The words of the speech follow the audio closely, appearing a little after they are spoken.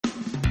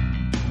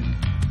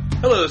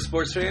Hello,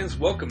 sports fans.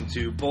 Welcome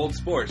to Bold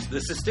Sports.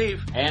 This is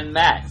Steve. And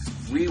Matt.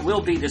 We will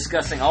be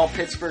discussing all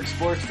Pittsburgh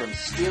sports from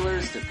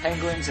Steelers to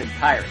Penguins and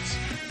Pirates,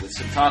 with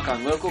some talk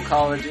on local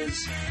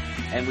colleges,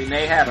 and we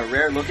may have a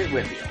rare look at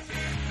Whitfield.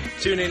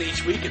 Tune in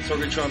each week at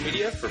Sorgatron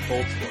Media for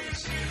Bold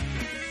Sports.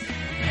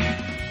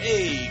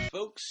 Hey,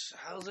 folks.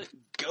 How's it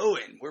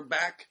going? We're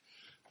back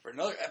for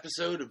another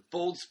episode of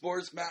Bold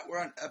Sports. Matt, we're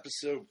on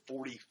episode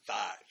 45.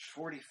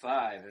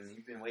 45, and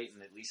you've been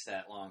waiting at least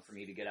that long for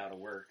me to get out of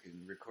work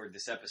and record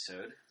this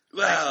episode.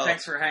 Well,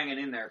 thanks for hanging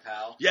in there,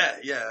 pal. Yeah.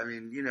 I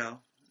mean,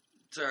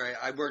 it's all right.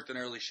 I worked an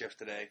early shift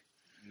today.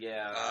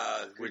 Yeah.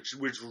 Which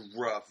was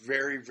rough.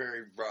 Very,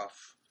 very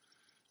rough.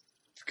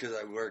 Because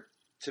I work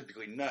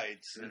typically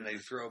nights, and they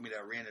throw me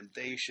that random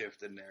day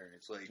shift in there.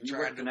 It's like you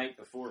worked the night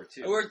before,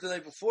 too. I worked the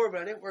night before, but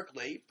I didn't work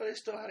late. But I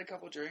still had a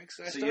couple drinks.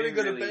 And I still didn't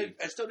go to bed.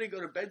 I still didn't go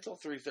to bed till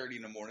 3:30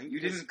 in the morning. You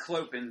didn't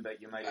clope in,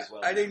 but you might as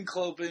well. I didn't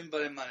clope in,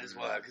 but I might as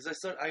well. Because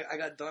I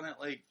got done at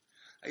I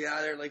got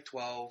out there at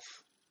 12.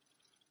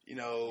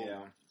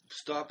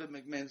 Stopped at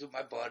McMinn's with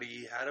my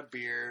buddy, had a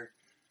beer,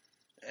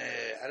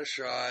 had a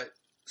shot.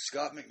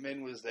 Scott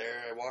McMinn was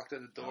there. I walked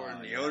in the door,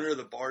 and the owner of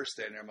the bar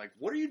standing there. I'm like,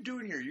 "What are you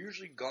doing here? You're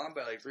usually gone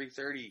by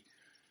 3:30,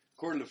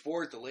 quarter to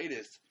 4 at the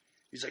latest."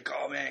 He's like,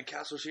 "Oh man,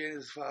 Castle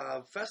Shannon's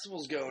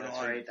festival's going on." That's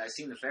right. I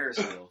seen the Ferris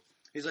wheel.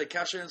 He's like,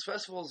 "Castle Shannon's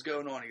festival's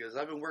going on." He goes,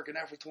 "I've been working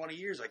out for 20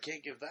 years. I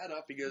can't give that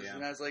up." He goes,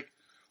 and I was like,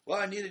 "Well,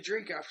 I need a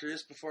drink after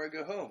this before I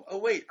go home." Oh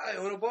wait, I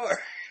own a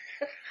bar.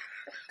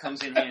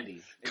 Comes in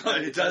handy.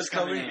 It does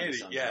come in handy.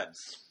 Sometimes. Yeah.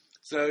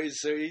 So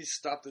he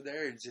stopped it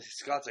there, and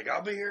Scott's like,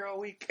 "I'll be here all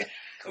week."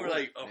 Cool. We're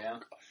like, "Oh, yeah.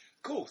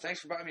 Cool.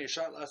 Thanks for buying me a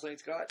shot last night,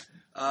 Scott."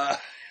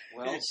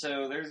 Well,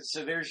 so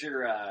there's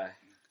your,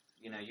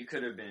 you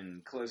could have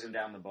been closing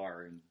down the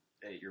bar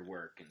at your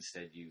work.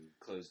 Instead, you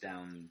closed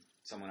down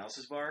someone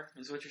else's bar.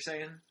 Is what you're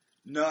saying?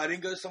 No, I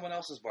didn't go to someone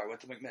else's bar. I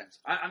went to McMinn's.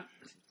 I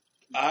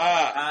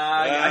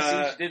see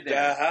what you did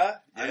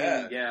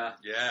there.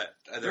 Yeah.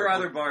 There are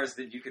other bars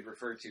that you could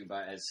refer to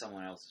as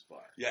someone else's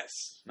bar.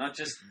 Yes. Not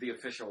just the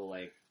official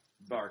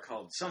bar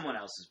called someone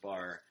else's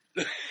bar,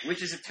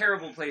 which is a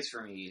terrible place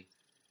for me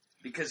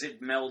because it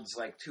melds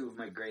two of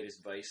my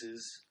greatest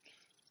vices: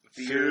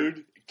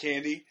 food,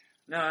 candy.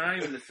 No, not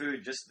even the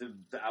food, just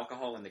the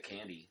alcohol and the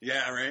candy.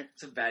 Yeah, right.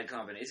 It's a bad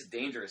combination. It's a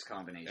dangerous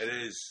combination. It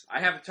is.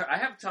 I have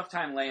a tough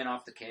time laying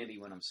off the candy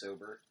when I'm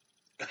sober.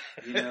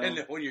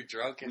 And when you're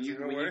drunk, it's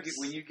even worse.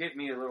 When you get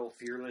me a little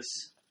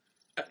fearless,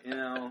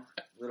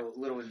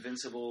 little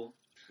invincible,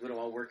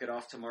 I'll work it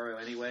off tomorrow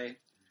anyway.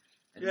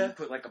 And you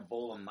put a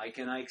bowl of Mike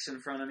and Ike's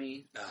in front of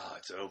me. Oh,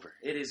 it's over.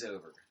 It is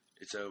over.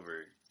 It's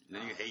over.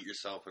 Then you hate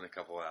yourself in a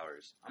couple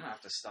hours. I'm going to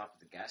have to stop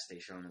at the gas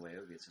station on the way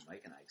over to get some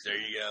Mike and Ike's. There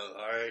you go.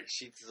 All right.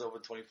 Sheetz is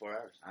open 24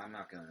 hours. I'm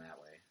not going that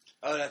way.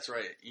 Oh, that's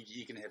right.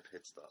 You can hit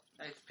Pit Stop.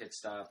 I hit Pit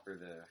Stop or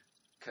the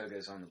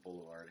Kogo's on the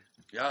Boulevard.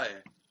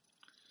 Yeah.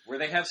 Where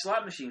they have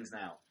slot machines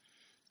now.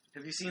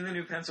 Have you seen the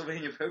new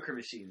Pennsylvania poker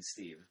machines,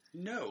 Steve?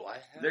 No, I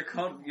haven't. They're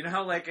called,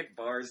 how at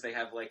bars they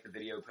have the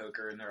video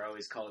poker and they're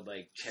always called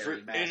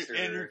Cherry Master.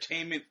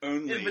 Entertainment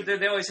only. Yeah, but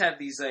they always have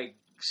these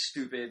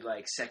stupid,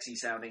 sexy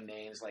sounding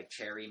names like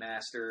Cherry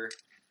Master.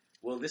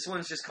 Well, this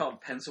one's just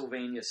called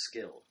Pennsylvania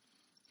Skill.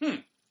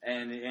 And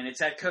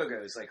it's at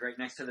Kogo's, right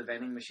next to the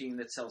vending machine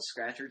that sells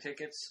scratcher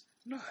tickets.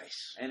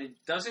 Nice. And it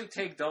doesn't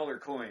take dollar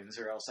coins,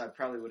 or else I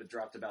probably would have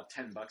dropped about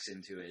 $10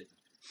 into it.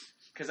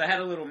 Because I had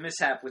a little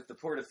mishap with the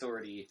Port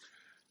Authority.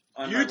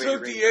 You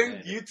took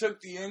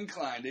the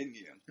incline, didn't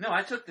you? No,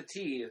 I took the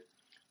T,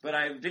 but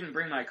I didn't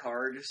bring my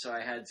card, so I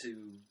had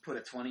to put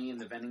a 20 in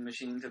the vending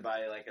machine to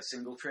buy a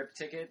single trip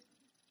ticket,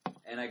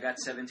 and I got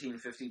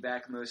 $17.50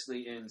 back,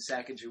 mostly in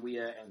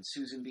Sacagawea and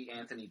Susan B.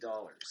 Anthony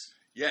dollars.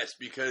 Yes,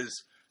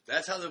 because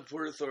that's how the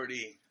Port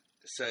Authority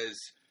says,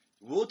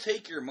 "We'll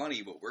take your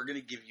money, but we're going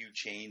to give you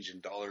change in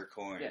dollar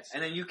coins." Yes,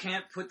 and then you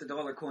can't put the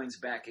dollar coins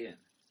back in.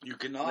 You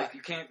cannot.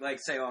 You can't,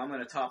 say, "Oh, I'm going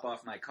to top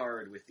off my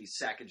card with these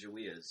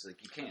Sacagaweas."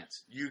 You can't.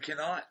 You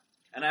cannot.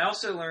 And I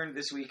also learned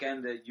this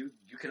weekend that you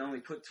can only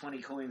put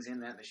 20 coins in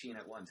that machine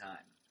at one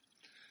time.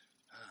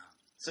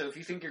 So if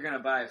you think you're going to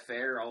buy a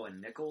fare all in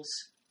nickels,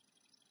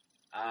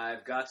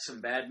 I've got some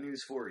bad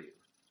news for you.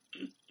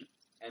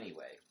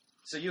 Anyway,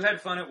 so you had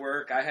fun at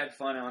work. I had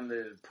fun on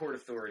the Port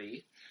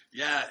Authority.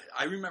 Yeah,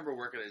 I remember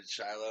working at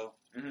Shiloh,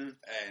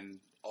 and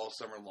all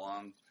summer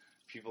long,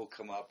 people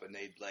come up and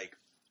they'd,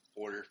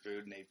 order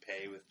food and they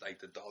pay with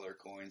the dollar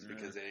coins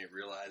because they didn't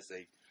realize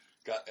they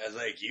got. I was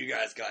like, "You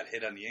guys got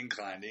hit on the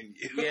incline, didn't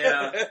you?"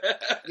 Yeah,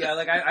 yeah.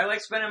 I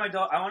like spending my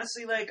dollar. I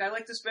honestly I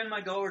like to spend my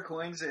dollar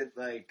coins at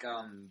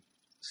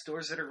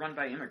stores that are run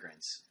by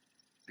immigrants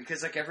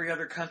because every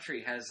other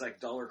country has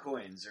dollar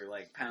coins or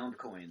pound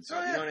coins. Or,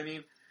 you know what I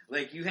mean?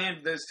 You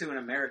hand those to an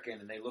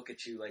American and they look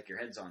at you like your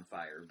head's on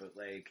fire. But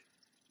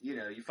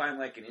you find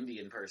an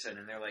Indian person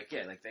and they're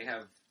they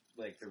have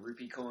like the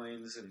rupee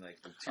coins and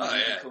like the 2 Oh,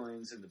 rupee yeah.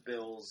 coins and the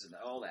bills and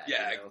all that.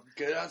 Yeah, you know?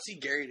 go down and see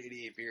Gary at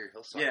 88 Beer.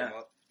 He'll suck Yeah. him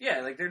up.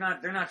 Yeah, like they're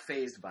not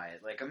phased by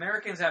it. Like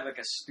Americans have like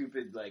a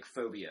stupid like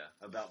phobia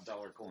about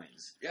dollar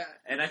coins. Yeah.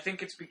 And I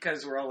think it's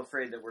because we're all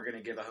afraid that we're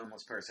going to give a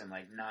homeless person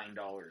like $9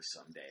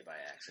 someday by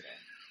accident.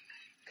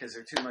 Because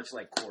they're too much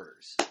like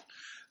quarters.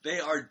 They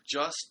are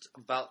just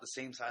about the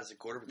same size as a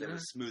quarter, but they have a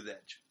Mhm. smooth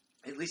edge.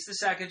 At least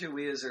the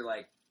Sacagaweas are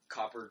like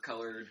copper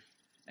colored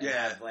and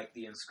Yeah. have like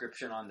the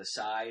inscription on the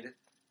side.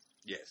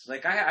 Yes.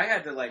 Like I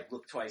had to like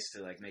look twice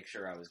to like make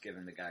sure I was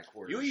giving the guy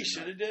quarters. You know what you and should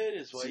not have did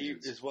is what you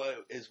seasons.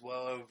 is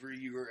well over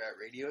you were at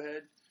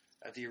Radiohead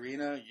at the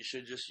arena. You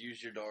should just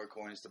use your dollar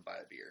coins to buy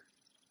a beer.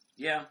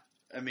 Yeah.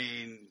 I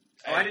mean,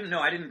 Oh, I didn't know.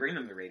 I didn't bring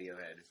them to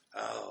Radiohead.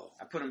 Oh,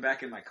 I put them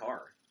back in my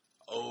car.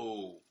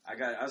 oh,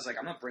 I was like,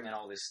 I'm not bringing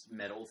all this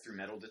metal through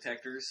metal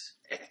detectors,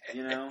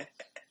 you know?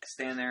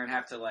 Stand there and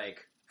have to, like,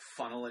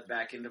 funnel it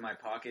back into my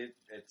pocket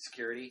at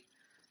security.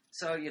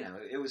 So, you know,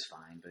 it was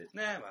fine. But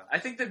nah, well, I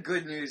think the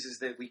good news is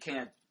that we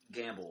can't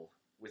gamble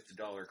with the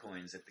dollar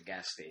coins at the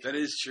gas station. that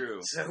is true.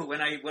 So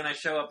when I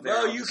show up there,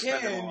 Well, I'll you just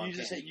spend them all can. on You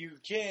just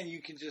candy.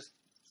 you can just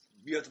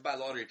you have to buy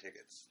lottery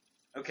tickets.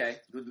 Okay.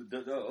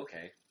 Oh,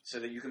 okay. So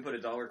that you can put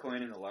a dollar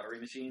coin in the lottery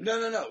machine?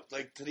 No,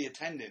 like to the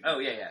attendant. Oh,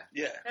 yeah.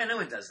 Yeah, Yeah, no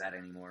one does that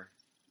anymore.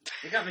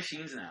 They got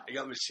machines now. I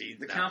got machines.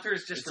 The now. counter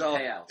is just It's for all,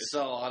 payouts. It's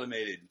all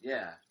automated.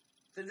 Yeah.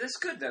 That's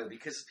good, though,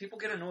 because people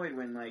get annoyed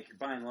when, like, you're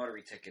buying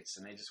lottery tickets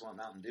and they just want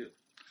Mountain Dew.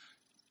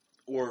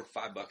 Or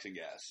 $5 in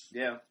gas.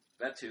 Yeah,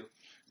 that too.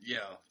 You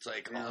know, it's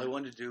like Yeah. all I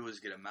wanted to do was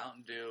get a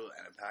Mountain Dew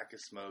and a pack of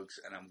smokes,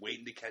 and I'm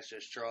waiting to catch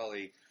this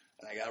trolley,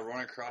 and I got to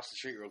run across the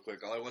street real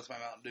quick. All I want's my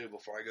Mountain Dew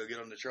before I go get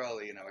on the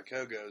trolley, and my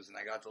code goes, and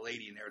I got the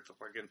lady in there with the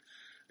freaking,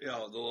 you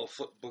know, the little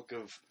flip book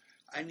of,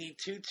 I need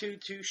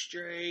 222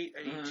 straight,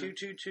 I need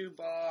 222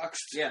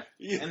 boxed. Yeah.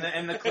 Yeah.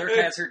 And the clerk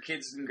has her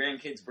kids' and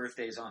grandkids'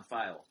 birthdays on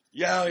file.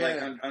 Yeah, Like,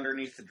 yeah.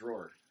 underneath the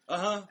drawer.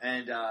 Uh-huh.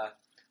 And,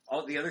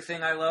 all the other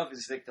thing I love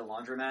is, like, the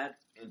laundromat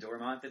in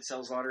Dormont that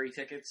sells lottery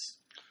tickets.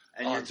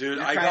 And Oh, you're, dude,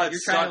 you're I trying, got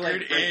you're trying to, like,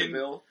 suckered break in. the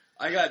bill.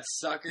 I got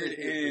suckered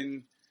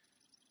in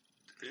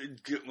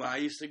when I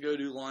used to go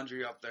do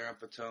laundry up there in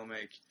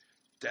Potomac.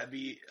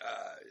 Debbie,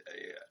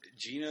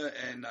 Gina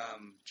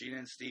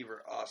and Steve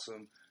are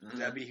awesome. Mhm.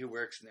 Debbie, who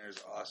works in there,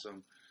 is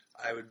awesome.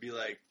 I would be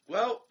like,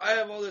 well, I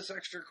have all this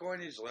extra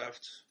coinage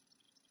left.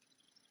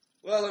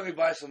 Well, let me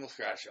buy some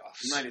scratch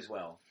offs. You might as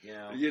well, you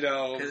know. You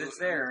know, Because it's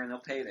there and they'll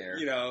pay there.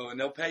 You know, and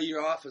they'll pay you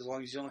off as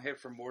long as you don't hit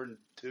for more than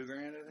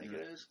 $2,000, I think Mhm.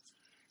 it is.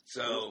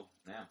 So,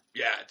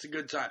 Yeah. it's a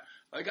good time.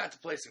 I got to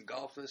play some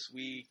golf this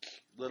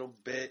week, little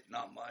bit,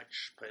 not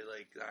much. Played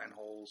like 9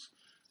 holes,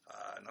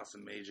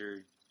 nothing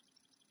major.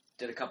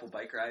 Did a couple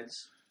bike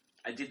rides.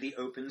 I did the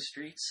open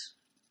streets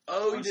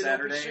Oh, on you did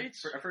Saturday. Open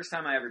Streets? The first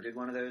time I ever did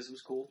one of those. It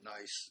was cool.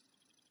 Nice.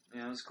 You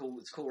know, it was cool.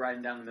 It's cool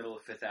riding down the middle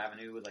of Fifth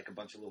Avenue with like a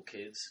bunch of little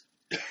kids,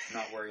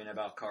 not worrying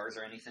about cars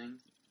or anything.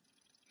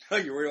 Oh,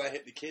 you're worried about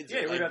hitting the kids? Yeah,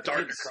 and, you're worried like about the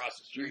darting kids. across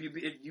the street.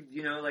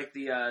 You know, like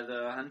the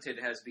hunted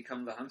has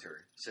become the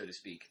hunter, so to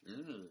speak.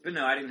 Mm, But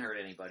no, I didn't hurt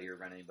anybody or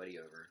run anybody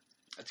over.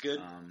 that's good.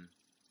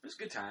 It was a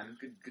good time.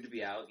 Good to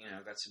be out. You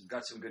know,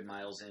 got some good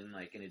miles in.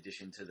 Like in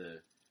addition to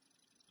the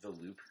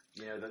loop.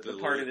 You know, the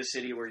part loop. of the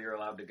city where you're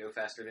allowed to go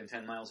faster than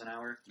 10 miles an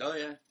hour. Oh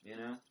yeah. You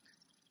know,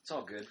 it's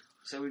all good.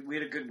 So we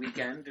had a good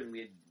weekend, and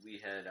we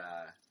had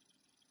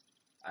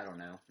I don't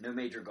know, no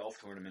major golf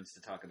tournaments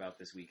to talk about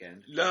this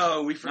weekend.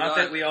 No, we forgot. Not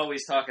that we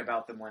always talk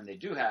about them when they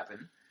do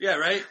happen. Yeah,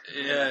 right.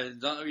 Yeah,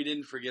 not that we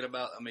didn't forget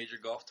about a major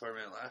golf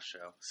tournament last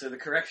show. So the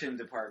correction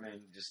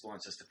department just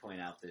wants us to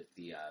point out that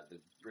the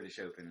British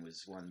Open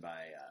was won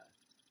by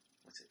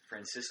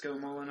Francisco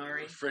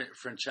Molinari.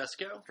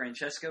 Francesco.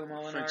 Francesco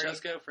Molinari.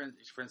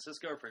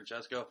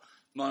 Francesco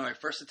Molinari,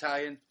 first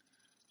Italian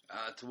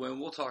to win.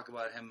 We'll talk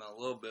about him in a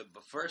little bit,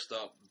 but first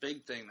up,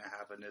 big thing that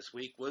happened this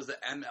week was the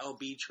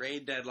MLB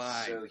trade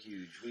deadline. So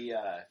huge.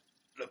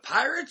 The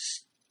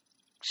Pirates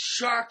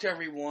shocked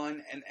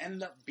everyone and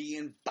ended up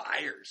being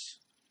buyers.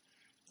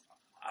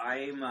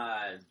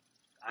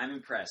 I'm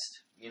impressed.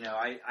 You know,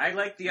 I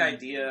like the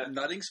idea.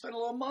 Nutting spent a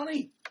little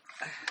money.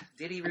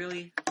 Did he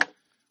really?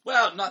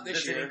 Well, not this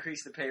Does it year.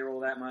 increase the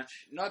payroll that much?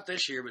 Not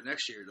this year, but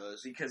next year it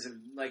does. Because of,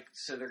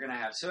 so they're gonna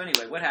have. So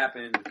anyway, what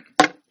happened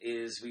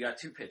is we got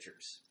 2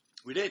 pitchers.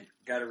 We did.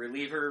 Got a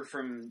reliever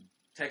from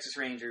Texas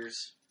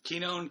Rangers,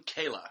 Keone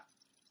Kela.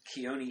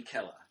 Keone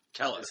Kela.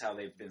 Kela. Is how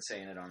they've been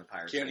saying it on the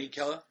Pirates. Keone games.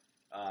 Kela?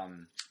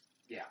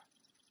 Yeah.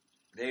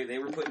 They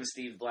were putting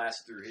Steve Blass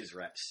through his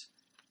reps,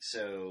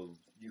 so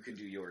you can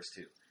do yours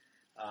too.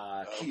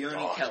 Keone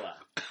God. Kela.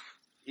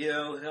 You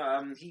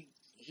know,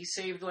 he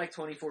saved like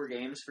 24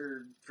 games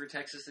for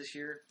Texas this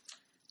year.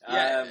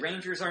 Yeah.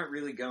 Rangers aren't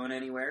really going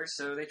anywhere,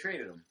 so they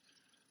traded him.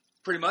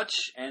 Pretty much.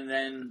 And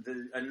then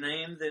a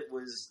name that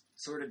was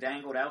sort of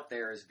dangled out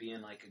there as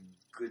being like a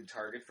good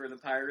target for the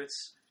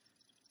Pirates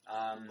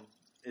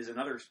is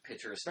another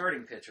pitcher, a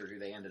starting pitcher who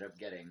they ended up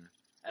getting.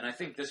 And I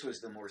think this was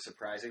the more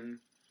surprising move.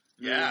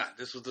 Yeah,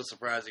 this was the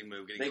surprising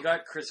move. They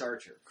got Chris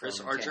Archer. Chris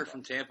from Archer Tampa.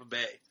 from Tampa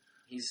Bay.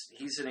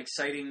 He's an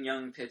exciting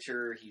young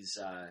pitcher. He's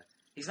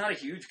He's not a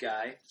huge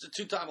guy. He's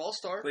a 2-time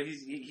All-Star. But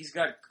he's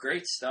got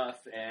great stuff,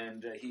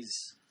 and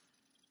he's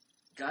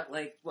got,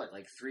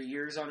 3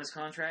 years on his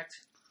contract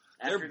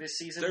after this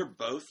season? They're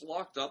both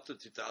locked up to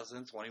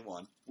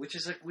 2021. Which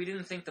is we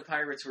didn't think the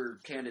Pirates were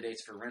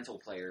candidates for rental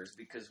players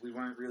because we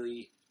weren't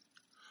really...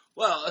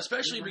 Well,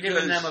 especially because...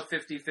 giving them a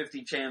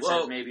 50-50 chance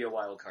at maybe a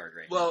wild card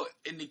right now. Well,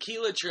 in the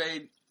Keela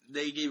trade,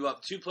 they gave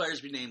up 2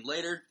 players to be named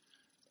later,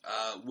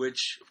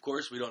 which, of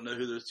course, we don't know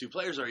who those 2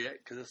 players are yet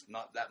because it's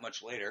not that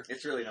much later.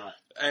 It's really not.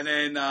 And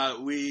then now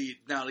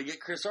to get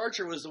Chris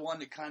Archer was the one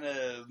that kind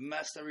of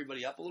messed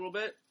everybody up a little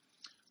bit.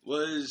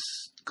 Was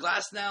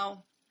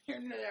Glasnow, here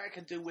and there I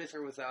could do with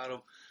or without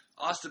him.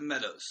 Austin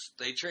Meadows.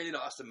 They traded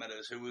Austin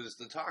Meadows, who was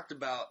the talked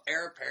about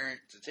heir apparent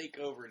to take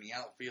over in the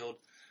outfield,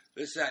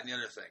 this, that, and the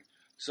other thing.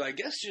 So I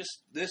guess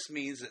just this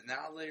means that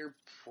now they're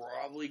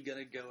probably going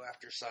to go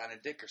after signing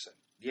Dickerson.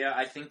 Yeah,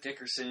 I think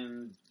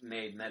Dickerson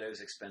made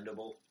Meadows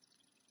expendable.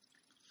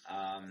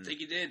 I think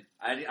he did.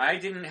 I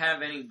didn't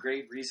have any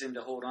great reason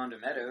to hold on to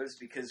Meadows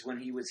because when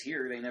he was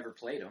here, they never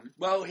played him.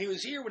 Well, he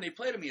was here when they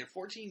played him. He had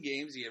 14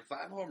 games. He had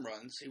 5 home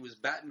runs. He was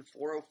batting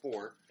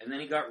 .404. And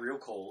then he got real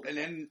cold. And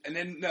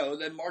then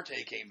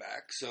Marte came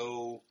back.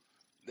 So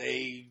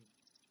they,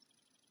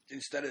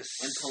 instead of...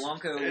 And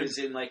Polanco was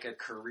in a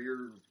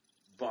career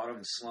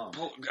bottom slump.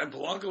 And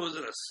Polanco was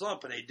in a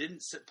slump, and they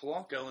didn't sit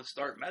Polanco and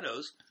start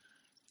Meadows.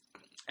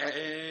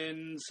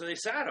 And so they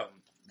sat him.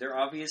 They're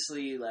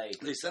obviously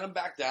They sent him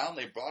back down.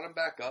 They brought him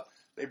back up.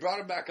 They brought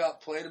him back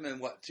up, played him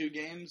in, 2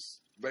 games?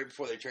 Right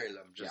before they traded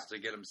him, just to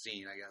get him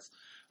seen, I guess.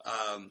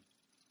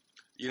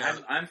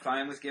 I'm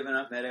fine with giving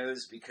up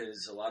Meadows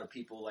because a lot of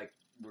people,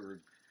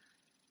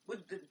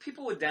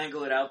 people would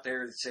dangle it out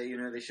there and say,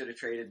 they should have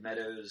traded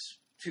Meadows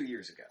 2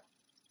 years ago.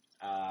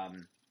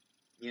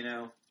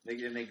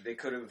 They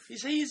could have.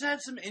 He's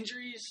had some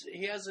injuries.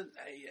 He hasn't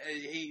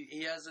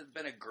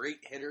been a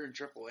great hitter in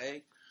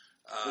AAA.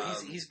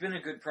 But he's been a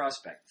good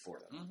prospect for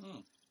them.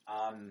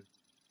 Mm-hmm.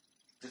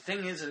 The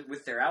thing is,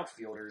 with their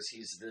outfielders,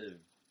 he's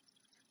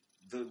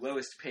the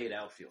lowest paid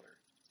outfielder,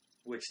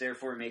 which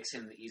therefore makes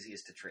him the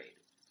easiest to trade.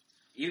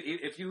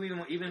 If you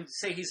even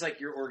say he's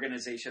your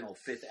organizational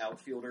 5th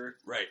outfielder,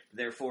 right?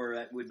 Therefore,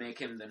 that would make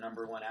him the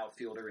number 1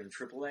 outfielder in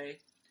AAA.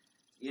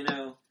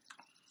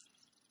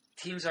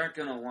 Teams aren't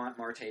going to want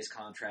Marte's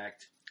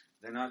contract.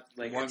 They're not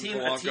a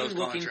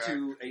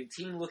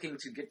team looking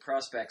to get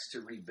prospects to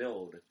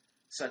rebuild,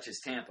 such as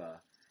Tampa,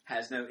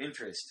 has no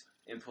interest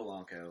in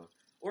Polanco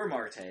or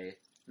Marte,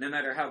 no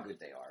matter how good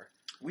they are.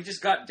 We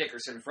just got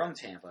Dickerson from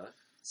Tampa,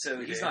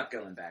 so he's not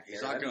going back there.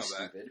 He's not going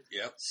back. Stupid.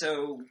 Yep.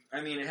 So,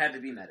 it had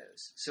to be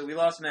Meadows. So we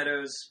lost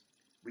Meadows.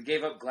 We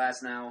gave up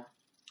Glasnow.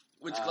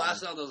 Which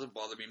Glasnow doesn't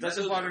bother me.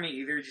 Doesn't bother me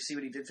either. Did you see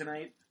what he did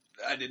tonight?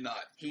 I did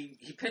not. He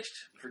pitched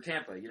for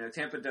Tampa.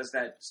 Tampa does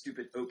that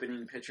stupid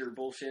opening pitcher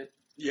bullshit.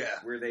 Yeah.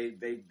 Where they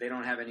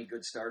don't have any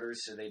good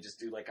starters, so they just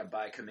do a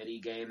by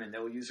committee game, and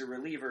they'll use a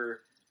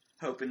reliever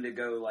hoping to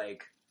go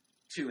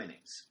 2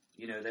 innings.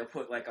 They'll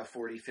put a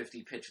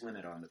 40-50 pitch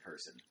limit on the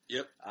person.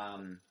 Yep.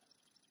 And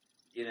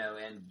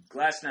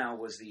Glasnow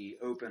was the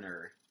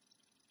opener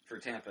for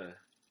Tampa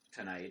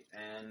tonight,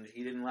 and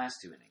he didn't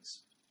last 2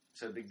 innings.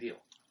 So big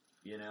deal.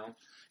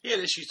 Yeah,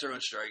 this she's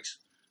throwing strikes.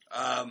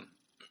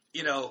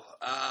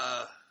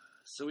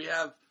 So we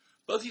have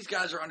both these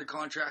guys are under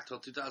contract till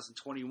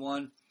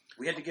 2021.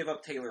 We had to give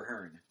up Taylor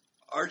Hearn.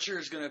 Archer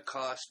is going to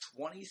cost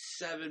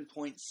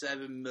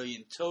 $27.7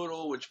 million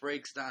total, which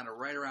breaks down to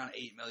right around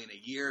 $8 million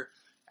a year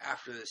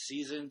after the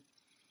season.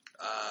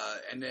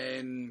 And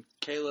then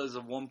Kayla is a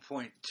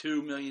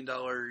 $1.2 million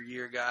a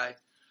year guy.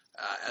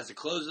 As a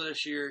closer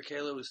this year,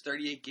 Kayla was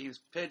 38 games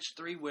pitched,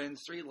 3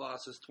 wins, 3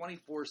 losses,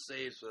 24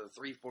 saves with a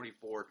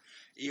 3.44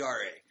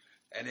 ERA.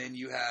 And then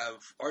you have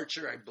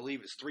Archer, I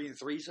believe is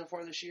 3-3 so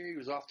far this year. He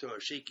was off to a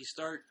shaky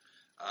start.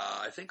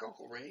 I think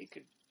Uncle Ray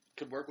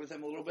could work with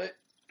him a little bit.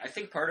 I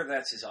think part of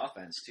that's his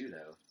offense too,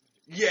 though.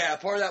 Yeah,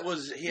 part of that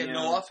was he had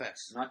no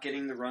offense, not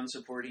getting the run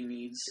support he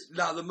needs.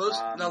 Now the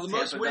most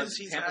wins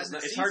he's had.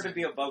 It's hard to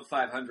be above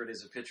 500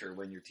 as a pitcher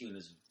when your team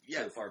is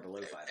so far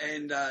below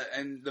 500.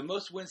 And the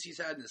most wins he's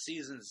had in the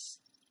season is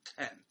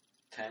 10.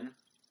 10.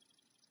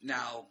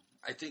 Now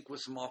I think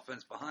with some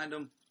offense behind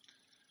him,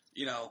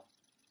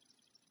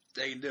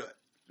 they can do it.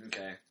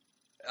 Okay.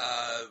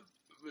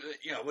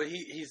 But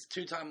he's a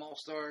 2-time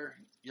All-Star,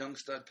 young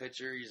stud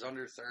pitcher. He's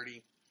under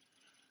 30.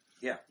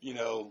 Yeah.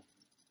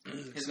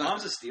 His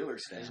mom's a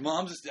Steelers fan. His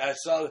mom's. I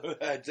saw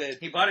that. I did.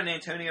 He bought an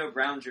Antonio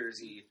Brown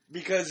jersey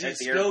because he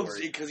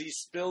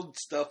spilled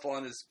stuff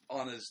on his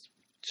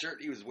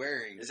shirt he was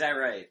wearing. Is that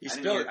right? He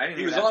spilled.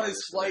 He was on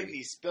his flight and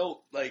he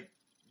spilled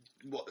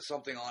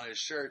something on his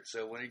shirt.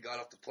 So when he got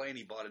off the plane,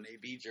 he bought an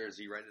AB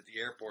jersey right at the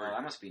airport. Oh,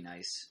 that must be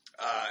nice.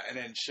 And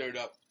then showed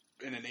up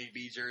in an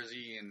AB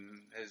jersey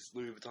and his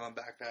Louis Vuitton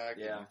backpack.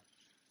 Yeah.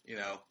 And,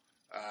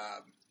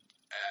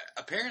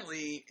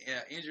 apparently,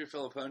 Andrew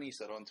Filipponi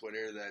said on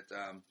Twitter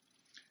that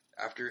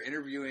after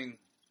interviewing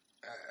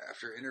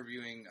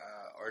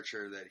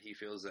Archer, that he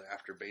feels that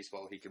after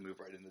baseball he can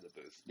move right into the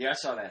booth. Yeah, I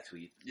saw that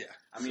tweet. Yeah,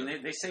 I mean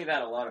they say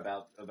that a lot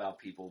about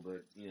people,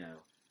 but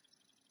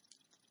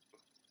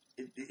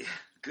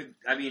good.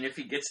 I mean, if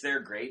he gets there,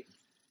 great.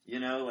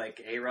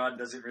 Like A-Rod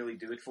doesn't really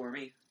do it for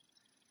me.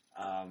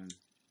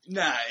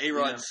 Nah,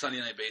 A-Rod's Sunday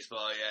Night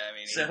Baseball. Yeah, I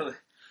mean, so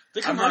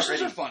the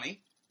commercials are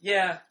funny.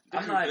 Yeah,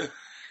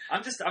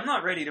 I'm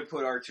not ready to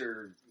put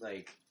Archer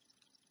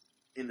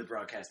in the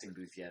broadcasting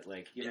booth yet.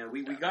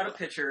 We got a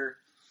pitcher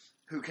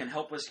who can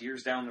help us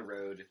years down the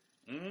road,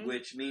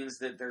 which means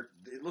that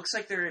it looks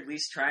like they're at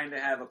least trying to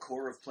have a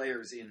core of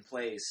players in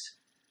place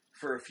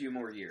for a few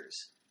more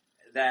years.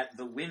 That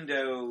the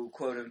window,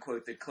 quote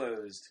unquote, that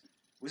closed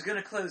was going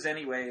to close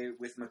anyway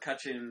with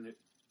McCutchen,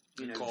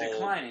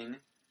 declining.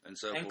 And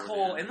so and forth,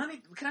 Cole, yeah.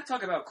 and can I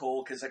talk about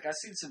Cole? Because I've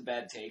seen some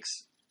bad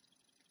takes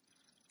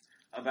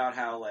about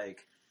how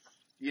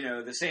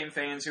the same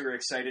fans who are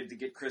excited to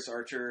get Chris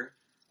Archer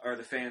are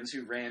the fans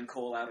who ran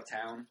Cole out of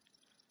town.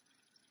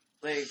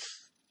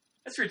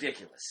 That's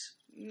ridiculous.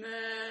 Nah.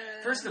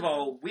 First of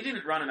all, we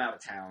didn't run him out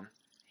of town.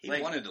 He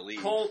wanted to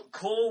leave.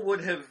 Cole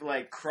would have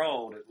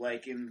crawled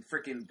in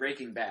freaking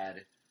Breaking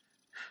Bad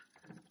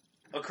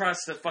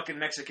across the fucking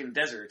Mexican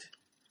desert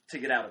to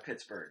get out of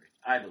Pittsburgh,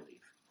 I believe.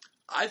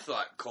 I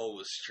thought Cole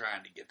was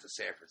trying to get to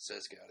San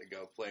Francisco to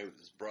go play with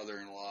his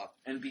brother-in-law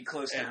and be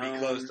close to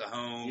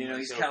home.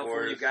 He's a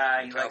California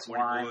guy. He likes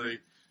wine.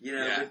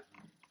 Yeah.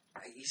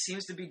 But he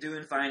seems to be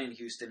doing fine in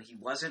Houston. He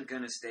wasn't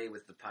going to stay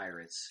with the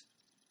Pirates.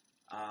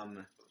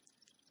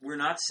 We're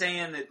not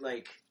saying that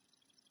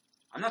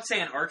I'm not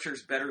saying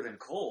Archer's better than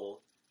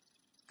Cole,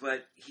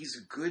 but he's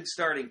a good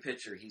starting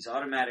pitcher. He's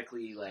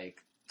automatically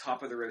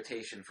top of the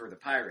rotation for the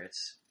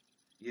Pirates.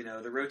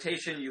 The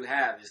rotation you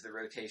have is the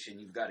rotation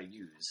you've got to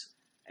use.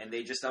 And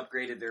they just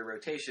upgraded their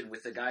rotation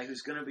with a guy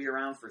who's going to be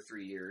around for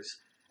 3 years,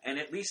 and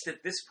at least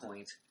at this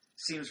point,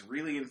 seems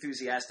really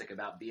enthusiastic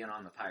about being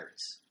on the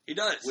Pirates. He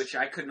does. Which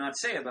I could not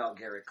say about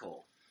Garrett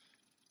Cole.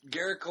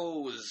 Garrett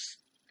Cole was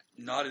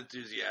not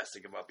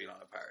enthusiastic about being on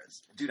the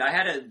Pirates. Dude, I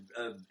had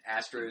a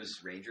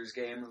Astros-Rangers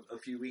game a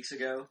few weeks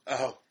ago.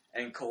 Oh.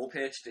 And Cole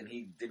pitched, and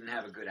he didn't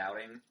have a good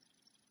outing.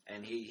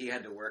 And he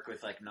had to work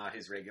with, not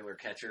his regular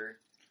catcher.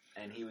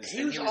 And he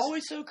was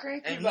always so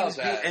cranky about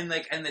that. And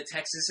the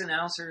Texas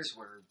announcers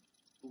were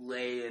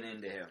laying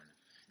into him.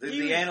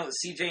 The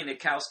analyst, C.J.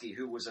 Nitkowski,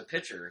 who was a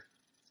pitcher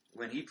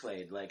when he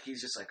played, he's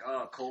just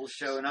oh, Cole's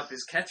showing up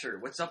as catcher.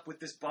 What's up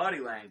with this body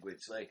language?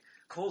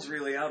 Cole's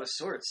really out of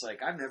sorts.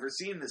 I've never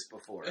seen this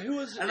before.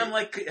 I'm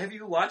have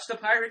you watched a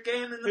Pirate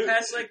game in the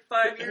past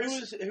 5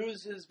 years? Who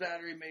was his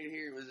battery mate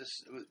here?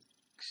 Was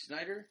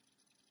Snyder?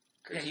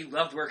 Yeah, he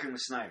loved working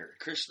with Snyder.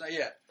 Chris Snyder,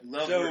 yeah.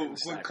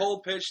 When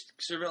Cole pitched,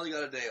 Cervelli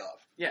got a day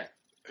off. Yeah.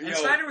 And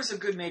Snyder was a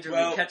good major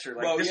league catcher.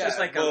 This was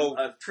a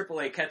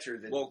AAA catcher.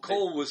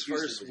 Cole was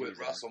first with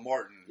Russell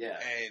Martin. Yeah.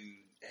 And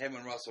him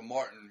and Russell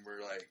Martin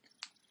were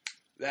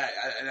that.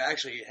 And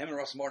actually, him and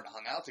Russell Martin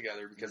hung out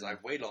together because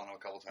I've waited on him a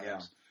couple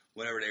times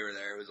whenever they were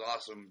there. It was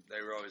awesome.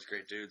 They were always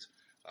great dudes.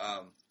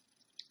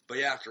 But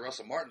yeah, after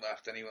Russell Martin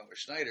left, then he went with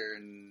Schneider,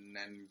 and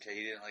then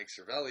he didn't like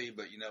Cervelli.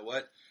 But you know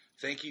what?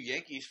 Thank you,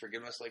 Yankees, for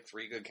giving us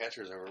 3 good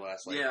catchers over the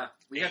last we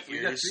got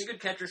 3 good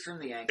catchers from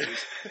the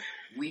Yankees.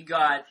 we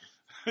got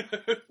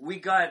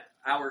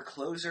our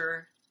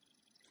closer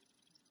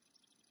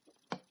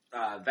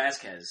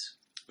Vasquez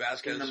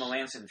in the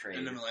Melanson trade.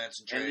 And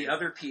the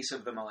other piece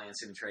of the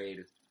Melanson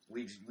trade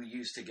we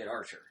used to get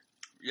Archer.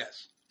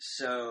 Yes.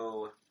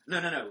 So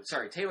no.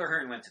 Sorry, Taylor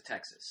Hearn went to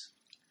Texas.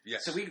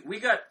 Yes. So we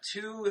got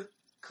 2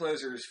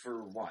 closers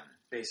for 1,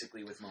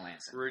 basically, with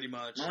Melanson. Pretty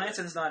much.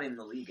 Melanson's not in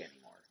the league anymore.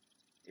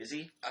 Is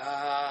he?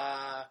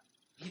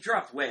 He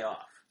dropped way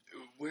off.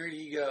 Where did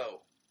he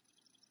go?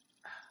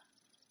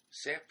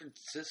 San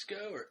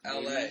Francisco or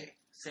Maybe. L.A.?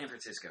 San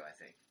Francisco, I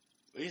think.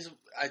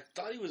 I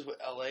thought he was with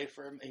L.A.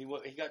 for him. He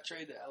got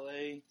traded to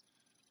L.A.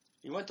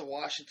 He went to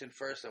Washington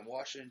first, and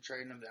Washington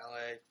traded him to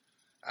L.A.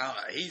 I don't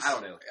know. I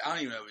don't know. I don't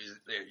even know if he's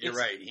there. You're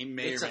right. He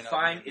may or may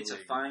not. It's a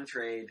fine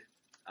trade.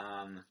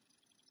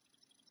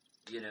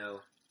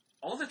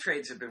 All the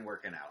trades have been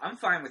working out. I'm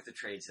fine with the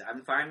trades.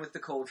 I'm fine with the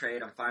Cole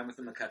trade. I'm fine with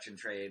the McCutchen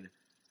trade.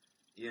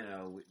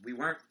 We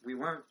weren't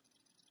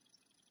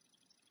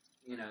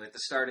at the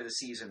start of the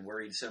season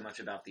worried so much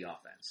about the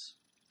offense.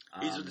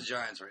 He's with the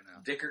Giants right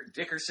now.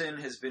 Dickerson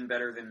has been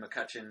better than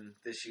McCutchen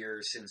this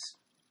year since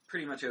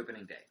pretty much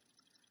opening day.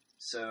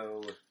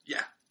 So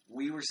yeah,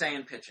 we were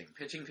saying pitching.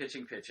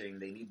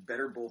 They need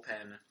better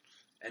bullpen,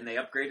 and they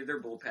upgraded their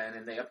bullpen,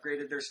 and they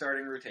upgraded their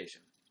starting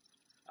rotation.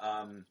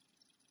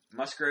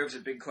 Musgrove's a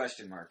big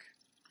question mark.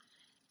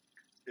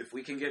 If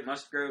we can get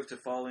Musgrove to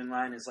fall in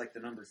line as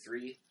the number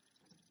 3,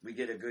 we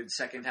get a good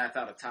second half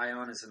out of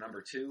Taillon as the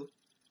number 2,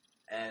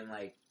 and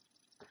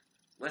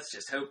let's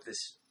just hope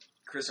this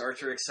Chris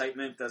Archer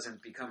excitement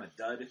doesn't become a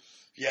dud.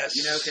 Yes.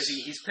 Because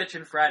he's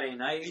pitching Friday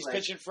night. He's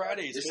pitching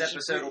Friday. This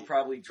episode will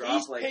probably drop.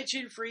 He's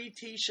pitching free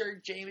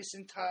T-shirt,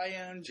 Jameson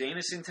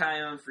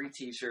Taillon. Free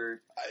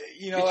T-shirt.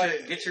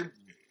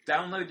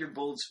 Download your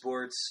Bold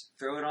Sports,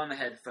 throw it on the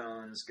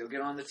headphones, go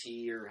get on the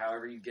tee or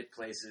however you get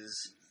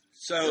places.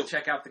 Go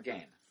check out the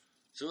game.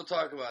 So we'll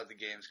talk about the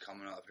games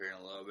coming up here in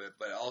a little bit,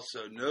 but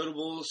also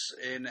notables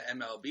in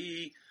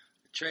MLB.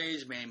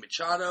 trades: Manny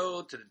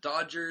Machado to the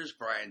Dodgers,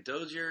 Brian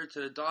Dozier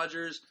to the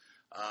Dodgers,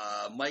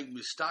 Mike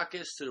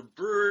Moustakas to the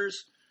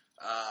Brewers,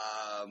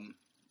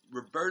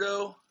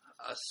 Roberto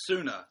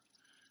Osuna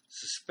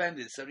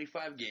suspended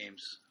 75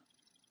 games.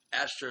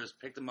 Astros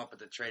picked him up at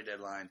the trade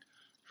deadline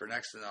for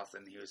next to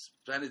nothing. He was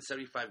suspended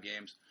 75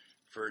 games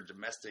for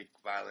domestic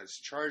violence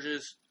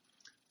charges.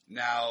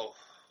 Now,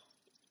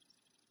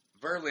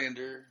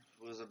 Verlander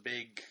was a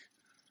big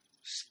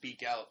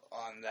speak out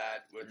on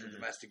that with the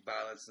domestic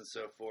violence and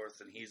so forth,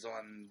 and he's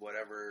on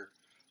whatever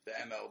the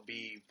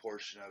MLB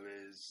portion of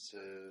it is to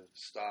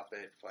stop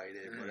it, fight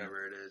it,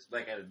 whatever it is.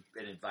 Like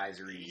an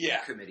advisory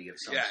committee of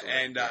some sort.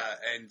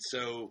 And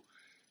so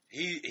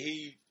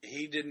he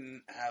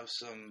didn't have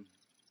some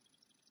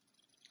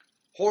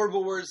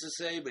horrible words to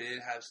say, but he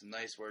didn't have some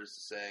nice words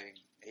to say.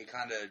 He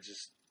kind of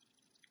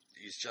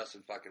he's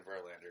Justin fucking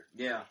Verlander.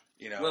 Yeah.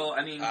 You know. Well,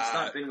 I mean, he's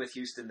not been with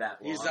Houston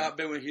that long. He's not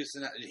been with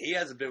Houston. He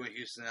hasn't been with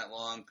Houston that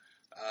long.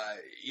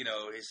 You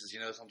know, he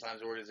says, sometimes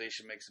the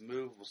organization makes a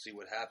move. We'll see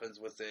what happens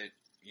with it.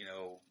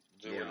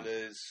 Do what it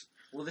is.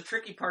 Well, the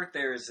tricky part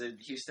there is that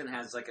Houston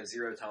has like a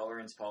zero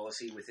tolerance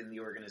policy within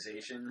the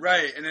organization.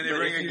 Right, and then they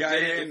bring a guy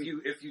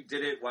in. If you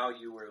did it while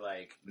you were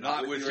like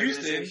not with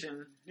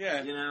Houston,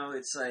 yeah,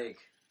 it's like,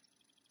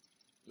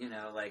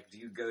 like do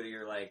you go to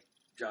your like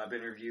job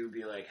interview,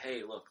 be like,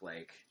 hey, look,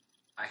 like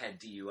I had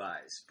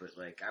DUIs, but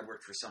like I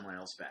worked for someone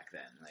else back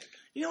then. Like,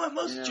 you know what?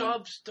 Most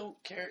jobs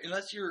don't care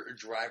unless you're a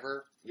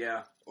driver,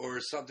 yeah, or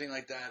something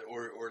like that,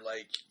 or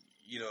like.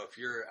 If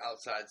you're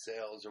outside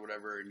sales or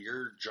whatever and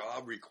your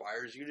job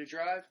requires you to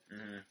drive,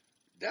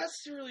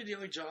 that's really the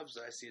only jobs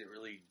that I see that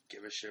really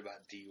give a shit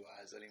about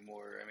DUIs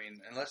anymore. I mean,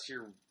 unless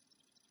you're,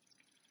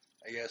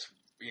 I guess,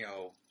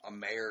 a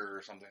mayor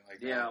or something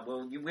like that. Yeah,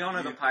 well, we all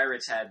know the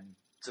Pirates had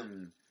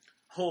some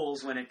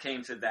holes when it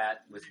came to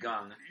that with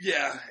Gung.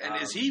 Yeah, and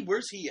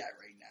where's he at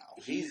right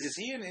now? Is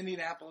he in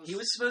Indianapolis? He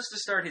was supposed to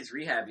start his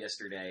rehab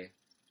yesterday,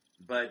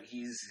 but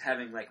he's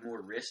having like more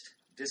wrist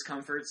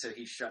discomfort, so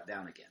he's shut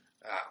down again.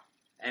 Oh.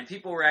 And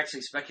people were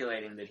actually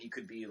speculating that he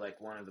could be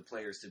like one of the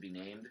players to be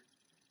named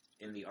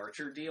in the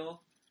Archer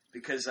deal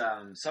because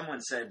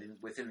someone said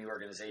within the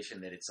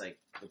organization that it's like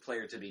the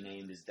player to be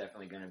named is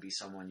definitely going to be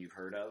someone you've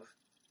heard of.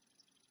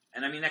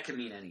 And I mean, that could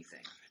mean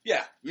anything.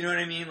 Yeah. You know what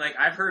I mean? Like,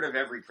 I've heard of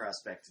every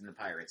prospect in the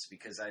Pirates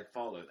because I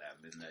follow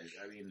them.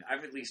 And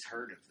I've at least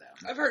heard of them.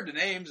 I've heard the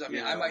names. I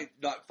mean, I might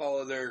not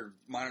follow their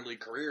minor league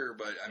career,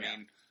 but I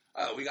mean...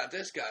 Oh, we got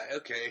this guy.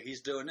 Okay,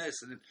 he's doing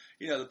this. And,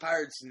 the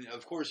Pirates, and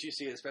of course, you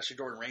see it, especially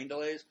during rain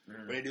delays,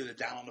 when they do the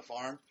down on the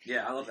farm.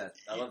 Yeah, I love that.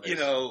 I love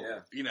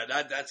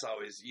that. That's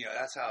always,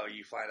 that's how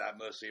you find out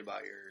mostly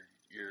about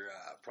your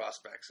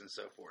prospects and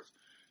so forth,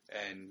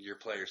 and your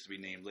players to be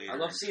named later. I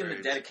love seeing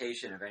the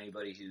dedication of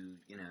anybody who,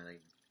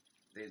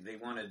 they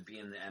want to be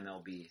in the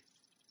MLB.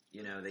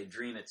 They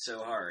dream it so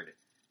hard.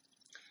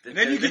 And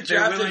then you get they're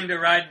drafted, willing to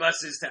ride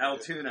buses to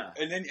Altoona,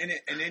 and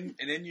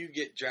then you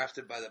get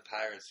drafted by the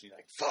Pirates, and you're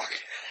like, "Fuck!"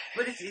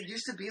 But it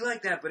used to be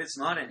like that, but it's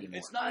not anymore.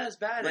 It's not as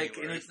bad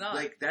anymore. And it's not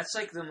like that's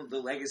like the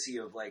legacy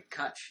of like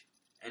Kutch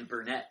and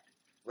Burnett.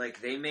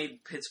 Like they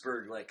made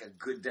Pittsburgh like a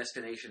good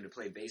destination to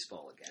play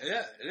baseball again.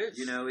 Yeah, it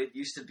is. It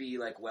used to be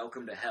like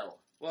welcome to hell.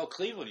 Well,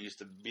 Cleveland used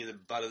to be the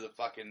butt of the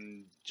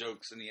fucking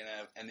jokes in the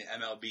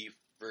MLB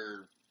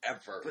for.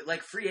 Ever. But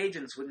like free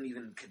agents wouldn't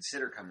even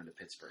consider coming to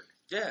Pittsburgh.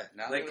 Yeah,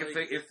 like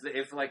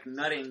if like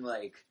Nutting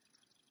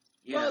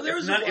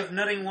if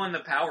Nutting won the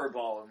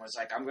Powerball and was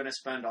like, I'm going to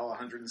spend all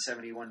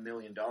 $171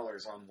 million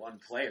on one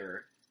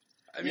player.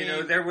 I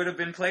mean, there would have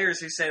been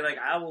players who say like,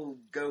 I will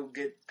go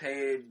get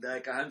paid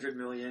like $100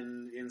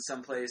 million in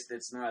some place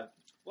that's not.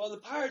 Well, the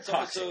Pirates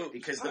toxic, also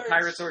because the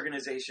Pirates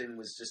organization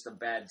was just a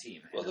bad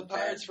team. Well, the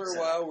Pirates for a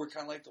while were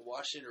kind of like the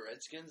Washington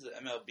Redskins, the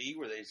MLB,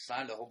 where they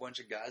signed a whole bunch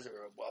of guys that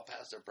were well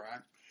past their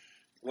prime.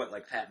 What,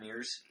 like Pat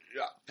Mears?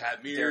 Yeah,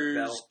 Pat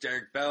Mears,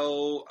 Derek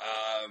Bell.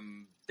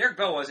 Derek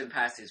Bell wasn't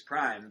past his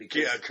prime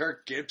because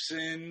Kirk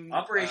Gibson.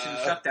 Operation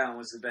Shutdown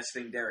was the best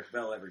thing Derek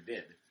Bell ever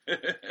did.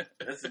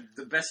 That's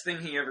the best thing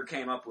he ever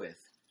came up with.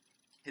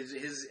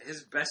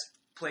 His best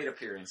plate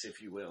appearance,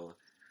 if you will,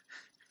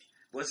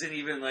 wasn't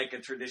even like a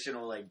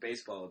traditional like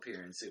baseball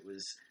appearance. It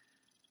was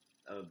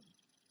a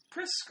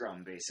press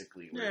scrum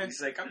basically, where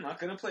he's like, "I'm not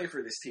going to play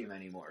for this team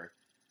anymore.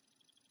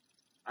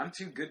 I'm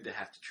too good to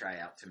have to try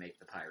out to make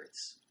the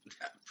Pirates."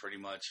 Yeah, pretty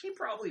much. He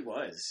probably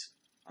was,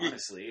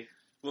 honestly.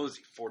 What was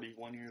he,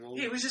 41 years old?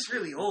 Yeah, he was just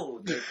really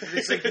old.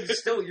 It's like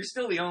you're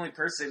still the only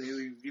person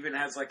who even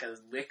has like a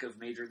lick of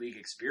major league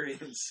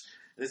experience.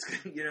 That's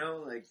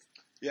like.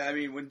 Yeah, I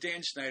mean, when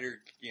Dan Snyder,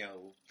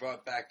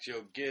 brought back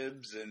Joe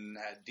Gibbs and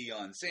had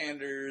Deion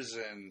Sanders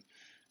and,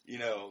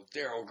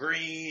 Darryl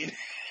Green.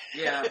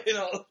 Yeah.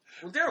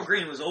 Well, Darryl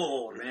Green was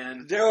old,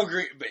 man. Darryl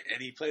Green,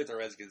 and he played with the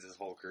Redskins his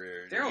whole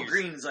career. Darryl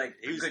Green's like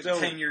he was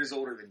 10 years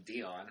older than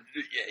Deion.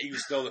 Yeah, he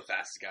was still the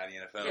fastest guy in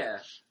the NFL.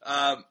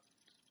 Yeah.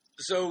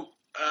 So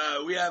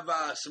we have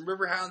some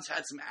Riverhounds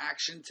had some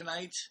action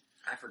tonight.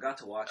 I forgot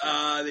to watch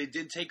it. They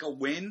did take a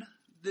win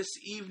this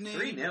evening.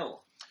 3-0.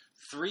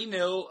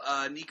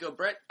 3-0. Nico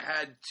Brett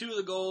had 2 of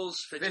the goals.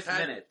 Fifth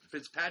minute.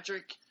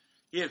 Fitzpatrick,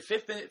 he had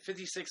 5th minute,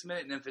 56th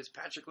minute, and then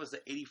Fitzpatrick was the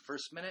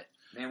 81st minute.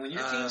 Man, when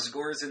your team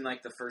scores in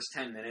like the first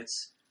 10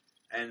 minutes,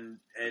 and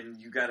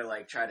you got to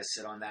like try to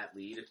sit on that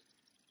lead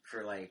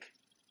for like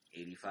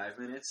 85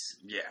 minutes,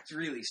 it's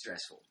really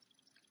stressful.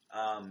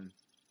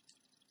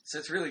 So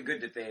it's really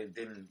good that they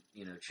didn't,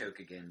 choke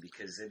again,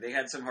 because they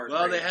had some hard.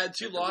 Well, they had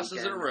 2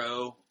 losses in a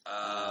row.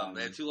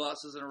 They had 2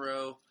 losses in a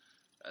row.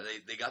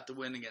 They got the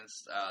win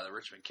against the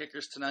Richmond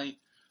Kickers tonight.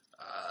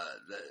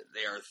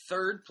 They are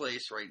 3rd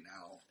place right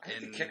now. I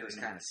think the Kickers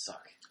kind of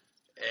suck.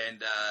 And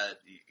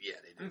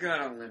they do. I'm going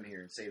on a limb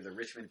here and say the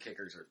Richmond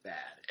Kickers are bad.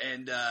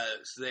 And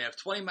so they have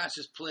 20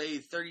 matches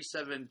played,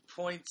 37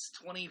 points,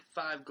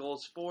 25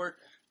 goals for.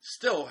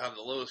 Still have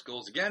the lowest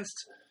goals against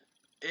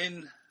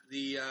in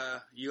the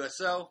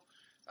USL.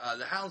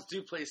 The Hounds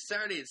do play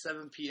Saturday at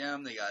 7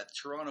 p.m. They got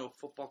Toronto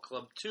Football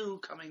Club 2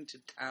 coming to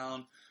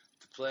town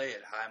to play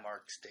at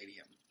Highmark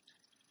Stadium.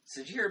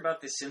 So did you hear about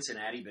this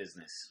Cincinnati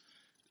business?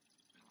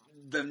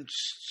 Them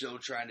still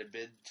trying to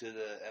bid to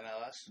the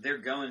MLS? They're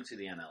going to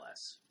the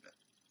MLS.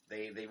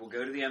 They will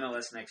go to the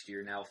MLS next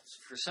year. Now,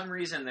 for some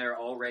reason, they're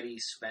already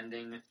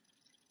spending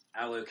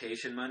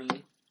allocation money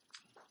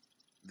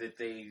that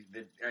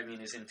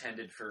is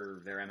intended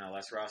for their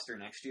MLS roster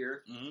next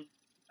year.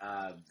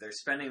 Mm-hmm. They're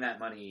spending that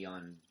money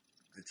on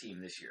the team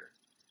this year.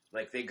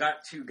 Like, they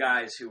got 2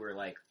 guys who were,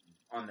 like,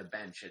 on the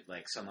bench at,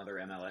 like, some other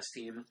MLS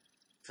team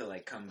to,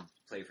 like, come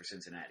play for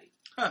Cincinnati.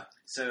 Huh.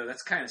 So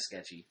that's kind of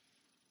sketchy.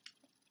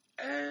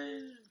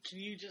 Can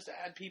you just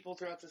add people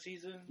throughout the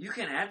season? You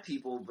can add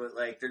people, but,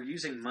 like, they're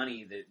using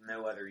money that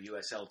no other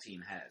USL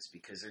team has,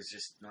 because there's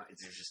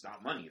just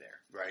not money there.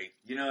 Right.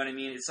 You know what I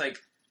mean? It's like,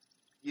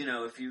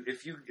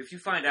 if you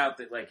find out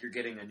that, like, you're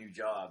getting a new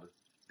job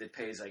that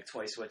pays, like,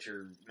 twice what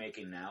you're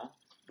making now,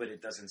 but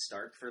it doesn't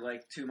start for,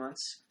 like, 2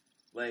 months,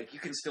 like, you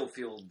can still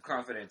feel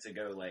confident to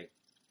go, like,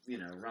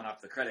 run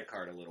off the credit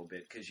card a little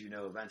bit, because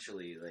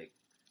eventually, like,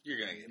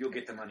 you'll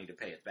get the money to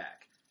pay it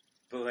back.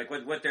 But, like,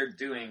 what they're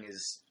doing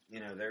is,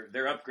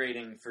 they're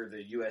upgrading for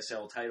the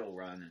USL title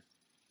run,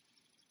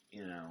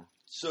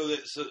 So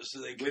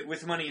they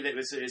with money that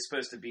is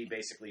supposed to be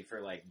basically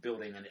for, like,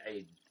 building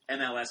a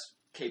MLS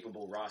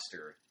capable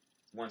roster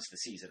once the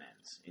season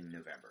ends in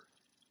November.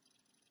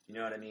 You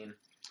know what I mean?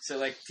 So,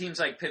 like, teams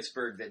like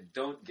Pittsburgh that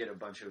don't get a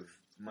bunch of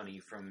money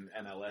from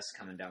MLS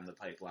coming down the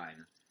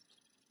pipeline,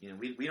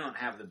 we don't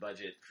have the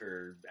budget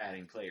for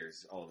adding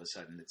players all of a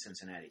sudden that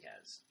Cincinnati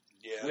has.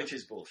 Yeah. Which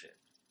is bullshit.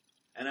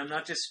 And I'm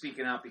not just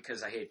speaking out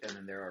because I hate them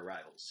and they're our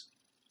rivals.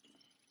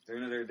 They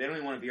don't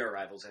even want to be our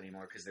rivals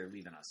anymore because they're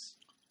leaving us.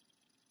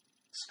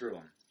 Screw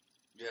them.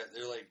 Yeah,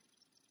 they're like,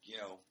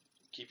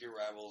 keep your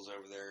rivals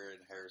over there in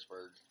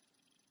Harrisburg.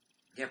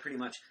 Yeah, pretty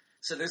much.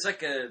 So there's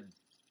like a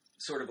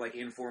sort of like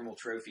informal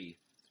trophy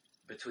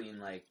between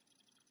like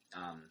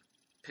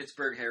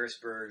Pittsburgh,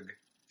 Harrisburg,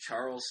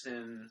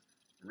 Charleston,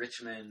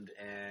 Richmond,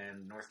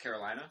 and North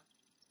Carolina.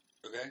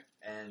 Okay.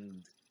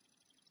 And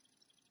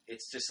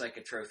it's just like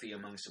a trophy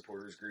among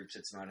supporters groups.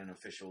 It's not an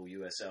official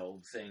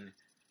USL thing.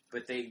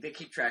 But they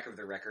keep track of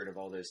the record of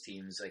all those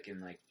teams, like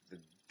in like the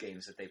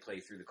games that they play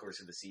through the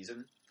course of the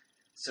season.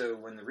 So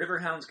when the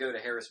Riverhounds go to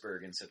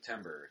Harrisburg in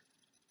September,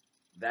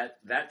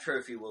 that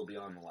trophy will be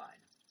on the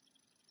line.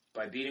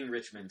 By beating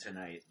Richmond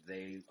tonight,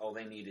 all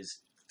they need is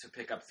to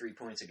pick up 3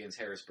 points against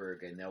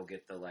Harrisburg, and they'll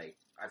get the, like,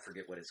 I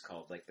forget what it's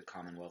called, like the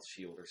Commonwealth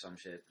Shield or some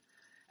shit.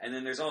 And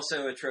then there's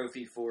also a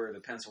trophy for the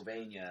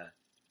Pennsylvania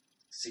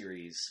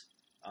series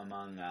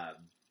among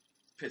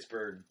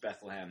Pittsburgh,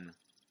 Bethlehem,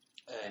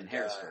 and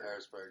Harrisburg.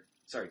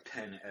 Sorry,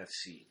 Penn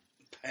FC.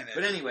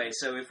 But anyway,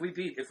 so if we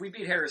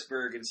beat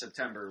Harrisburg in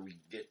September, we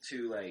get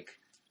 2 like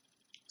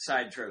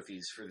side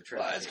trophies for the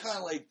trophy. Well, it's kind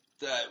of like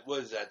that.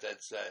 What is that?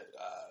 That's that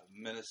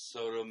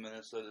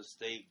Minnesota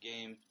State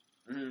game.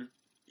 Mm-hmm.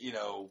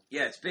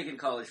 Yeah, it's big in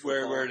college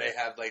football. Where they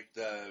have like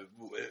it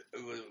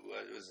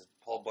was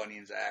Paul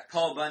Bunyan's axe.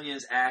 Paul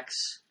Bunyan's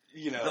axe.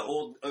 The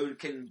old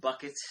Oaken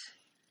bucket.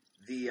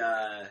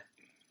 Then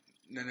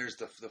there's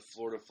the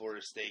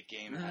Florida State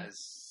game has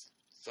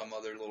some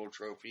other little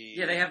trophy.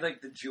 Yeah, they have like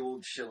the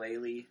jeweled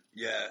shillelagh.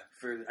 Yeah.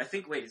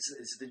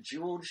 It's the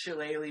jeweled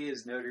shillelagh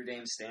is Notre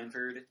Dame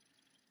Stanford,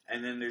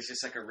 and then there's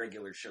just like a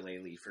regular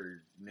shillelagh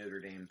for Notre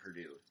Dame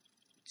Purdue.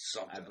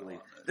 Something, I believe.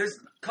 There's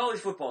college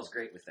football is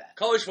great with that.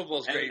 College football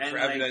is great for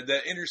having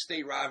the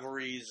interstate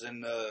rivalries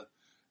and the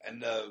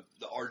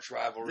arch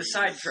rivalries. The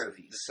side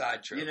trophies. The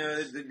side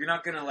trophies. You're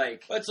not going to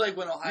like... It's like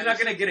when Ohio... You're not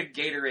going to get a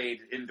Gatorade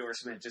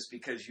endorsement just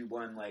because you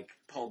won, like,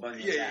 Paul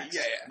Bunyan's axe.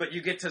 Yeah. But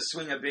you get to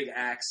swing a big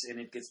axe and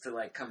it gets to,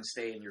 like, come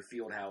stay in your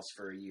field house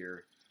for a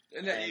year.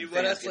 And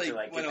that's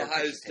like when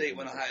Ohio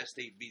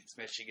State beats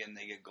Michigan,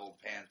 they get gold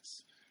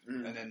pants.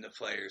 Mm. And then the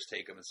players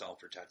take them and sell them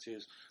for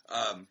tattoos.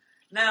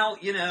 Now,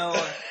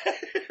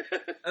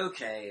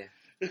 okay.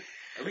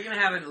 Are we going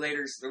to have it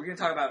later? Are we going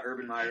to talk about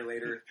Urban Meyer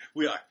later?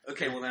 We are.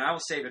 Okay, well then I will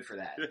save it for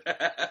that.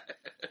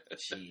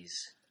 Jeez.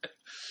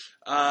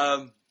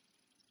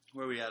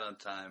 Where are we at on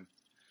time?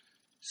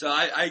 So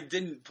I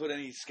didn't put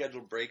any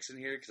scheduled breaks in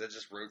here because I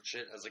just wrote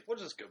shit. I was like, we'll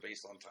just go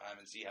based on time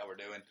and see how we're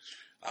doing.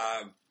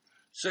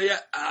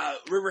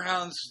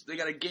 Riverhounds, they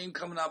got a game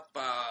coming up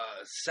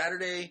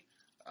Saturday,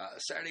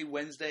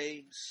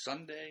 Wednesday,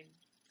 Sunday.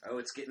 Oh,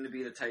 it's getting to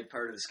be the tight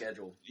part of the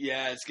schedule.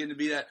 Yeah, it's getting to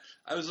be that.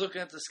 I was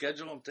looking at the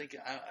schedule. I'm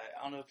thinking, I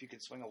don't know if you can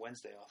swing a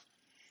Wednesday off.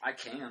 I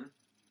can.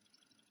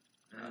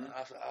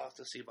 I'll have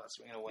to see about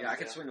swinging a Wednesday. Yeah, I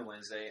can swing a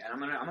Wednesday, and I'm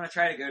gonna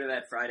try to go to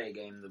that Friday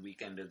game the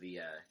weekend of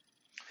the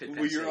Pitt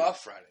Penn you're State, off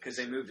Friday because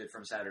they moved it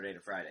from Saturday to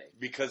Friday.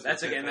 Because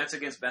that's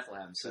against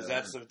Bethlehem. So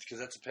that's a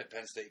Pitt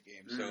Penn State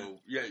game. Mm-hmm. So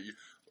yeah,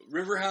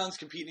 Riverhounds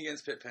competing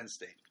against Pitt Penn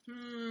State.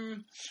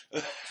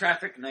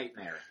 Traffic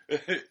nightmare.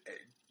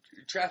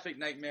 Traffic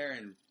nightmare,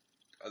 and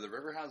are the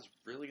Riverhounds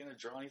really going to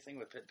draw anything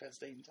with Pitt Penn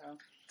State in town?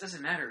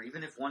 Doesn't matter.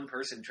 Even if one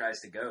person tries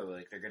to go,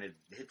 like, they're going to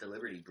hit the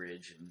Liberty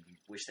Bridge and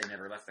wish they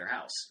never left their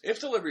house. If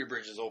the Liberty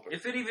Bridge is open.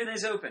 If it even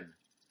is open,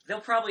 they'll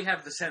probably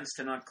have the sense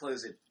to not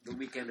close it the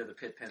weekend of the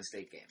Pitt Penn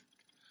State game.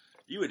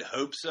 You would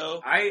hope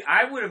so.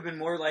 I would have been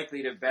more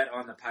likely to bet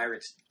on the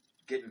Pirates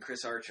getting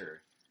Chris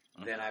Archer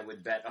than I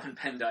would bet on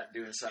PennDOT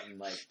doing something,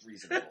 like,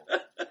 reasonable.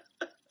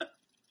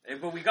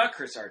 But we got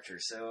Chris Archer,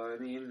 so, I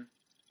mean...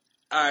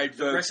 All right,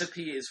 the folks.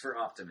 recipe is for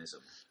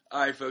optimism. All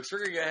right, folks. We're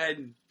going to go ahead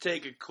and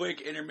take a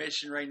quick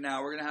intermission right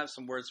now. We're going to have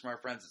some words from our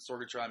friends at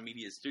Sorgatron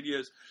Media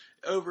Studios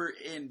over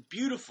in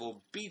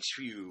beautiful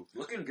Beachview.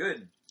 Looking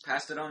good.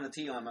 Passed it on the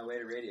tee on my way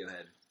to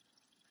Radiohead.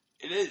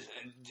 It is.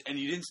 And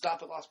you didn't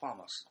stop at Las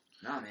Palmas.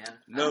 No, man.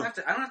 No. I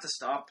don't have to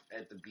stop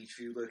at the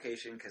Beachview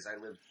location because I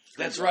live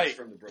That's right.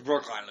 From the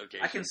Brookline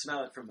location. I can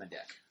smell it from my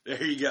deck.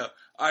 There you go.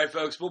 All right,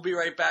 folks. We'll be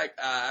right back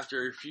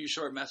after a few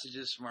short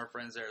messages from our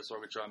friends there at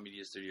Sorgatron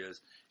Media Studios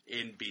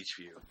in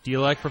Beachview. Do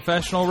you like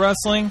professional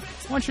wrestling?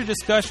 Want your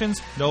discussions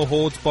no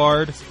holds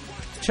barred?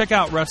 Check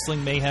out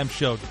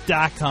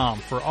WrestlingMayhemShow.com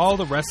for all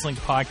the wrestling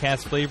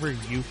podcast flavor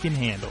you can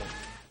handle.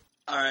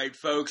 All right,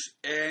 folks,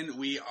 and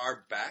we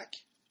are back.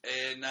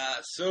 And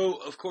so,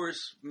 of course,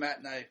 Matt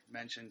and I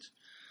mentioned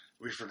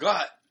we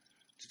forgot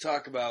to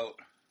talk about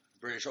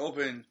British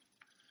Open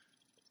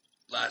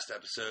last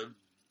episode.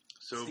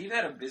 So Steve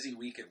had a busy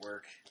week at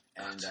work,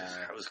 and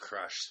I was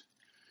crushed.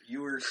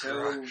 You were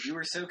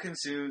so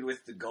consumed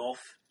with the golf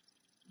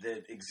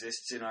that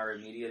exists in our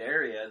immediate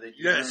area that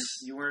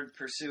you weren't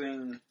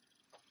pursuing.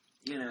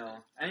 You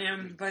know, I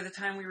mean, by the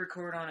time we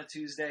record on a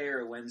Tuesday or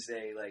a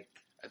Wednesday, like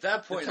at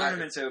that point, the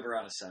tournament's over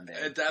on a Sunday.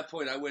 At that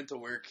point, I went to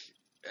work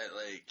at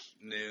like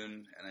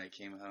noon, and I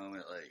came home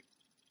at like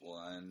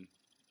 1.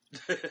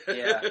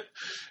 Yeah,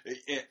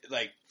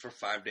 like for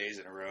 5 days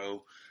in a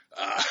row.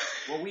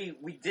 Well,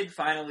 we did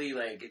finally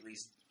like at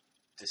least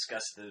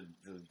discuss the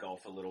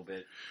golf a little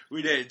bit.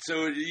 We did.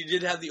 So you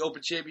did have the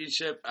Open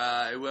Championship.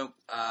 It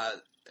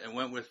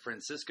went with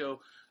Francisco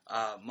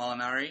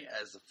Molinari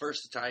as the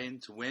first Italian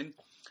to win.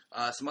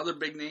 Some other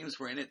big names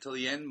were in it till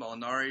the end.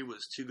 Molinari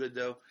was too good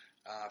though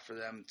for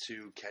them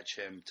to catch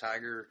him.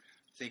 Tiger,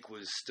 I think,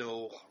 was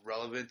still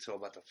relevant till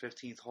about the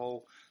 15th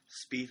hole.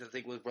 Spieth, I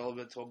think, was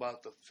relevant till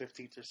about the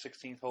 15th or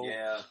 16th hole.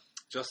 Yeah.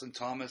 Justin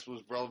Thomas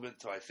was relevant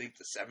till I think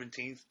the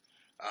 17th.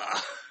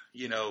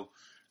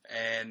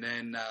 And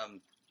then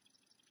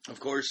of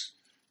course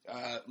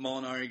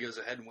Molinari goes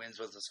ahead and wins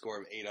with a score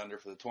of 8 under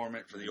for the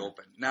tournament for the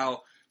Open.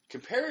 Now,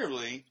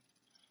 comparatively,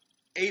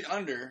 8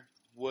 under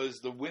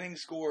was the winning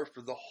score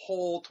for the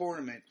whole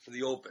tournament for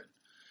the Open,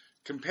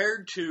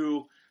 compared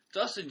to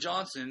Dustin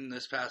Johnson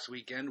this past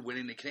weekend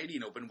winning the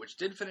Canadian Open, which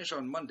did finish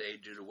on Monday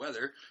due to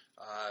weather,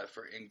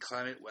 for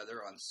inclement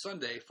weather on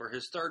Sunday, for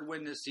his third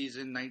win this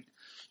season,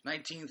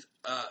 19th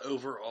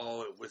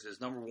overall with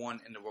his number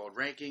 1 in the world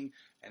ranking,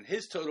 and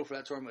his total for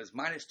that tournament was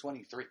minus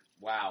 23.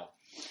 Wow.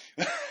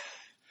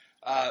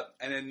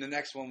 And then the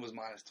next one was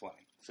minus 20.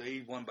 So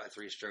he won by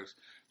 3 strokes.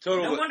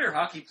 Total. No wonder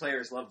hockey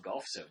players love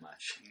golf so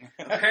much.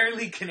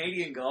 Apparently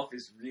Canadian golf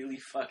is really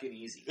fucking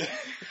easy.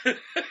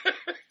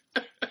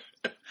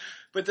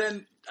 But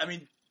then, I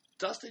mean,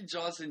 Dustin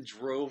Johnson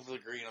drove the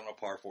green on a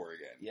par 4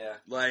 again. Yeah.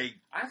 Like,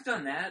 I've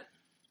done that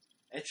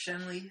at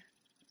Shenley.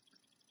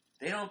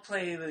 They don't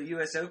play the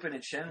U.S. Open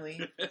at Shenley.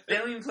 They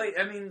don't even play,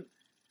 I mean,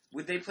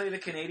 would they play the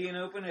Canadian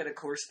Open at a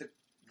course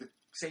the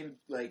same,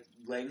 like,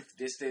 length,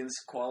 distance,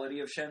 quality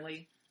of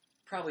Shenley?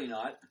 Probably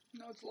not.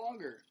 No, it's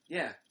longer.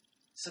 Yeah.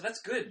 So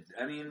that's good.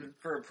 I mean,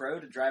 for a pro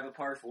to drive a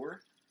par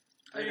 4,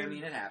 I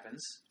mean, it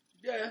happens.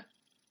 Yeah.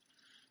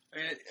 I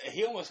mean,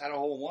 he almost had a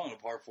hole in one on a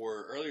par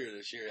 4 earlier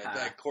this year at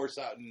that course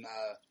out in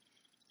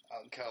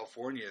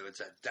California. It's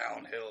that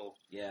downhill.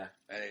 Yeah.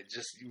 And it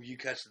just, you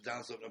catch the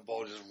downslope and the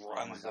ball just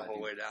runs the whole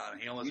way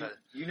down. He almost had...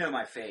 You know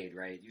my fade,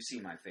 right? You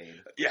see my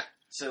fade. Yeah.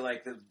 So,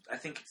 like, I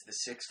think it's the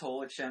 6th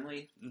hole at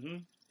Shenley. Mm-hmm.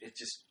 It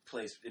just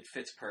it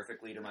fits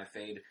perfectly to my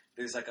fade.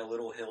 There's, like, a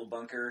little hill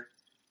bunker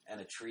and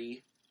a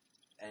tree,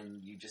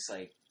 and you just,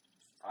 like,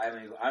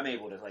 I'm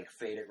able to like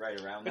fade it right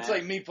around It's that.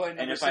 like me playing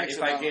number and 6.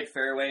 if I get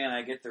fairway and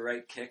I get the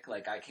right kick,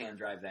 like I can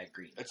drive that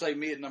green. It's like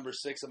me at number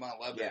 6 at Mount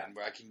Lebanon, Yeah.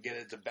 where I can get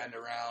it to bend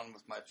around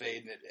with my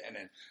fade,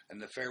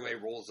 and the fairway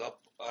rolls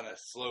up on a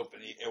slope,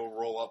 and it will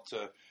roll up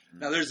to.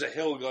 Now there's a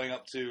hill going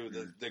up to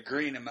the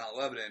green in Mount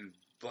Lebanon,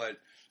 but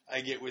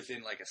I get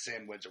within like a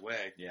sand wedge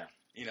away. Yeah.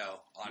 You know,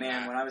 on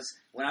Man, that.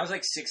 when I was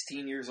like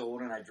 16 years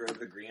old and I drove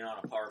the green on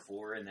a par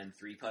 4 and then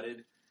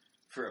 3-putted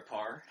for a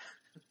par,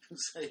 it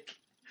was like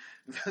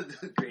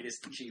the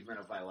greatest achievement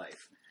of my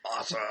life.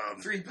 Awesome.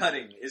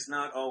 3-putting is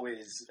not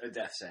always a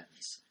death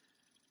sentence.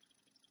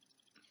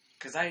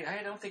 Because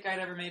I don't think I'd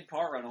ever made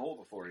par on a hole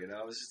before, you know.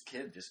 I was just a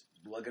kid, just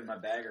lugging my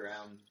bag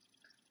around,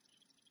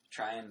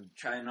 trying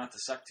not to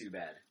suck too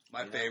bad.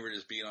 My favorite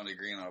is being on the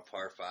green on a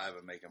par 5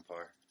 and making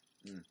par.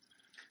 Mm.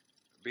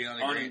 Being on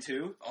the On green. and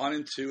 2? On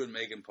and 2 and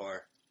making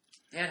par.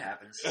 Yeah, it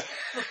happens.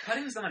 Look,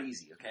 putting's not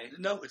easy, okay?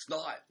 No, it's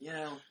not. You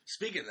know.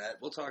 Speaking of that,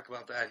 we'll talk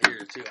about that here,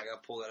 too. I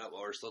got to pull that up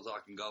while we're still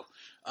talking golf.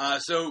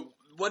 So,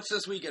 what's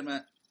this weekend,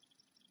 Matt?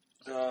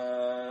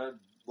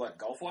 What,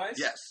 golf-wise?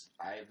 Yes.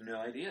 I have no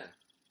idea.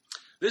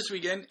 This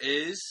weekend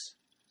is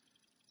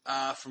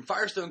from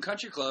Firestone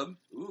Country Club.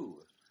 Ooh.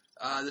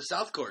 The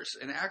South Course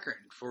in Akron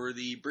for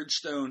the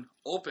Bridgestone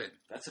Open.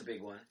 That's a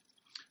big one.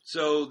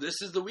 So,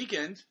 this is the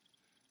weekend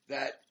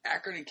that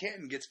Akron and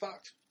Canton gets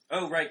fucked.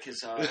 Oh, right,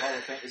 because Hall of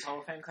Fame, is Hall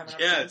of Fame coming up?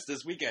 Yeah, soon? it's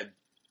this weekend.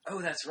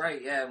 Oh, that's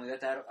right. Yeah, we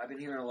got that. I've been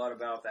hearing a lot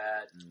about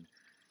that, and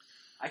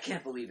I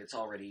can't believe it's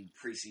already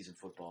preseason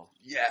football.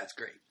 Yeah, it's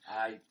great.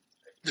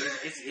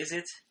 Is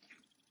it?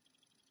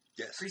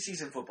 Yes.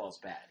 Preseason football's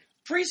bad.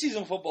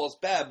 Preseason football is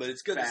bad, but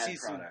it's good Bad to see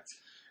product.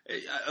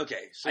 some.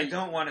 Okay, so I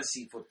don't want to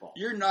see football.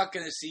 you're not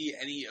going to see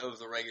any of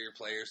the regular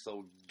players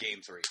till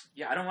Game 3.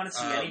 Yeah, I don't want to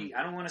see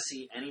I don't want to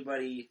see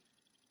anybody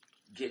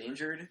get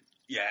injured.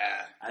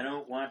 Yeah. I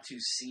don't want to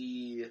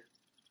see.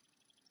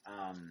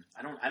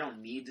 I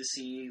don't need to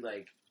see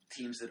like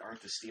teams that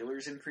aren't the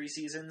Steelers in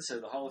preseason. So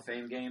the Hall of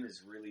Fame game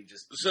is really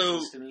just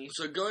useless to me.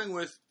 So going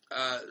with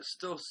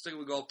still sticking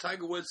with golf,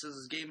 Tiger Woods says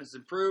his game has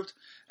improved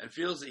and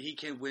feels that he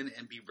can win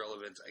and be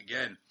relevant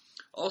again.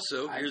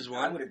 Also, here's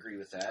one. I would agree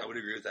with that. I would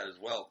agree with that as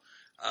well.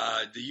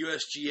 The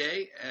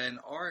USGA and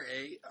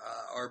RA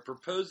are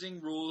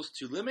proposing rules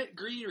to limit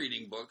green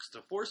reading books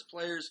to force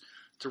players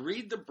to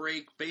read the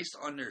break based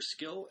on their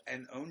skill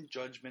and own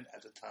judgment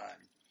at the time.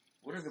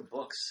 What are the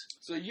books?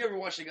 So you ever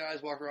watch the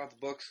guys walk around with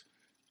the books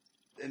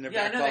in their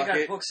Yeah, I back know pocket? they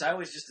got books. I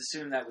always just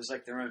assumed that was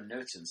like their own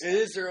notes and stuff. It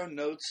is their own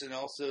notes and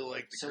also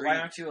like the So green. why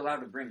aren't you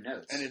allowed to bring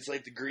notes? And it's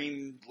like the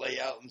green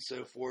layout and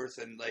so forth,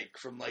 and like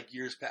from like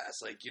years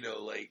past, like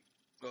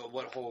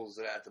what hole is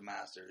it at the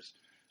Masters?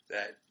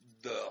 That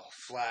the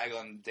flag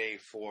on day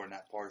 4 in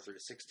that par 3,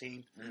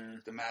 16,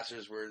 the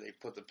Masters where they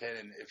put the pin,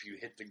 and if you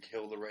hit the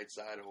hill the right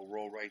side, it will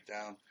roll right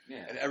down.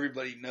 Yeah. And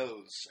everybody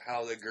knows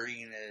how the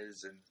green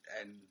is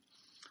and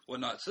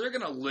whatnot. So they're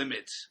going to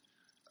limit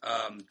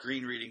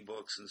green reading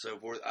books and so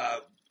forth.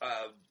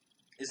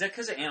 Is that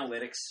because of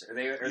analytics? Are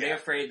they Yeah.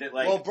 afraid that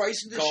like Well,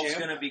 Bryson golf's DeChambeau-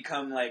 going to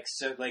become like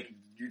so like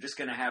you're just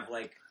going to have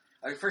like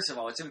first of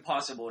all, it's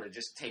impossible to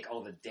just take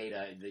all the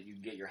data that you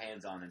get your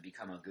hands on and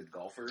become a good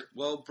golfer.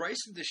 Well,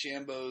 Bryson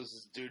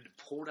DeChambeau's dude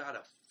pulled out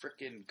a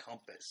freaking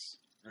compass.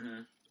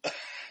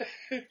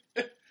 Mm-hmm.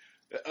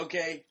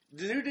 Okay,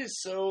 the dude is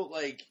so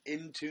like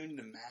in tune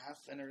to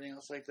math and everything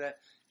else like that.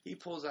 He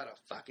pulls out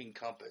a fucking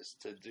compass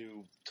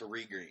to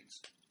read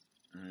greens.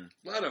 Mm-hmm.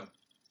 Let him.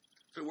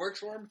 If it works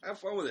for him, have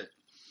fun with it.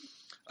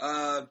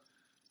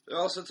 They're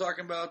also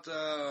talking about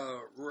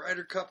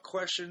Ryder Cup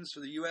questions for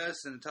the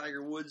U.S. and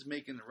Tiger Woods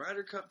making the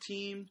Ryder Cup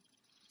team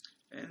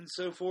and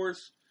so forth.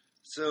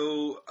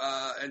 So,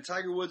 and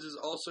Tiger Woods is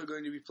also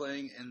going to be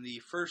playing in the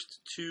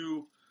first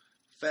 2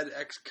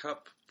 FedEx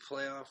Cup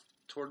playoff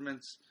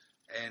tournaments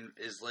and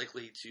is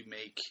likely to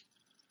make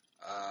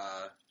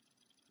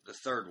the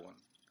third one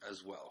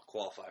as well,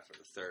 qualify for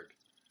the third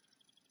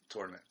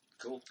tournament.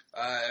 Cool.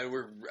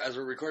 As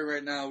we're recording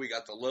right now, we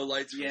got the low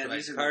lights from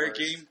tonight's these are Pirate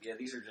the worst. game. Yeah,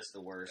 these are just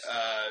the worst.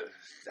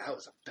 That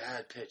was a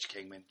bad pitch,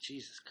 Kingman.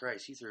 Jesus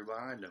Christ, he threw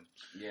behind him.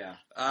 Yeah.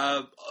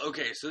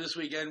 Okay, so this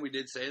weekend we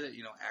did say that,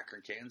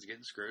 Akron Canton's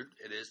getting screwed.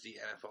 It is the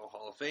NFL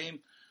Hall of Fame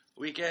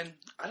weekend.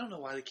 I don't know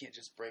why they can't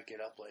just break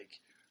it up like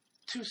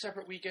 2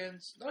 separate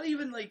weekends. Not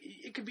even like,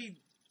 it could be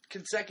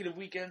consecutive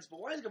weekends, but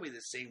why is it going to be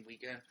the same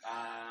weekend?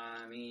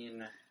 I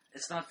mean,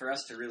 it's not for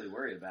us to really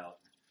worry about.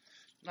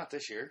 Not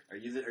this year. Are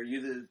you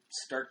the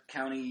Stark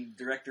County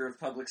Director of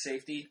Public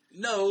Safety?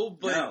 No,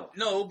 but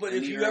And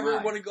if you neither ever am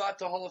I. want to go out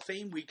to Hall of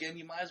Fame weekend,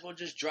 you might as well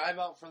just drive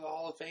out for the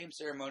Hall of Fame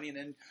ceremony and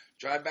then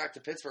drive back to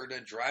Pittsburgh,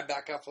 then drive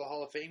back out for the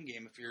Hall of Fame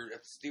game if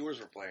the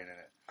Steelers were playing in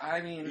it. I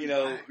mean,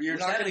 you're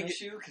was not that going an to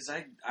issue because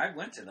I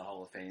went to the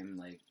Hall of Fame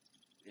like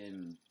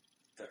in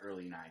the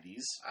early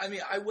 '90s. I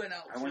mean, I went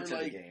out. I went to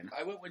the game.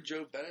 I went when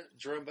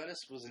Jerome Bettis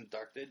was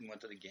inducted and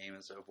went to the game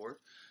and so forth.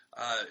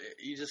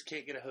 You just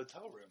can't get a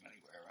hotel room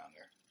anywhere around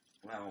there.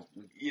 Well,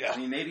 Yeah. I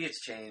mean, maybe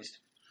it's changed.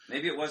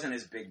 Maybe it wasn't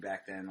as big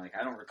back then. Like,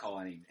 I don't recall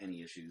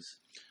any issues.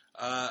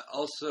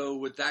 Also,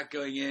 with that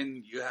going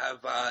in, you have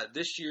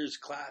this year's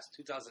class,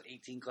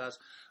 2018 class,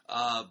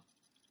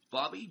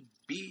 Bobby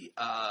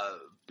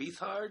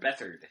Beathard?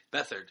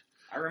 Beathard.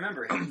 I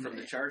remember him from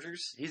the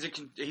Chargers.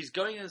 He's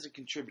going as a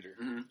contributor.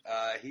 Mm-hmm.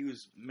 He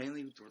was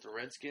mainly with the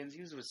Redskins.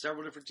 He was with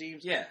several different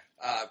teams. Yeah.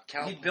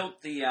 He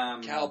built the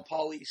Cal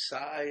Poly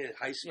Sci at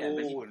high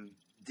school.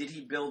 Did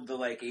he build the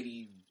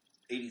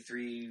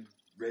 83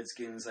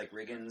 Redskins, like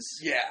Riggins?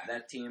 Yeah.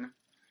 That team?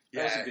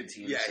 That was a good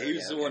team. Yeah, so, he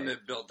was the one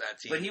that built that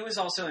team. But he was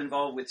also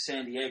involved with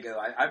San Diego.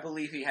 I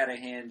believe he had a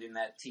hand in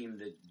that team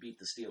that beat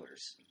the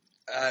Steelers.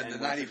 The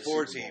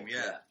 94 team,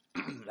 yeah.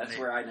 That's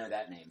where I know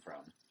that name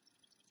from.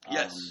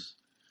 Yes.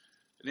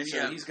 And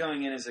then he's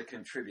going in as a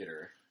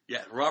contributor.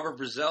 Yeah, Robert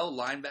Brazell,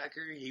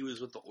 linebacker. He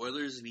was with the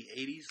Oilers in the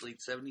 80s, late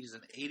 70s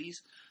and 80s.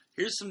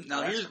 Here's some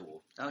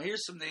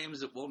some names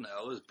that we'll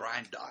know. Is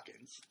Brian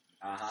Dawkins.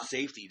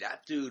 Safety.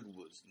 That dude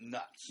was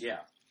nuts. Yeah.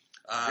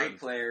 Great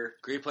player.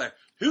 Great player.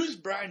 Who's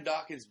Brian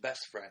Dawkins'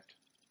 best friend?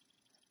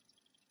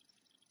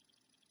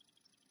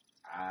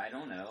 I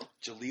don't know.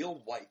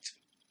 Jaleel White.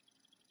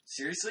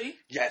 Seriously?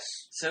 Yes.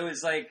 So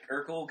is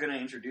Urkel going to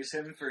introduce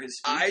him for his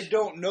speech? I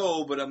don't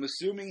know, but I'm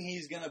assuming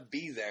he's going to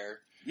be there.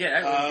 Yeah,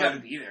 he's got to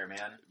be there,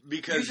 man.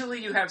 Because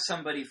usually you have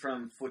somebody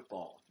from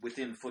football,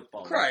 within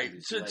football. Right,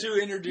 to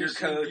introduce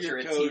your coach, or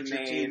a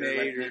teammate,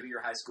 or maybe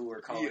your high school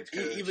or college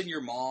coach. Even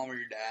your mom or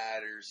your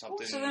dad or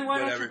something. So then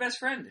why not your best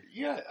friend?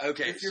 Yeah,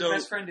 okay. If your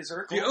best friend is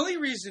Urkel. The only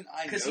reason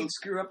I know... Because he'd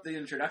screw up the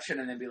introduction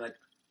and then be like,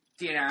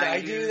 did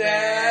I do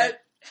that?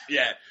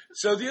 Yeah.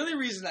 So the only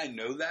reason I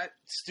know that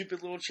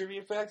stupid little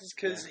trivia fact is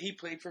because he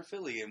played for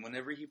Philly. And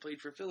whenever he played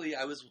for Philly,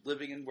 I was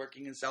living and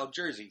working in South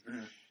Jersey.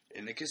 Mm-hmm.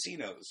 In the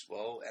casinos.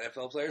 Well,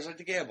 NFL players like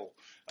to gamble.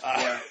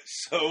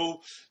 So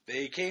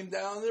they came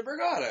down to the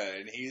Borgata,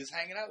 and he's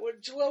hanging out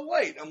with Jaleel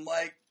White. I'm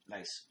like,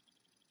 nice.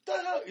 The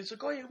hell? He's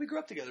like, oh yeah, we grew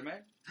up together,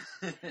 man.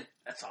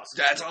 That's awesome.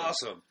 That's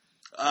awesome.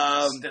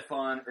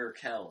 Stephon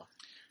Urkel.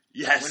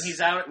 Yes. When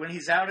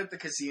he's out at the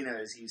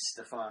casinos, he's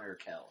Stephon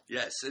Urkel.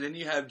 Yes, and then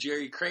you have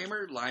Jerry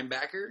Kramer,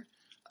 linebacker.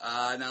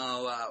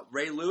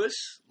 Ray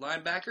Lewis,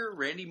 linebacker.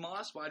 Randy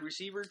Moss, wide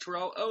receiver.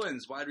 Terrell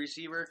Owens, wide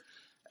receiver.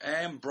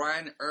 And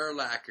Brian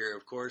Urlacher,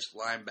 of course,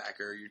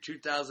 linebacker. Your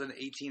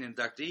 2018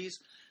 inductees.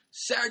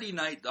 Saturday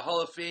night, the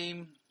Hall of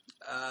Fame.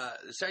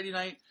 Saturday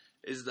night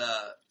is the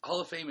Hall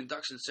of Fame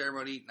induction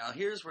ceremony. Now,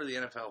 here's where the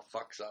NFL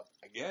fucks up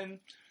again.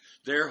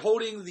 They're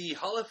holding the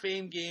Hall of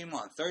Fame game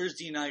on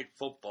Thursday Night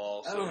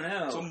Football. So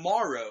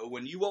tomorrow,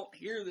 when you won't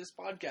hear this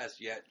podcast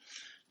yet,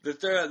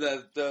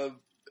 the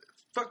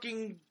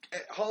fucking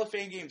Hall of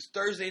Fame game's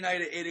Thursday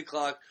night at 8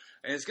 o'clock.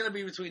 And it's going to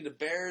be between the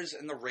Bears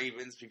and the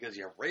Ravens because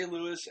you have Ray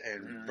Lewis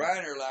and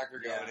Brian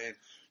Urlacher going in.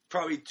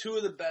 Probably two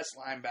of the best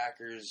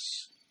linebackers.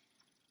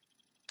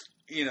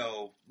 You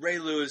know, Ray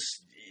Lewis,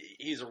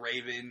 he's a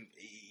Raven.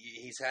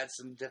 He's had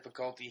some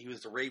difficulty. He was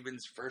the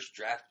Ravens' first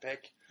draft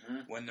pick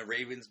when the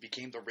Ravens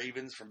became the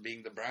Ravens from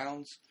being the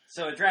Browns.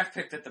 So a draft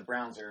pick that the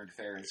Browns earned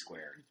fair and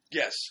square.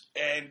 Yes.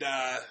 And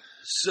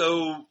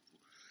so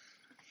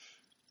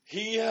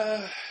he's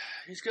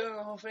going to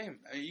the Hall of Fame.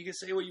 I mean, you can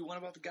say what you want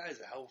about the guy. He's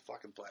a hell of a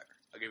fucking player.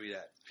 I'll give you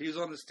that. If he was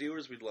on the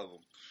Steelers, we'd love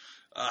him.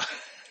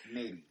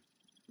 Maybe.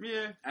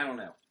 Yeah. I don't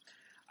know.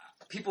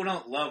 People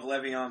don't love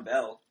Le'Veon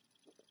Bell.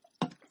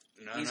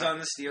 No, he's on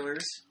the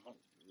Steelers.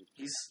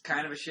 He's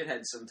kind of a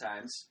shithead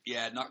sometimes.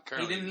 Yeah, not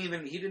currently.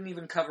 He didn't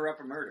even cover up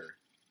a murder,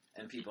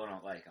 and people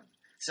don't like him.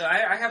 So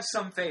I have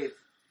some faith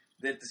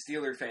that the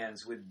Steeler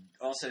fans would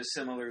also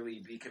similarly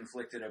be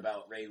conflicted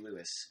about Ray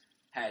Lewis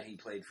had he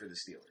played for the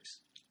Steelers.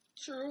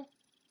 True.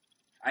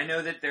 I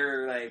know that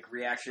their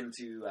reaction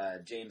to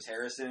James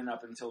Harrison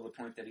up until the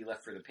point that he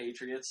left for the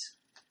Patriots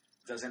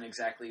doesn't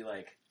exactly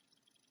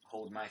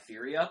hold my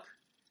theory up,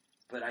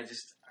 but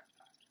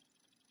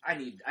I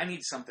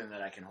need something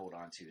that I can hold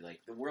on to.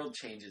 The world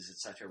changes at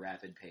such a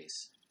rapid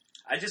pace.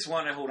 I just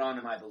want to hold on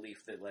to my belief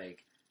that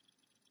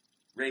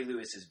Ray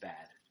Lewis is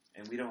bad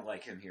and we don't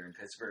like him here in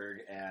Pittsburgh,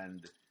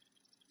 and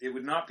it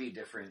would not be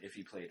different if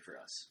he played for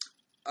us.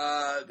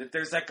 That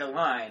there's a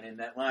line, and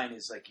that line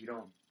is you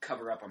don't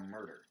cover up a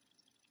murder.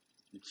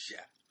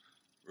 Yeah.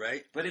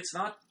 Right? But it's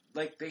not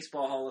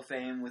Baseball Hall of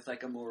Fame with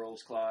a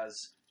morals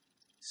clause.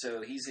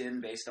 So he's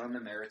in based on the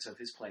merits of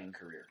his playing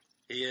career.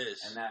 He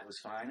is. And that was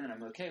fine, and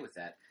I'm okay with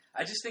that.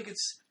 I just think it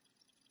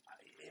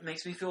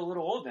makes me feel a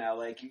little old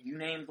now. You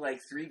named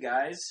 3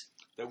 guys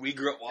that we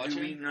grew up watching. Who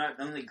we not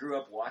only grew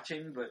up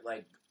watching, but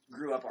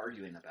grew up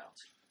arguing about.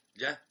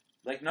 Yeah.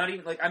 Not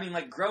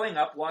even growing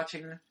up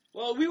watching.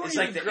 Well, we weren't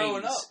even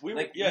growing 80s. up. We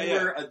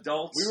were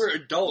adults. We were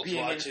adults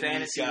being watching in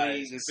fantasy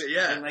leagues.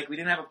 Yeah. And we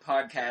didn't have a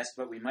podcast,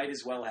 but we might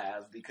as well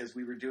have because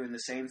we were doing the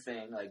same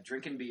thing,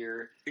 drinking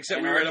beer.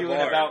 Except we were arguing at a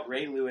bar. about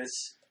Ray Lewis,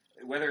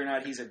 whether or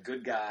not he's a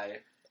good guy,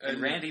 and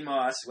Randy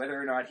Moss, whether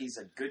or not he's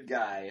a good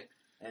guy,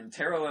 and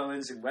Terrell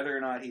Owens, and whether or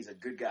not he's a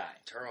good guy.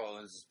 Terrell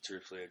Owens is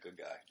truthfully a good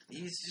guy.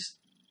 He's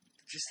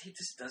he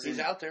just doesn't. He's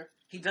out there.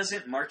 He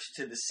doesn't march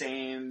to the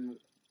same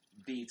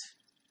beat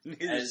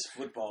as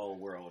football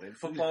world. And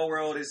football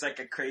world is like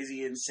a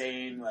crazy,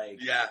 insane, like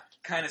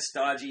kind of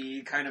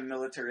stodgy, kind of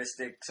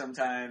militaristic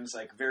sometimes,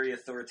 like very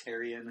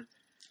authoritarian.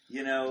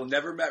 You know,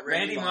 never met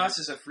Randy Moss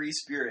is a free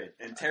spirit,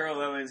 and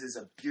Terrell Owens is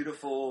a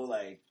beautiful,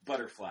 like,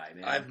 butterfly,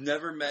 man. I've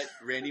never met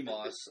Randy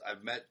Moss.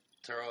 I've met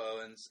Terrell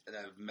Owens, and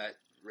I've met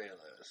Ray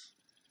Lewis.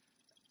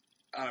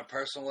 On a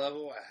personal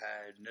level, I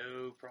had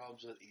no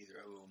problems with either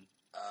of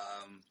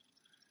them.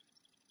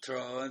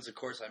 Terrell Owens, of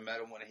course, I met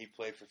him when he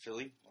played for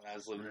Philly when I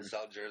was living in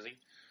South Jersey.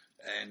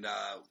 And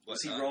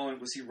was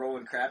he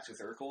rolling craps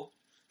with Urkel?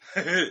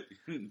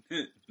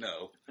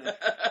 No.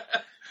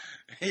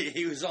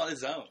 He was on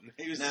his own.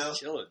 He was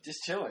just chilling. Just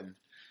chilling.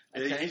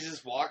 Okay. He's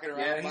just walking around.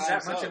 Yeah, he's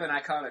that himself. much of an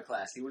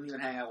iconoclast. He wouldn't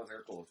even hang out with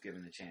Urkel if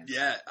given the chance.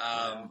 Yeah,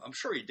 I'm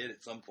sure he did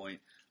at some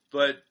point.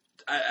 But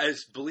I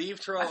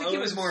believe Terrell Owens... I think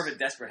he was more of a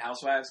Desperate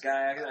Housewives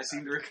guy, I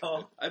seem to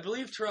recall. I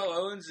believe Terrell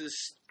Owens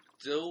is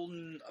still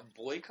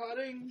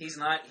boycotting? He is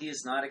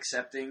not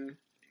accepting.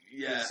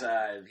 Yeah.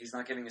 He's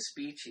not giving a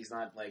speech. He's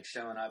not, like,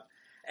 showing up.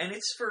 And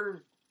it's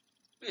for,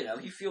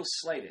 he feels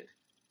slighted.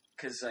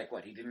 Because, like,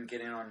 what, he didn't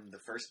get in on the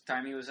first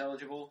time he was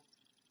eligible?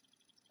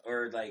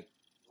 Or, like,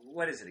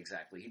 what is it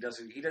exactly?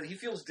 He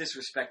feels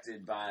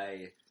disrespected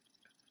by...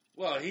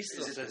 Well, he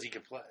still says he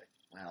can play.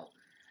 Well,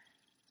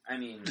 I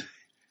mean...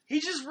 He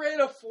just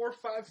ran a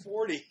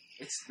 4.540.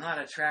 It's not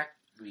a track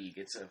league.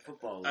 It's a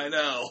football league. I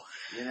know.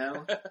 You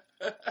know?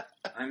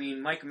 I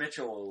mean, Mike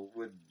Mitchell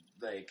would,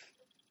 like...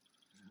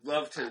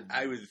 love to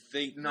I would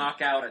think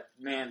knock out a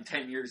man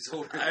 10 years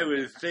older. I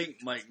would think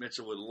Mike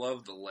Mitchell would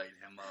love to light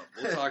him up.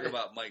 We'll talk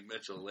about Mike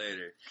Mitchell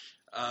later.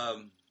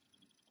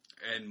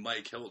 And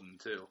Mike Hilton,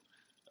 too.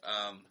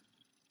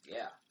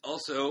 Yeah.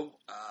 Also,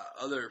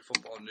 other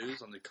football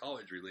news on the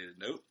college-related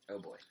note. Oh,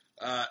 boy.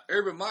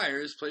 Urban Meyer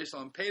is placed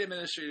on paid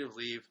administrative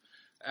leave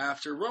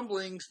after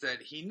rumblings that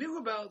he knew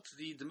about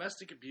the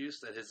domestic abuse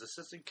that his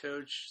assistant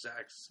coach,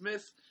 Zach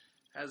Smith,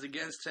 has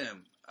against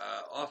him.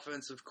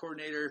 Offensive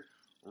coordinator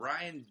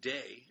Ryan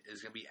Day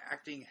is going to be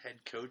acting head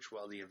coach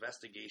while the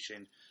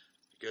investigation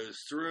goes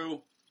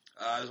through.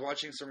 I was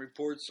watching some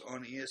reports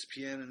on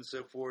ESPN and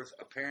so forth.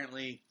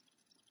 Apparently,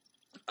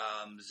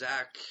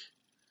 Zach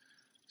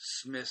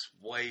Smith's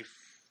wife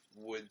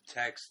would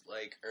text,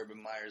 like,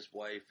 Urban Meyer's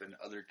wife and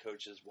other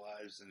coaches'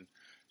 wives and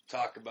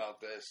talk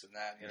about this and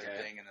that and the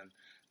other thing,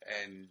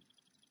 and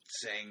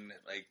saying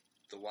that, like,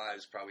 the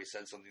wives probably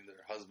said something to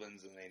their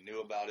husbands and they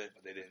knew about it,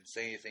 but they didn't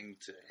say anything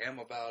to him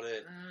about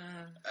it.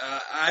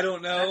 I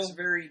don't know. That's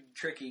very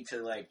tricky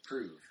to, like,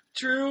 prove.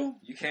 True.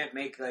 You can't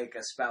make, like,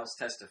 a spouse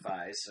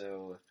testify,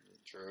 so...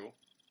 True.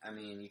 I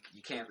mean,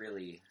 you can't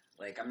really...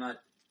 Like, I'm not...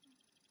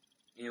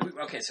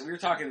 okay, so we were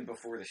talking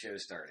before the show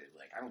started.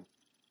 Like,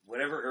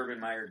 whatever Urban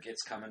Meyer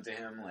gets coming to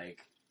him, like,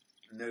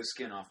 no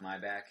skin off my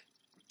back.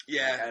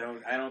 Yeah.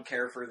 Like, I don't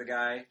care for the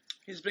guy.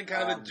 He's been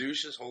kind of a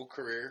douche his whole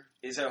career.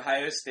 Is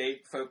Ohio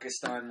State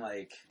focused on,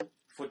 like,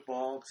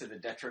 football to the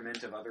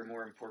detriment of other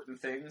more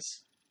important things?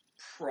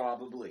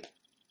 Probably.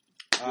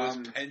 Was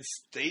Penn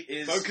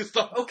State focused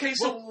on... Okay,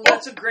 so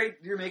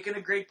you're making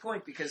a great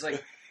point, because,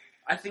 like,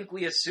 I think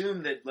we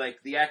assume that,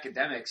 like, the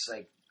academics,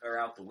 like, are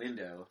out the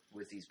window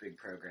with these big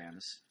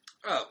programs.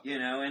 Oh.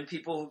 And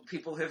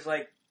people have,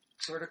 like,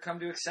 sort of come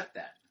to accept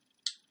that.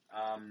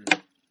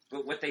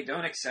 But what they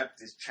don't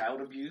accept is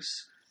child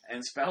abuse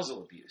and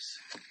spousal abuse.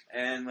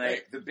 And,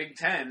 like, the Big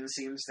Ten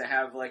seems to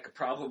have, like, a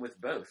problem with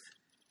both.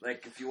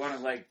 Like, if you want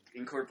to, like,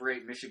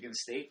 incorporate Michigan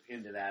State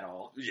into that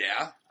all.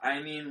 Yeah.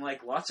 I mean,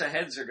 like, lots of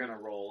heads are going to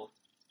roll,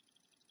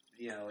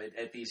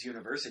 at these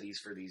universities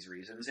for these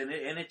reasons. And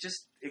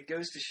it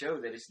goes to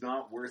show that it's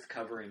not worth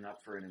covering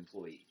up for an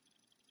employee.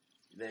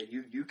 That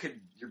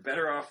you're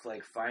better off,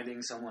 like,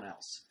 finding someone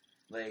else.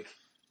 Like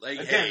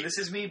again, this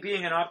is me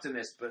being an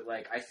optimist, but,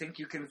 like, I think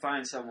you can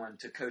find someone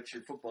to coach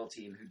your football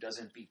team who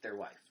doesn't beat their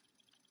wife.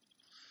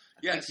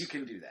 I think you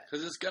can do that.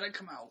 Because it's going to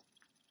come out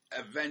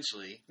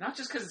eventually. Not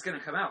just because it's going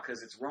to come out,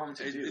 because it's wrong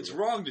to do. It's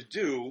wrong to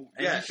do.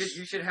 And yes.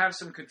 You should have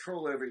some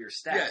control over your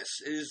staff. Yes,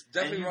 it is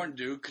definitely wrong to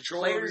do.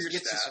 Control over your staff.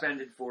 Players get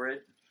suspended for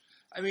it.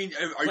 I mean,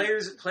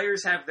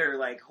 players have their,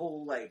 like,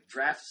 whole, like,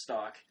 draft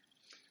stock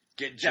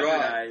get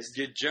jeopardized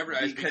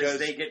because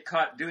they get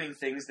caught doing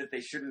things that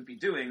they shouldn't be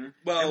doing.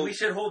 Well, and we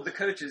should hold the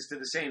coaches to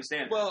the same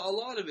standard. Well, a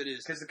lot of it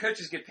is because the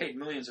coaches get paid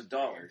millions of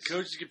dollars.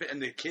 Coaches get paid,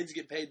 and the kids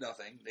get paid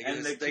nothing. They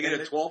get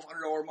a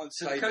 $1,200 a month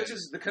stipend.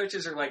 The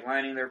coaches are, like,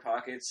 lining their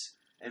pockets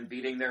and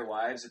beating their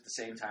wives at the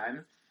same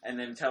time, and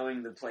then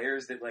telling the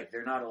players that, like,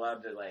 they're not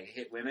allowed to, like,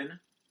 hit women.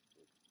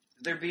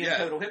 They're being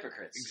total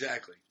hypocrites.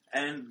 Exactly.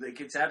 And, like,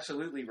 it's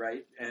absolutely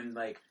right. And,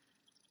 like,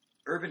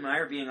 Urban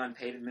Meyer being on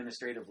paid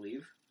administrative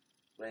leave.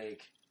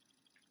 Like,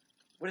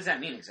 what does that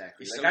mean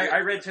exactly? Like, I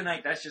read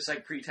tonight that's just,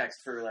 like,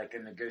 pretext for, like, a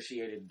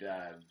negotiated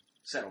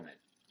settlement.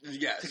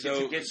 Yeah,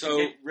 to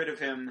get rid of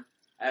him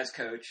as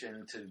coach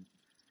and to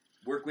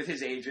work with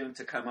his agent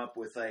to come up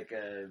with, like,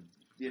 a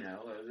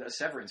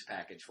severance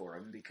package for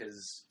him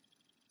because...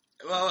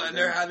 Well, and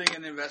they're having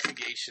an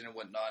investigation and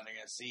whatnot, and they're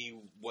going to see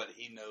what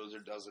he knows or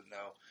doesn't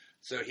know.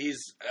 So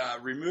he's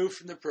removed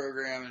from the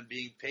program and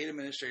being paid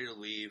administrative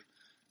leave.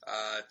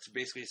 to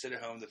basically sit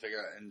at home to figure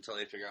out until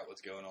they figure out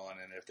what's going on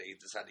and if they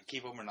decide to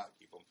keep him or not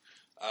keep him.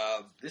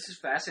 This is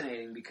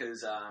fascinating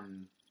because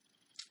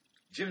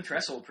Jim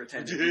Tressel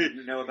pretended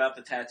to know about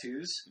the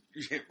tattoos,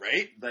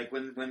 right? Like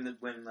when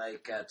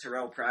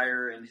Terrell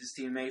Pryor and his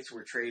teammates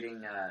were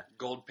trading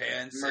gold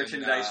pants,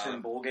 merchandise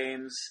from bowl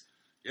games,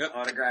 yep,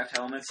 autographed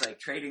helmets, like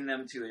trading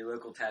them to a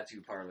local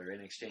tattoo parlor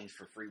in exchange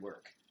for free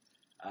work.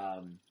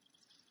 And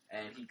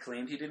he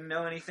claimed he didn't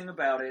know anything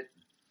about it,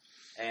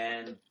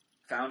 and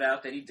found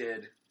out that he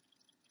did,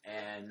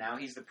 and now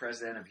he's the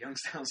president of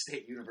Youngstown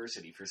State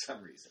University for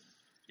some reason.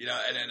 You know,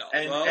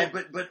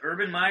 but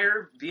Urban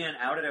Meyer being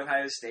out at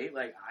Ohio State,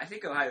 like, I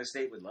think Ohio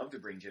State would love to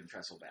bring Jim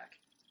Tressel back.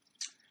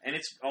 And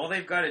it's all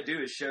they've got to do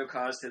is show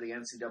cause to the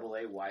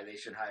NCAA why they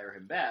should hire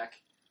him back.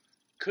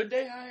 Could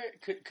they hire?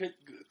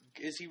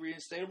 Is he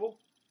reinstatable?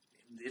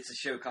 It's a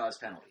show cause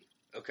penalty.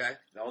 Okay.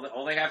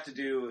 All they have to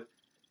do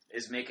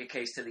is make a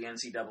case to the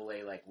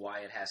NCAA like why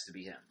it has to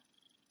be him.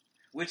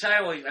 Which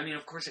I mean,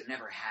 of course, it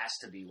never has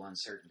to be one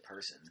certain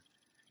person.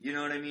 You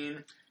know what I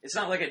mean? It's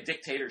not like a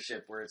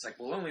dictatorship where it's like,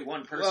 well, only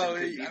one person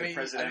could be the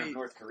president of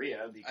North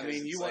Korea.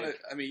 Because you want to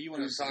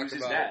talk about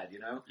his dad, you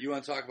know? You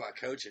want to talk about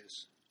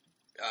coaches?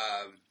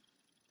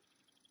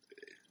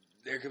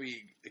 There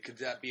could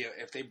that be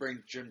if they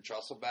bring Jim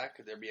Tressel back?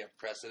 Could there be a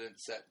precedent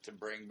set to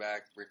bring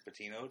back Rick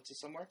Pitino to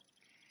somewhere?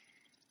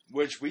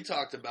 Which we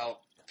talked about.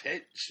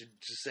 Pitt should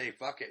just say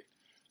fuck it.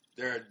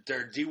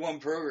 Their D1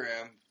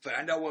 program.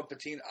 Find out what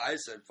Pitino. I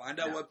said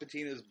find out what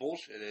Pitino's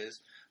bullshit is.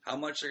 How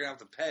much they're gonna have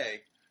to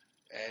pay.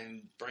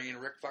 And bring in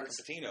Rick fucking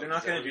Pitino. They're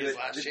not going to do it.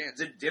 Last chance.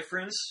 The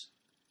difference,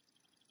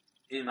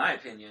 in my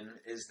opinion,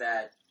 is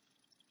that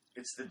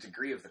it's the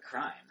degree of the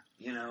crime.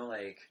 You know,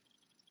 like,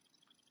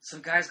 some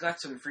guy's got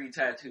some free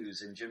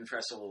tattoos and Jim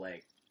Tressel,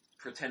 like,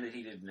 pretended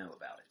he didn't know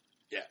about it.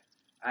 Yeah.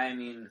 I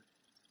mean,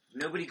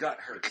 nobody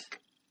got hurt.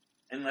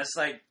 Unless,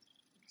 like,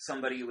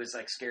 somebody was,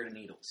 like, scared of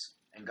needles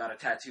and got a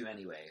tattoo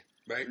anyway.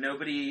 Right.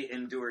 Nobody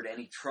endured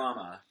any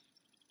trauma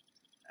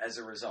as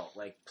a result.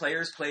 Like,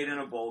 players played in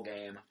a bowl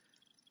game.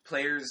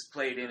 Players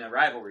played in a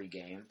rivalry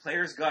game.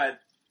 Players got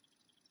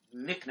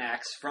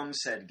knickknacks from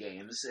said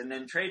games and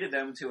then traded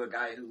them to a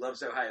guy who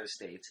loves Ohio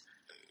State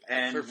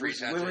and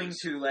was willing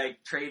to,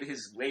 like, trade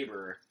his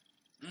labor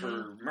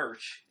for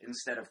merch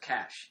instead of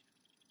cash.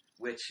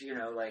 Which, you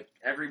know, like,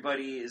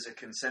 everybody is a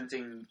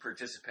consenting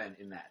participant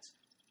in that.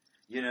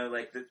 You know,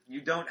 like,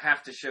 you don't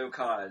have to show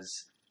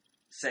cause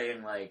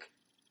saying, like,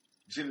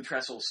 Jim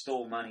Tressel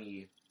stole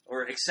money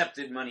or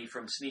accepted money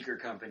from sneaker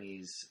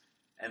companies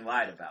and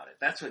lied about it.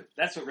 That's what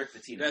Rick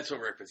Pitino. That's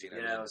what Rick Pitino.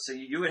 You know, so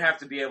you would have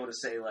to be able to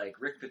say, like,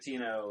 Rick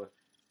Pitino,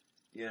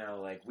 you know,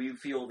 like, we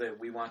feel that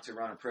we want to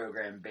run a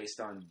program based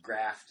on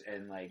graft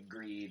and, like,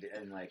 greed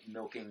and, like,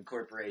 milking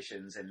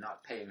corporations and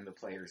not paying the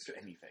players for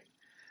anything.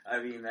 I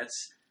mean,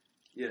 that's,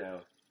 you know,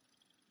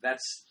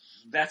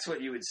 that's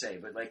what you would say.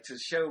 But, like, to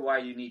show why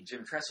you need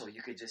Jim Tressel,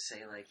 you could just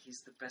say, like,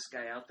 he's the best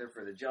guy out there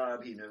for the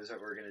job. He knows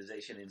our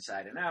organization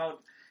inside and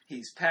out.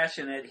 He's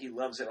passionate. He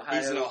loves Ohio.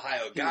 He's an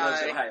Ohio guy. He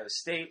loves Ohio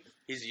State.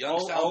 He's a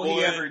Youngstown boy.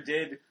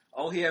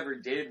 All he ever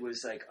did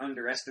was, like,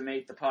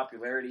 underestimate the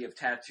popularity of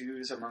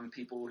tattoos among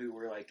people who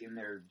were, like, in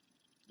their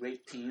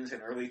late teens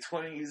and early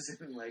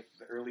 20s in, like,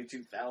 the early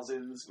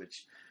 2000s,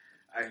 which,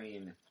 I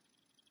mean,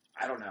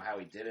 I don't know how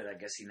he did it. I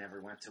guess he never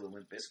went to a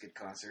Limp Bizkit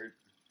concert.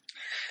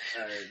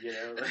 You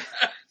know?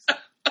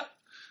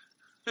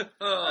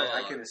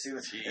 I can assume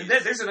it. And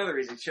there's another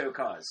reason, show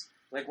cause.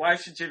 Like, why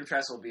should Jim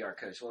Tressel be our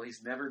coach? Well,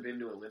 he's never been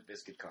to a Limp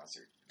Bizkit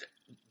concert.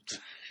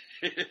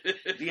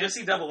 The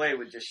NCAA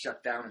would just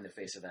shut down in the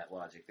face of that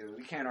logic.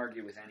 We can't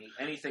argue with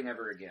anything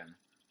ever again.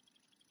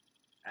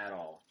 At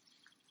all.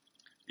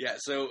 Yeah,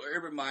 so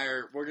Urban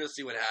Meyer, we're going to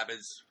see what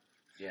happens.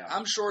 Yeah.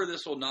 I'm sure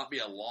this will not be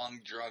a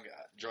long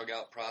drug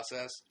out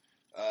process.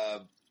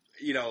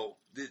 You know,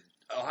 the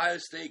Ohio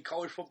State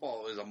college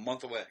football is a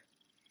month away.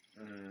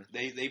 Mm-hmm.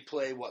 They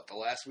play, the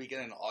last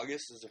weekend in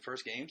August is the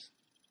first games?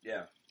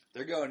 Yeah.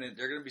 They're going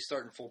to be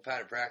starting full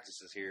padded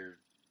practices here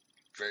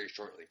very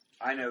shortly.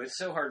 I know, it's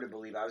so hard to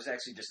believe. I was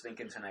actually just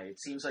thinking tonight, it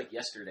seems like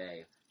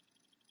yesterday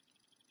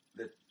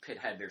that Pitt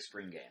had their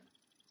spring game.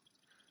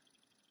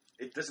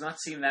 It does not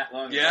seem that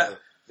long ago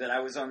that I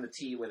was on the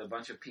tee with a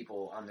bunch of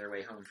people on their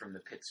way home from the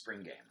Pitt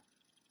spring game.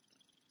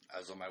 I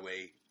was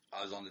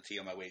on the tee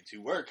on my way to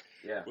work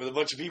with a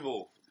bunch of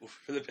people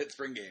for the Pitt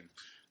spring game.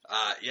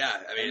 I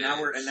mean,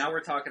 and now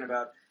we're talking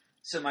about,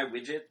 so my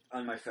widget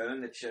on my phone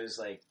that shows,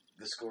 like,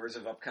 the scores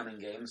of upcoming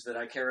games that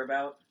I care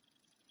about,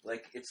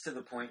 like, it's to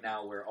the point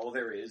now where all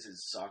there is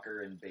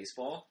soccer and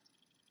baseball.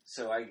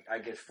 So I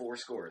get 4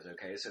 scores,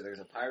 okay? So there's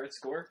a Pirates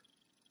score,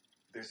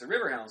 there's the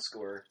Riverhounds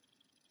score,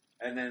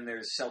 and then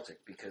there's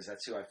Celtic, because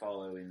that's who I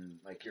follow in,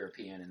 like,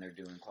 European, and they're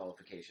doing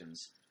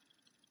qualifications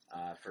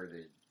for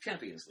the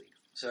Champions League.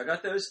 So I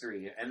got those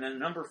 3, and then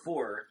number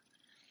 4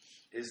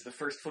 is the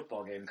first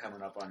football game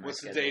coming up on my schedule.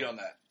 What's the date on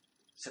that?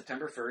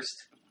 September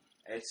 1st.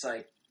 It's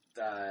like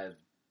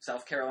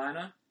South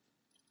Carolina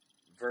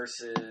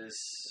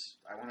versus,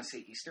 I want to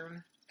say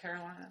Eastern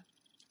Carolina?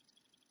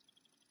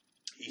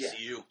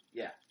 ECU.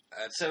 Yeah.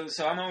 So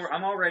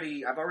I've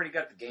already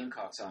got the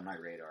Gamecocks on my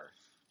radar,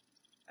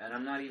 and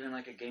I'm not even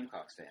like a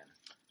Gamecocks fan.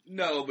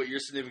 No, but your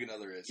significant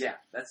other is. Yeah,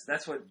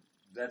 that's what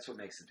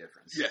makes the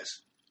difference. Yes.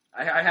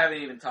 I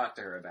haven't even talked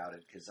to her about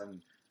it because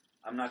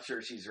I'm not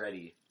sure she's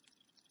ready.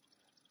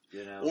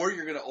 You know, or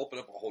you're going to open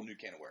up a whole new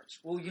can of worms.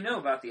 Well, you know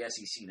about the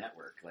SEC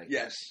network, like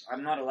yes,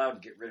 I'm not allowed to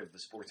get rid of the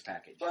sports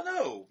package. Well,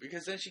 no,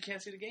 because then she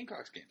can't see the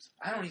Gamecocks games.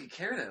 I don't even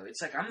care though.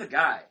 It's like I'm the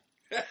guy.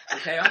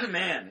 Okay, I'm the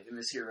man in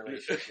this here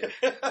relationship,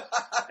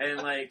 and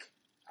like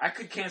I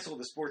could cancel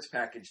the sports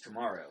package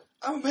tomorrow.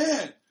 Oh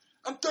man,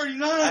 I'm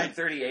 39. I'm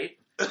 38.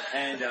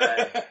 And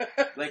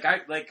like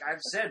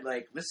I've said,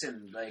 like,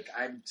 listen, like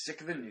I'm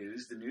sick of the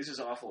news. The news is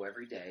awful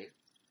every day.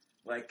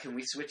 Like, can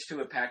we switch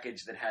to a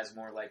package that has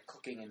more like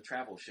cooking and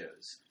travel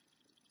shows?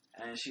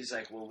 And she's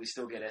like, well, we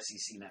still get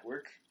SEC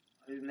Network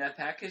in that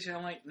package. And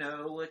I'm like,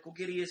 no, like we'll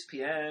get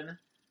ESPN.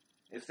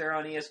 If they're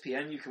on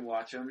ESPN, you can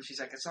watch them. She's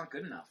like, it's not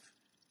good enough.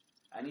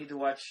 I need to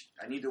watch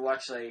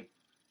like.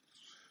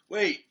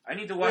 Wait. I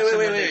need to watch.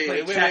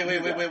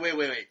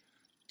 Wait.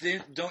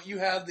 Don't you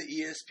have the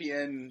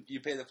ESPN? You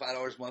pay the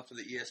 $5 a month for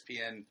the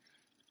ESPN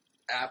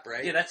app,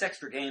 right? Yeah, that's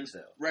extra games,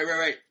 though.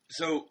 Right.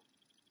 So,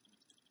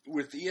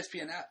 with the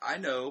ESPN app, I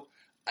know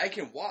I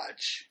can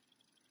watch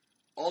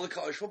all the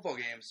college football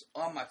games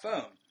on my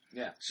phone.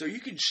 Yeah. So you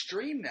can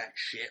stream that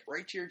shit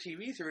right to your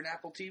TV through an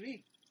Apple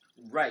TV.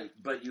 Right,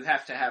 but you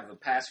have to have a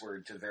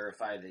password to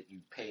verify that you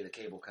pay the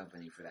cable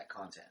company for that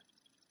content.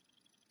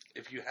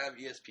 If you have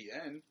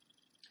ESPN.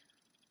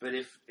 But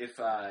if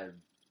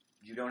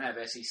you don't have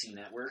SEC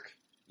Network,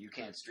 you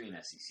can't stream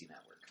SEC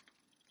Network.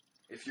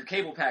 If your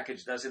cable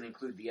package doesn't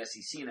include the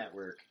SEC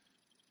Network,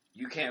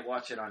 you can't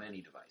watch it on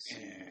any device.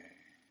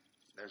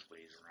 There's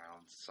ways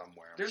around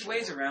somewhere. There's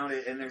ways around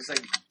it, and there's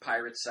like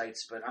pirate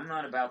sites, but I'm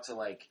not about to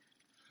like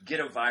get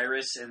a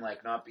virus and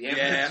like not be able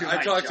to do my job.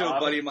 I talked to a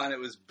buddy of mine that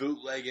was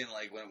bootlegging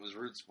like when it was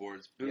Root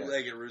Sports.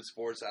 Bootlegging Root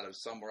Sports out of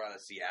somewhere out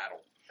of Seattle.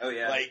 Oh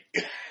yeah. Like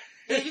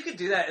yeah, you could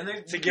do that, and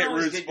to get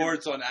Root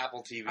Sports on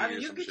Apple TV. I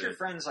mean, you get your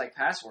friend's like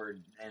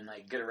password and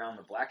like get around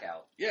the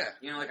blackout. Yeah,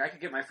 you know, like I could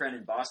get my friend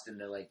in Boston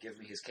to like give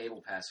me his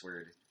cable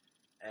password,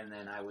 and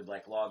then I would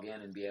like log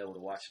in and be able to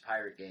watch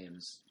pirate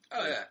games.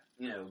 Oh yeah,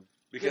 you know,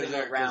 because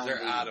they're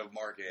out of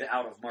market. The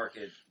out of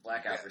market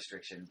blackout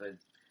restriction, but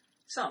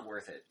it's not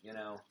worth it. You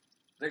know,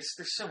 there's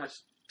so much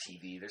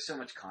TV, there's so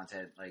much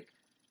content. Like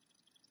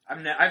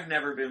I've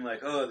never been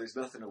like, oh, there's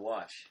nothing to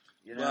watch.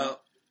 You know.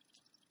 Well,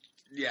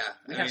 yeah,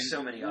 we have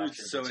so many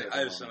options. I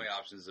have so many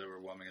options that are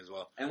overwhelming as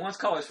well. And once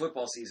college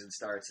football season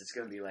starts, it's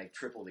going to be like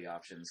triple the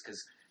options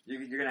because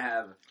you're going to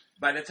have,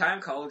 by the time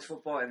college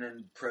football and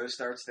then pro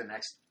starts the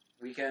next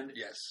weekend.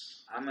 Yes,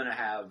 I'm going to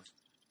have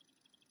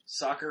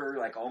soccer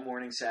like all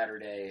morning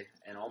Saturday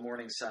and all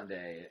morning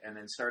Sunday, and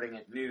then starting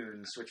at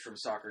noon, switch from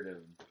soccer to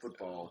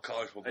football,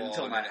 college football,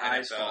 until my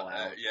eyes NFL, fall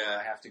out. Or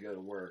I have to go to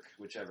work,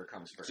 whichever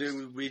comes first.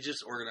 Dude, we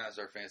just organized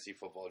our fantasy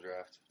football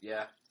draft.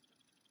 Yeah.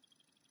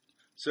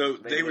 So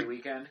Labor Day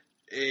weekend?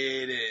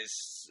 It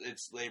is.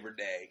 It's Labor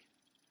Day.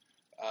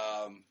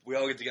 We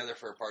all get together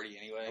for a party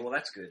anyway. Oh, well,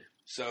 that's good.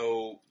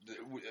 So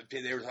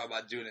they were talking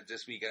about doing it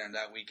this weekend and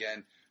that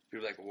weekend.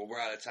 People were like, well, we're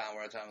out of town.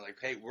 I'm like,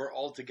 hey, we're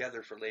all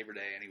together for Labor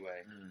Day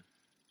anyway. Mm.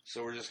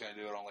 So we're just going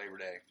to do it on Labor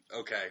Day.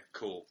 Okay,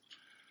 cool.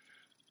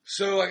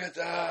 So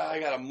I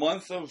got a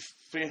month of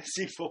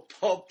fantasy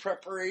football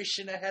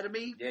preparation ahead of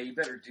me. Yeah, you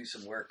better do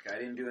some work. I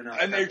didn't do enough.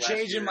 And they're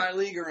changing my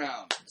league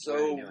around.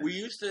 So we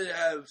used to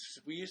have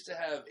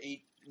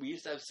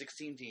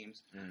 16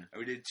 teams, and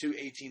we did 2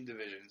 18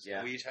 divisions. Yeah.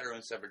 And we each had our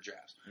own separate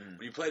drafts. Mm.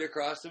 When you played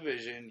across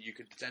division, you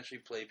could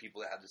potentially play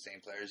people that have the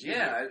same players.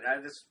 Yeah,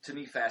 that's to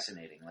me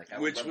fascinating. Like I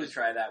would love to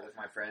try that with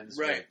my friends.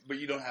 Right, but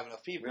you don't have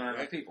enough people. We don't have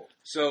enough people.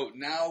 So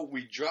now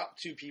we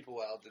dropped 2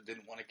 people out that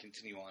didn't want to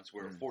continue on. So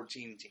we're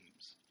 14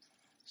 teams.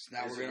 So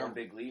now we're going to one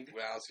big league.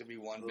 Well, it's going to be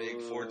one big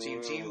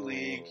 14-team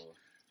league.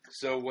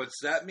 So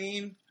what's that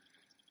mean?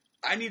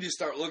 I need to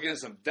start looking at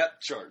some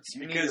depth charts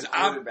because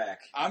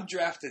I'm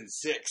drafting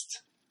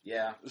 6th.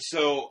 Yeah.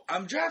 So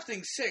I'm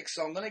drafting 6,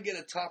 so I'm going to get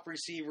a top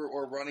receiver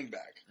or running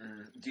back.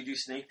 Do you do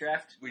snake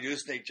draft? We do a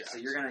snake draft. So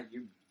you're going to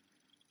you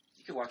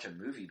could watch a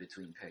movie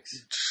between picks.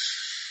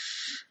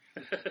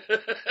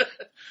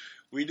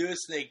 We do a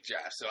snake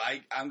draft. So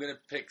I'm going to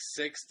pick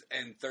 6th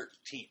and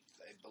 13th,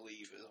 I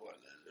believe is what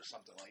it is, or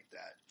something like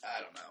that.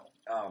 I don't know.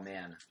 Oh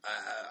man.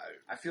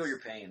 I feel your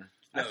pain.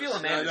 No, I feel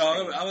a man's pain.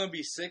 I'm going to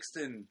be 6th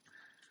and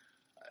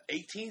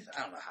 18th?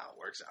 I don't know how it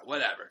works out.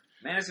 Whatever.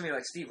 Man is going to be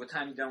like, Steve, what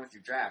time are you done with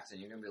your draft? And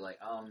you're going to be like,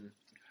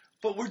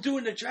 But we're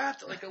doing the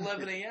draft at like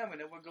 11 a.m. and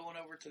then we're going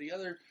over to the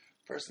other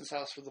person's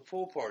house for the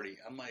pool party.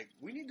 I'm like,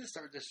 we need to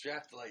start this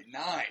draft at like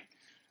 9.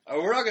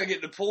 We're not going to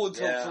get in the pool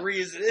until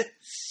 3 as it is.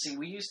 See,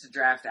 we used to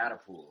draft out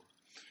of pool.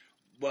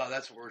 Well,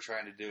 that's what we're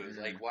trying to do. Is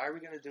like, why are we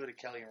going to do it at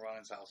Kelly and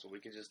Ronan's house? Or we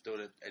could just do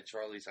it at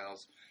Charlie's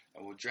house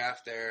and we'll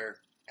draft there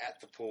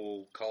at the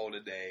pool, call it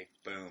a day,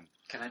 boom.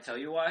 Can I tell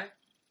you why?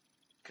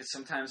 Because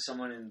sometimes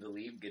someone in the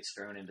league gets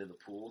thrown into the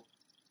pool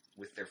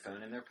with their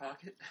phone in their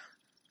pocket.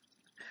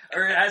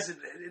 Or at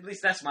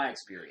least that's my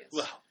experience.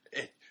 Well,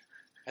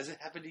 Has it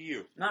happened to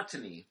you? Not to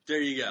me. There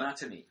you go. Not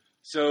to me.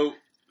 So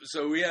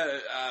we had.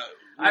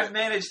 I've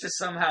managed to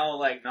somehow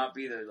not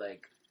be the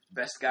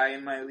best guy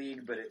in my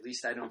league, but at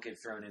least I don't get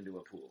thrown into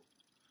a pool.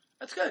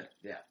 That's good.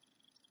 Yeah.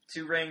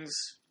 2 rings,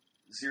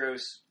 zero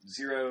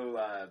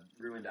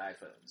ruined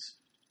iPhones.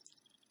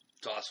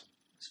 It's awesome.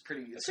 It's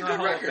pretty. That's It's a not good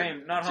Hall record. of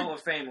Fame, not Hall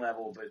of Fame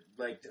level, but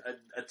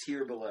a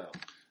tier below.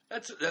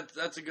 That's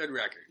a good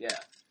record. Yeah.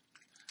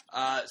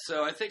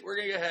 So I think we're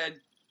gonna go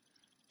ahead,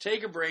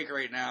 take a break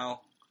right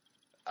now,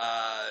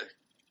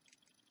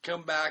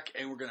 come back,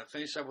 and we're gonna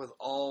finish up with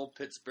all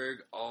Pittsburgh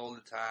all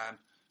the time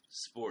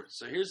sports.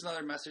 So here's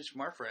another message from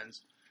our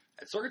friends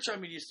at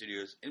Sorgatron Media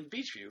Studios in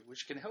Beachview,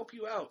 which can help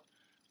you out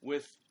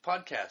with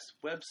podcasts,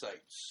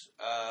 websites,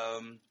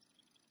 and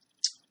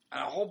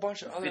a whole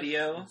bunch of other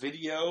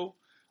video,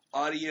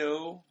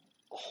 audio,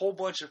 a whole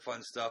bunch of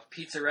fun stuff.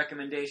 Pizza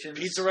recommendations.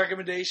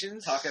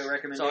 Taco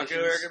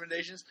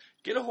recommendations.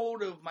 Get a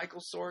hold of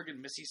Michael Sorg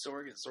and Missy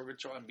Sorg at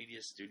Sorgatron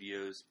Media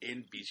Studios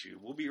in Beachview.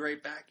 We'll be right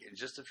back in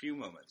just a few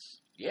moments.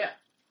 Yeah.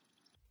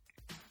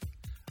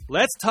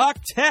 Let's talk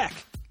tech.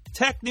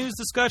 Tech news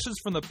discussions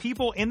from the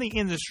people in the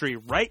industry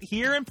right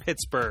here in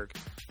Pittsburgh.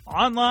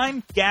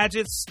 Online,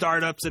 gadgets,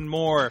 startups, and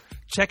more.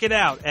 Check it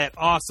out at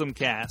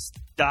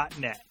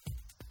awesomecast.net.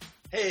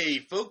 Hey,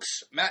 folks.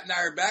 Matt and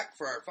I are back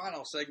for our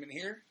final segment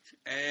here.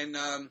 And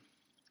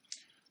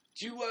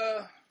do you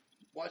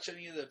watch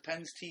any of the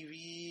Pens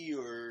TV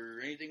or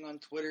anything on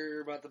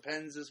Twitter about the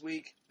Pens this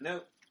week?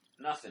 Nope.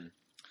 Nothing.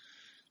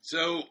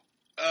 So,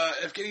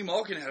 Evgeny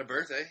Malkin had a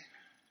birthday.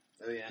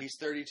 Oh, yeah. He's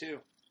 32.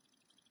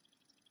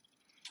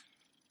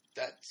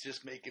 That's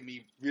just making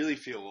me really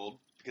feel old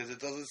because it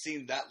doesn't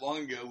seem that long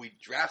ago we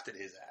drafted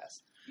his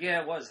ass.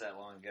 Yeah, it was that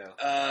long ago.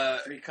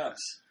 3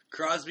 cups.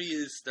 Crosby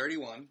is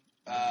 31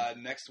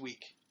 next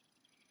week.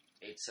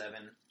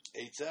 8-7.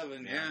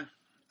 8-7, Yeah. yeah.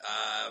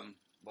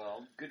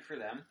 Well, good for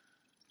them.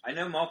 I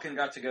know Malkin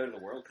got to go to the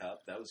World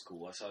Cup. That was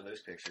cool. I saw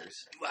those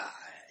pictures.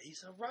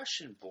 He's a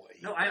Russian boy.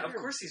 No, of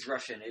course he's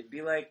Russian. It'd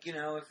be like,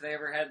 if they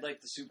ever had, the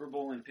Super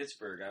Bowl in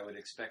Pittsburgh, I would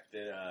expect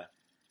that,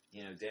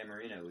 Dan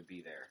Marino would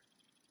be there.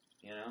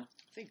 I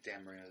think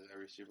Dan Marino's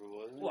every Super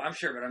Bowl, isn't he? Well, I'm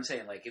sure, but I'm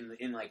saying,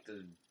 in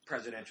the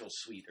presidential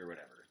suite or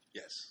whatever.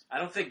 Yes. I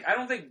don't think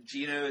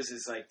Gino is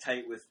as,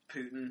 tight with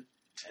Putin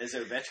as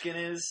Ovechkin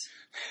is,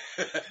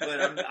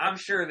 but I'm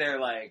sure they're,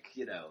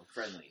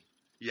 friendly.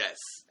 Yes.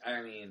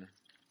 I mean...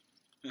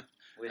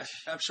 Which,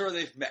 I'm sure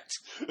they've met.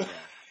 Yeah.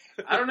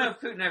 I don't know if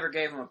Putin ever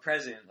gave him a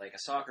present, like a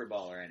soccer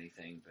ball or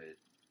anything, but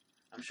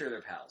I'm sure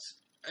they're pals.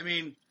 I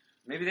mean...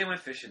 Maybe they went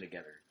fishing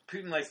together.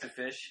 Putin likes to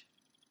fish.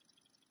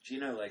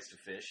 Gino likes to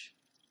fish.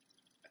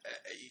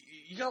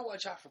 You gotta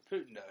watch out for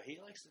Putin, though. He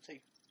likes to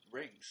take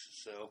rings,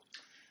 so...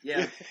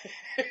 Yeah.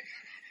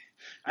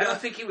 I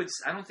don't think he would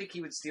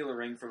steal a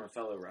ring from a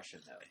fellow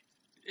Russian, though.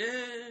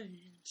 Yeah,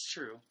 it's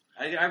true.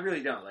 I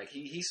really don't.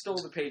 He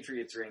stole the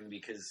Patriots ring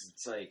because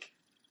it's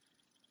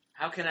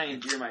how can I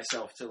endear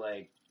myself to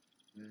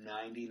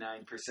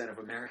 99% of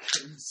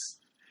Americans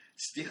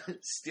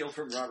steal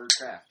from Robert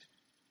Kraft?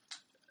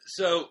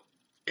 So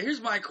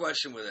here's my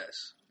question with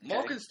this: Okay.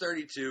 Malkin's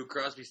 32,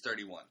 Crosby's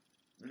 31.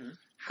 Mm-hmm.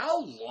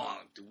 How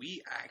long do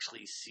we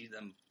actually see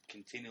them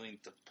continuing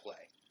to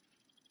play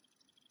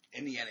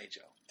in the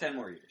NHL? 10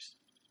 more years.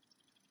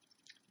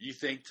 You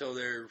think till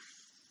they're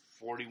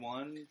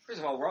 41? First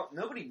of all,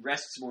 nobody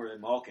rests more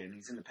than Malkin.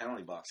 He's in the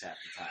penalty box half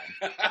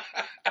the time.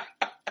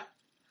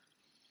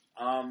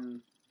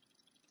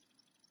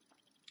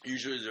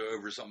 Usually it's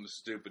over something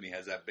stupid and he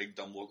has that big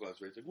dumb look on his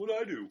face. Like, what'd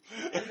I do?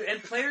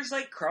 and players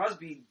like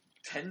Crosby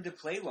tend to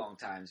play long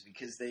times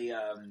because they,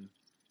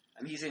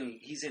 he's in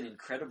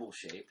incredible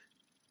shape.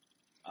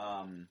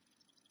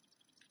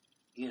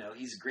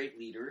 He's a great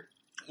leader.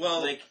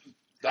 Well, think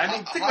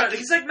about it.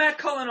 He's like Matt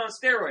Cullen on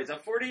steroids. A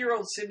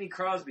 40-year-old Sidney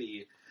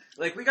Crosby.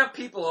 We got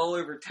people all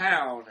over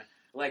town,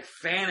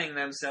 fanning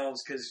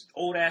themselves because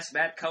old-ass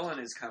Matt Cullen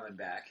is coming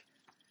back.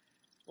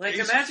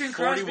 Imagine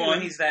Crosby 41.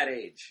 when he's that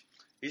age.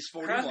 He's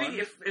 41.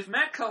 Crosby, if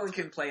Matt Cullen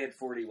can play at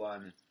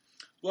 41,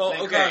 well,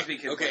 then okay, Crosby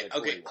can play at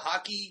 41.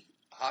 Hockey.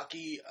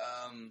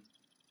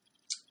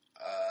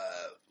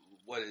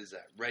 What is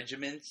that?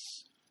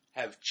 Regiments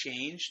have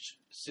changed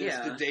since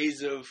the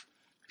days of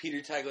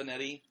Peter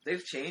Taglianetti.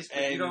 They've changed,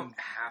 but you don't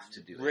have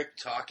to do Rick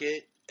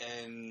Tocchet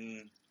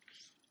and,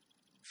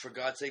 for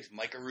God's sakes,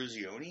 Mike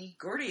Eruzione.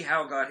 Gordie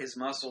Howe got his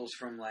muscles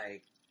from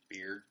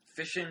Beer,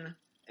 fishing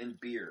and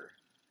beer,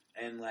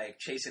 and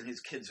chasing his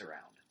kids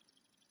around.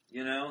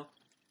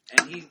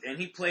 And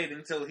he played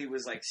until he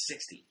was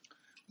 60.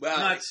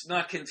 Well,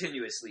 not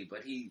continuously,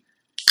 but he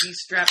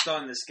strapped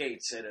on the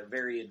skates at a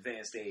very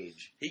advanced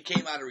age. He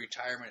came out of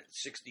retirement at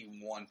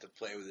 61 to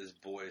play with his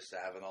boys to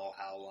have an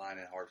all-Howe line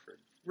in Hartford.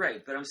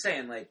 Right, but I'm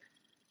saying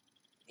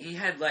he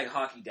had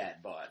hockey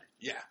dad bod.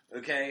 Yeah.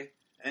 Okay?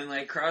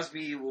 And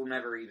Crosby will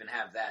never even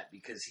have that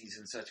because he's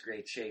in such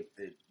great shape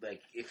that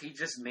if he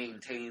just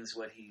maintains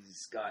what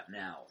he's got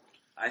now,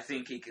 I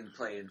think he can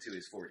play into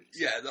his 40s.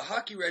 Yeah, the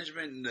hockey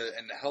regimen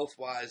and the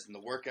health-wise and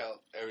the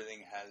workout,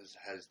 everything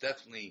has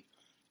definitely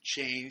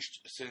changed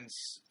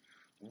since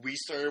we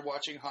started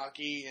watching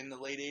hockey in the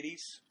late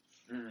 80s.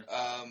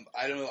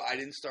 I don't know. I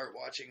didn't start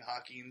watching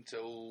hockey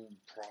until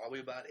probably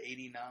about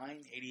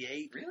 89,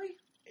 88. Really?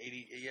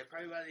 80, yeah,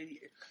 probably about 80.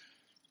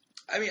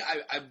 I mean,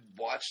 I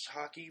watched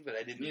hockey, but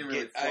I didn't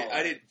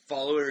I didn't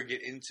follow it or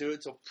get into it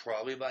until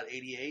probably about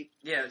 88.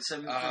 Yeah,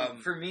 so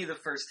for me, the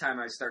first time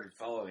I started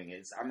following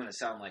it, I'm going to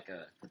sound like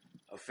a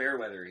fair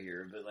weather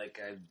here, but like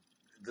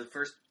the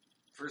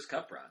first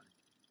cup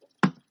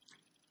run,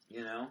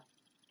 you know,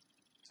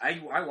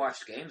 I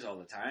watched games all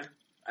the time.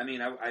 I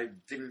mean, I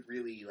didn't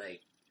really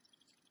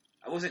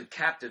I wasn't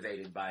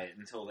captivated by it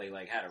until they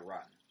had a run.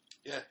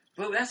 Yeah,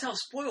 but that's how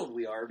spoiled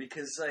we are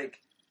because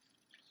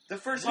the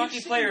first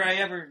hockey player I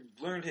ever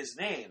learned his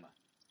name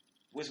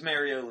was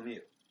Mario Lemieux.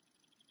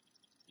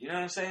 You know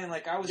what I'm saying?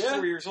 I was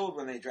 4 years old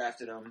when they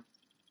drafted him,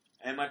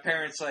 and my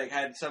parents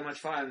had so much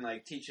fun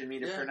teaching me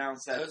to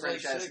pronounce that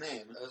French ass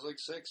name. I was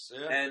 6,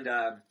 yeah. And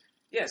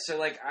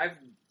so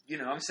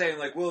I'm saying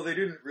well, they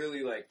didn't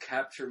really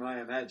capture my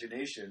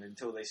imagination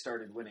until they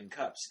started winning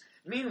cups.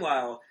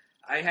 Meanwhile,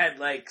 I had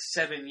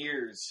 7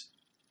 years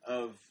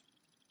of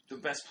the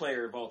best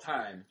player of all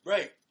time,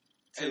 right?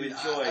 To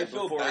enjoy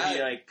before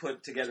he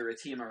put together a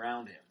team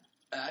around him.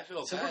 And I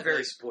feel so bad. We're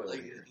very spoiled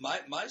here. My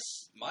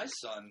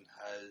son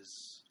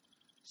has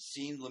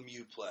seen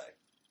Lemieux play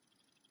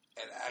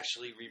and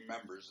actually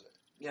remembers it.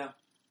 Yeah,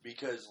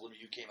 because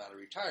Lemieux came out of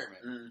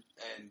retirement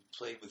and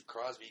played with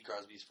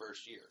Crosby's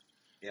first year.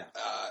 Yeah,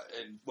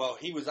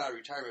 he was out of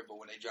retirement, but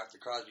when they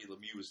drafted Crosby,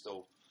 Lemieux was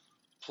still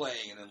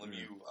playing, and then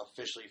Lemieux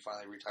officially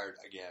finally retired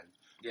again.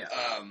 Yeah,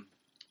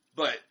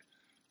 but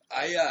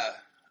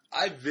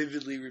I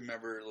vividly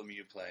remember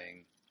Lemieux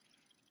playing,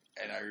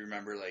 and I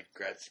remember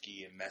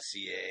Gretzky and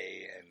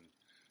Messier and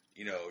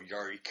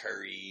Yari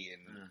Curry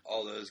and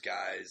all those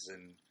guys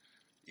and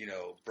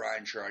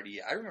Brian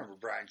Trottier. I remember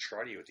Brian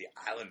Trottier with the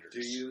Islanders.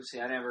 Do you? See,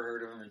 I never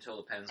heard of him until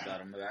the Pens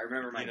got him. But I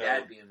remember my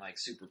dad being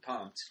super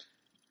pumped.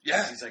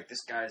 Yeah, he's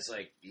this guy's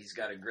he's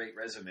got a great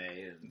resume,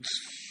 and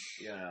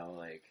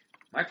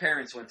my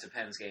parents went to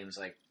Pens games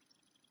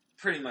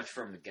pretty much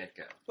from the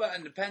get-go. Well,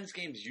 and the Pens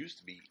games used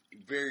to be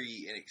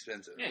very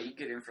inexpensive. Yeah, you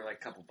get in for a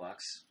couple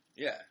bucks.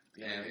 Yeah.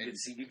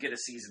 You get a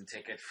season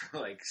ticket for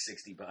 $60.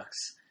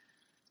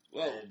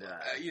 Well,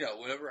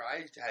 whenever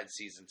I had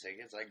season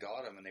tickets, I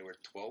got them, and they were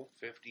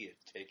 $12.50 a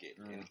ticket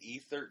in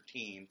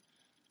E13,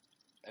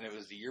 and it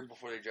was the year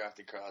before they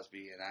drafted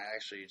Crosby, and I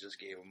actually just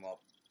gave them up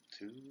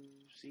 2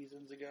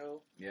 seasons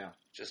ago. Yeah.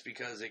 Just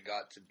because it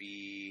got to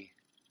be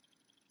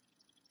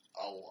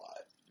a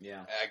lot.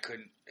 Yeah, I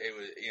couldn't. It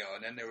was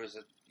and then there was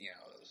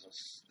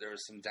there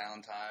was some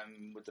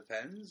downtime with the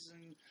Pens,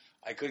 and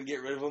I couldn't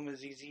get rid of them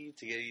as easy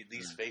to get at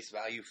least face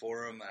value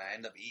for them. And I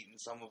end up eating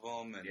some of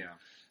them, and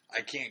I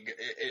can't.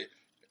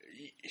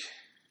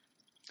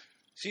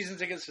 Season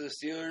tickets for the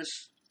Steelers,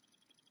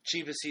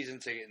 cheapest season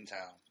ticket in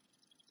town.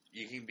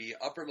 You can be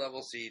upper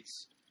level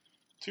seats,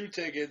 2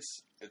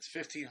 tickets. It's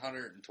 $1,520.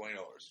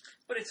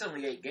 But it's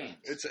only 8 games.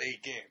 It's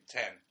 8 games,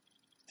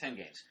 10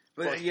 games.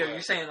 But you're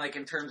saying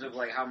in terms of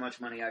how much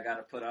money I got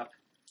to put up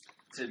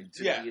to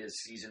be a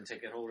season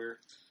ticket holder.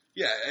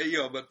 Yeah,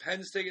 but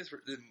Pens tickets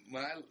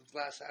when I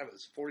last had it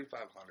was $4,500.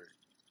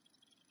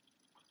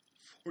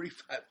 $4,500.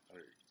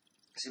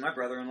 See, my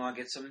brother-in-law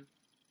gets them.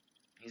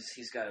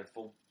 He's got a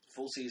full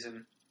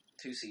season,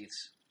 2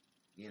 seats.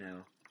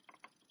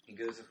 He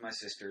goes with my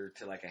sister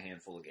to a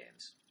handful of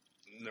games.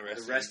 And the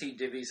rest he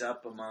divvies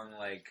up among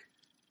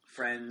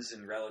friends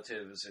and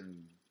relatives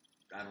and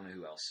I don't know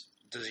who else.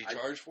 Does he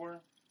charge for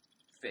it?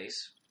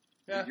 Face.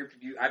 Yeah.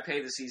 I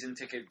pay the season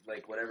ticket,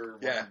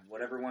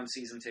 whatever one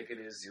season ticket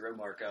is, 0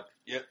 markup.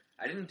 Yep.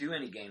 I didn't do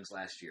any games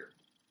last year.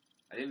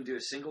 I didn't do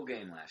a single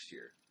game last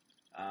year.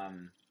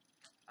 I'm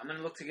going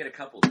to look to get a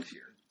couple this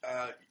year.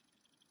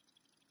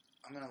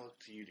 I'm going to look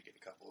to you to get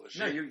a couple this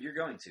year. No, you're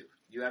going to.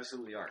 You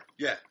absolutely are.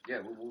 Yeah.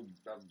 Yeah,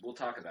 we'll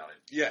talk about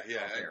it. Yeah.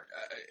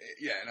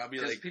 And I'll be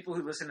because people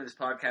who listen to this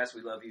podcast,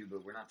 we love you,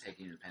 but we're not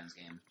taking you to Pens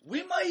game.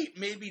 We might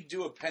maybe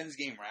do a Pens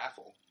game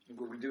raffle.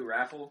 We do a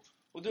raffle?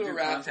 We'll do a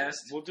raffle.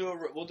 Contest? We'll do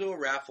a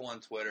raffle on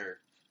Twitter.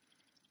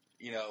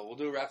 We'll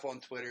do a raffle on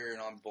Twitter and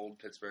on Bold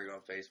Pittsburgh on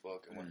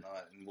Facebook and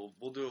whatnot, and we'll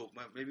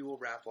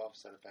raffle off a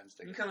set of Pens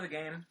tickets. You come to the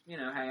game,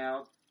 hang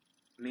out,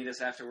 meet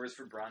us afterwards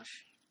for brunch.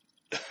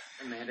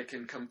 Amanda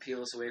can come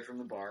peel us away from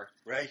the bar,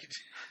 right?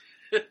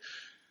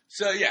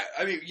 So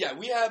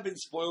we have been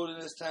spoiled in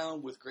this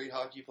town with great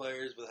hockey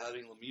players, with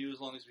having Lemieux as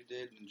long as we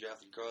did, and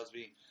drafting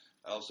Crosby.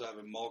 I also have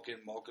Malkin.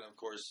 Malkin, of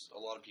course, a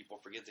lot of people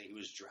forget that he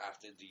was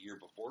drafted the year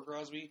before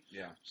Crosby.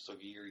 Yeah. Just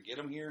took a year to get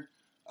him here.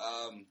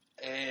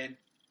 And,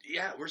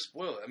 we're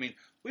spoiled. I mean,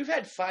 we've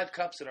had 5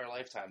 cups in our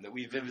lifetime that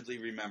we vividly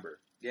remember.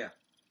 Yeah.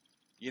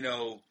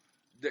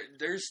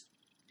 There's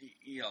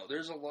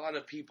a lot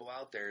of people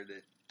out there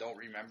that don't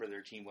remember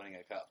their team winning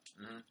a cup.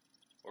 Mm-hmm.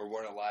 Or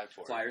weren't alive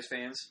for it. Flyers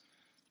fans?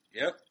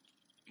 Yep.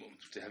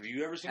 Have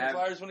you ever seen the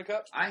Flyers win a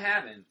cup? I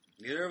haven't.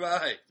 Neither have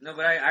I. No,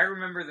 but I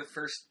remember the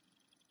first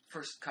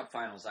Cup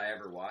Finals I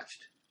ever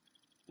watched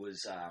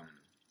was it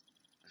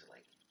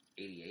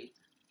 88?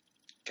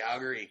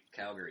 Calgary.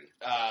 Calgary.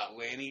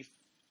 Lanny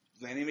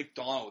Lanny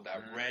McDonald with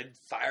that red,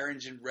 fire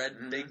engine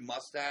red, big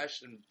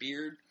mustache and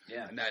beard.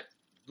 Yeah. And that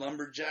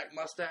lumberjack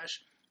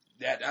mustache.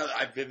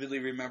 I vividly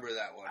remember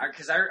that one.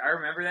 Because I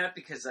remember that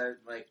because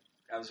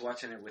I was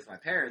watching it with my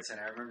parents, and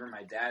I remember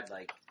my dad,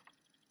 like,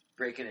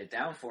 breaking it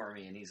down for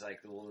me, and he's like,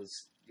 well,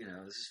 this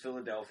is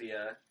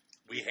Philadelphia.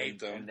 We hate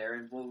them.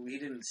 Well, he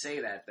didn't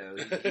say that, though.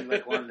 He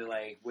like, wanted to,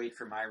 like, wait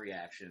for my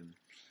reaction.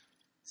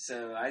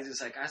 So I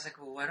was like,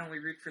 well, why don't we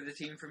root for the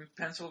team from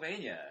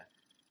Pennsylvania?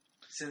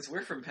 Since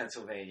we're from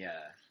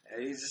Pennsylvania.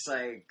 And he's just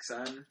like,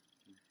 son.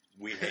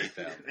 We hate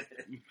them.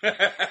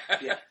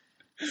 Yeah.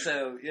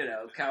 So,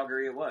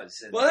 Calgary it was.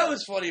 And, well, that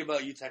was funny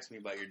about you texting me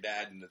about your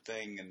dad and the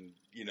thing, and,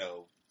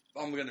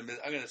 I'm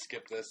gonna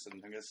skip this,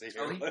 and I'm gonna say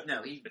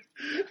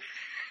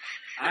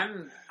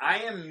I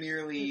am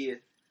merely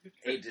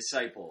a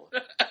disciple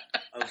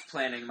of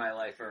planning my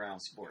life around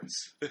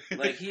sports.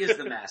 Like, he is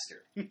the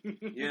master.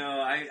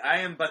 I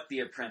am but the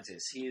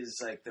apprentice. He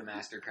is, like, the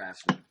master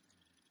craftsman.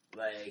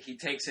 Like, he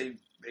takes a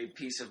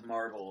piece of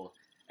marble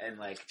and,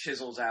 like,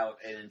 chisels out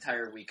an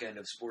entire weekend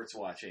of sports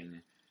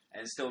watching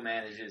and still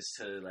manages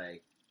to,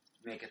 like,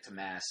 make it to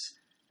Mass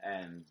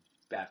and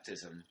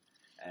baptism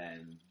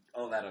and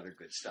all that other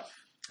good stuff.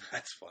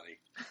 That's funny.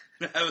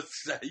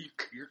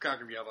 You're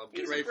cocking me up. I'm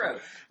getting ready for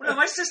it. Well, no,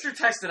 my sister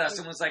texted us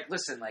and was like,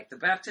 listen, like, the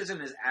baptism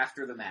is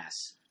after the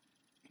Mass.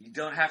 You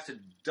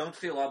don't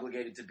feel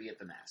obligated to be at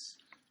the Mass.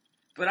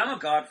 But I'm a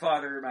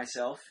godfather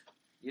myself,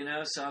 so I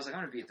was like,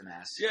 I'm going to be at the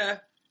Mass. Yeah.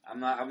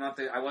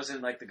 I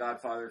wasn't, like, the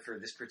godfather for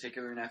this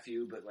particular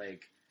nephew, but,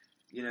 like,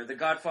 the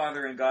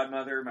godfather and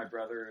godmother, my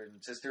brother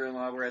and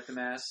sister-in-law were at the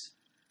Mass.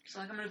 So,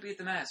 like, I'm going to be at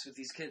the Mass with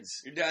these kids.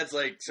 Your dad's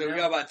like, so we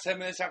got about 10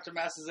 minutes after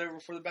Mass is over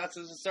before the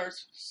baptism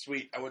starts?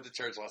 Sweet. I went to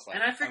church last night.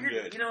 And I figured,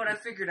 what I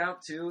figured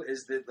out, too,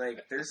 is that,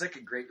 like, there's, like,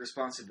 a great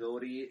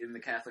responsibility in the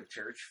Catholic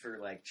Church for,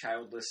 like,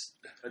 childless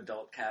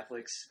adult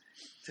Catholics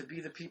to be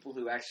the people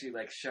who actually,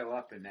 like, show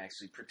up and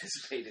actually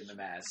participate in the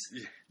Mass.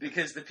 Yeah.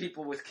 Because the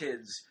people with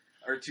kids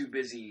are too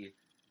busy,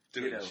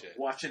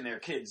 watching their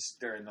kids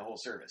during the whole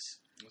service.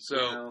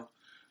 So,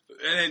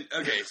 and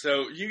then, okay,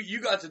 so you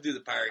got to do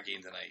the Pirate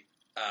game tonight.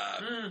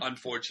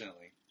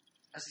 Unfortunately.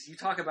 You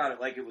talk about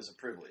it like it was a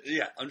privilege.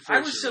 Yeah, unfortunately.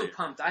 I was so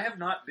pumped. I have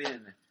not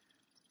been...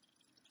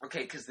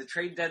 Okay, because the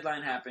trade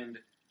deadline happened,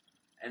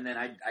 and then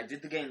I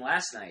did the game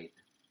last night.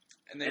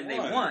 And they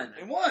won.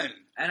 They won.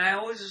 And I'm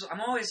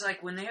always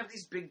like, when they have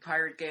these big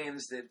Pirate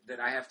games that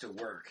I have to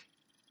work,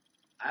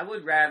 I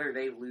would rather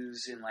they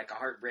lose in, like, a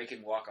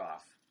heartbreaking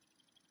walk-off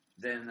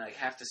than, like,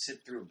 have to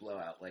sit through a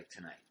blowout like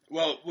tonight.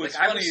 Well, what's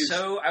like, funny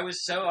I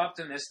was so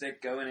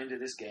optimistic going into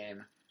this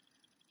game.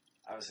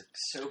 I was, like,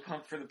 so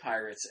pumped for the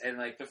Pirates, and,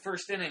 like, the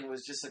first inning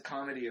was just a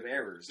comedy of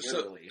errors,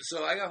 literally.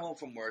 So I got home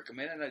from work, I'm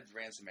in and I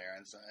ran some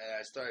errands, and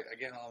I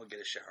get home and get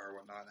a shower and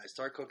whatnot, and I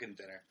start cooking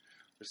dinner.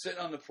 We're sitting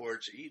on the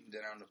porch, eating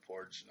dinner on the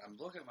porch, and I'm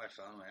looking at my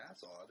phone, like,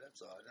 that's odd.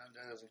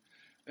 And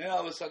then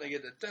all of a sudden I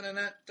get the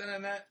da-na-na,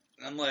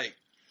 and I'm like,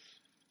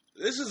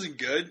 this isn't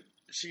good.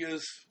 She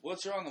goes,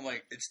 what's wrong? I'm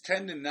like, it's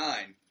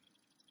 10-9.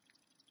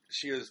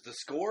 She goes, the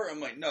score? I'm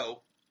like,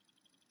 no.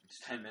 It's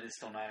 10 minutes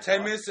till 9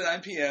 10 minutes to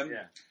 9 p.m.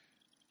 Yeah.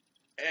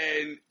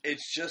 And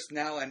it's just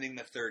now ending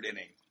the third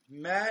inning.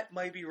 Matt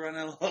might be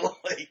running a little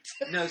late.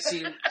 No,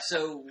 see,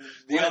 so...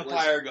 The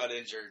umpire got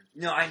injured.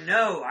 No, I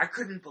know. I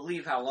couldn't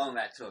believe how long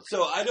that took.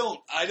 So I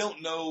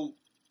don't know...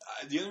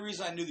 The only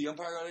reason I knew the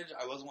umpire got injured,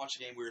 I wasn't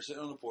watching the game. We were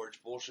sitting on the porch,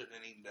 bullshitting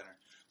and eating dinner.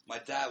 My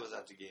dad was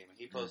at the game, and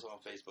he posted on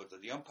Facebook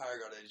that the umpire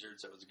got injured,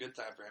 so it was a good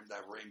time for him to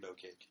have rainbow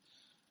cake.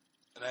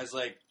 And I was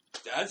like,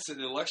 Dad's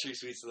sitting in the luxury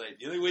suites tonight.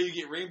 The only way you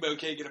get rainbow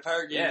cake in a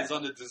Pirate game is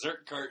on the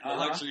dessert cart in the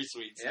luxury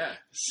suites. Yeah.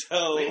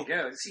 So... Way to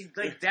go. See,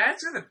 like,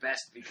 dads are the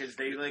best because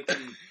they, like,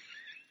 can...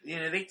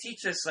 they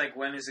teach us, like,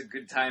 when is a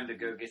good time to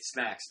go get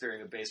snacks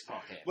during a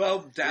baseball game.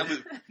 Well,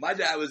 my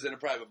dad was in a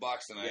private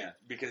box tonight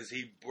because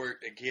he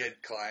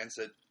had clients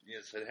that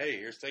said, hey,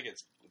 here's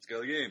tickets. Let's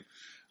go to the game.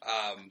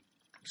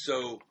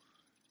 So,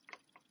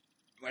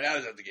 my dad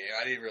was at the game.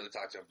 I didn't really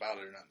talk to him about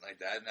it or nothing like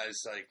that. And I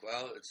was like,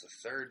 well, it's the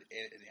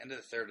end of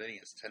the third inning.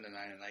 It's 10-9 at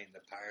night, and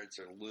the Pirates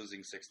are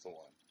losing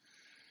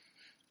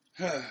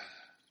 6-1.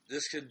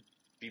 This could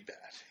be bad.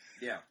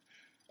 Yeah.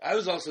 I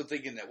was also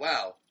thinking that,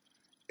 wow,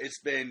 it's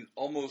been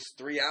almost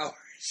 3 hours.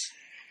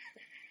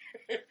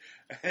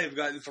 They've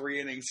gotten 3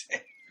 innings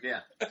in.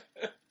 Yeah.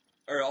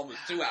 Or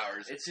almost 2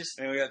 hours. It's just...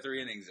 And we got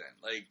 3 innings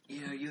in. Like,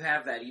 you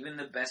have that. Even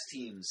the best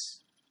teams,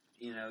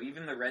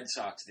 even the Red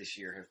Sox this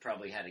year have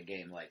probably had a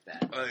game like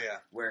that. Oh, yeah.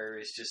 Where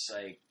it's just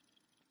like,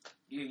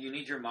 you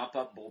need your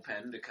mop-up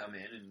bullpen to come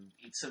in and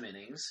eat some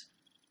innings.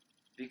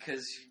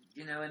 Because,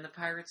 and the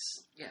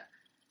Pirates,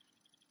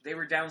 they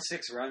were down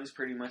 6 runs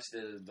pretty much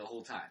the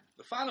whole time.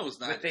 The final was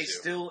 9-2. But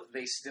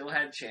they still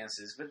had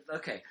chances. But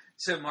okay,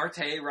 so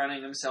Marte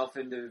running himself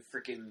into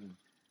freaking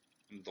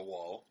the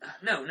wall.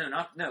 No,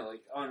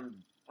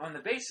 on the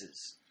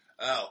bases.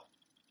 Oh,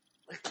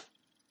 like,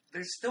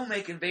 they're still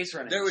making base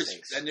running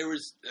mistakes. There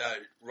was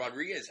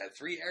Rodriguez had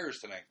 3 errors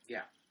tonight.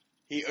 Yeah,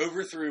 he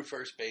overthrew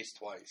first base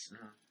twice,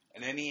 mm-hmm.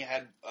 and then he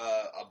had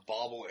a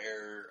bobble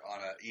error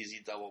on an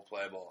easy double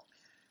play ball.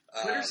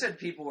 Twitter said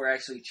people were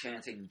actually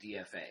chanting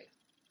DFA.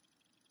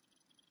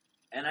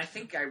 And I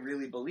think I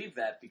really believe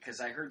that because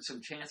I heard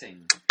some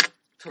chanting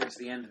towards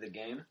the end of the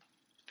game.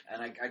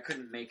 And I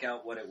couldn't make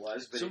out what it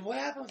was. But so what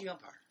happened with the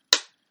umpire?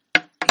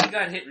 He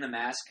got hit in the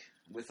mask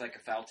with like a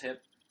foul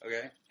tip.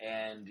 Okay.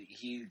 And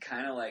he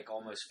kind of like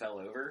almost fell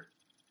over.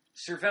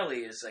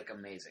 Cervelli is like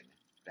amazing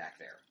back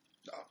there.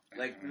 Oh,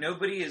 like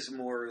nobody is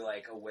more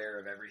like aware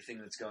of everything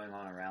that's going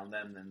on around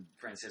them than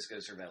Francisco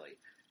Cervelli.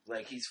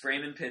 Like he's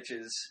framing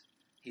pitches,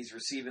 he's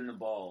receiving the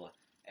ball,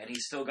 and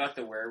he's still got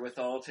the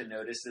wherewithal to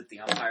notice that the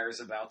umpire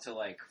is about to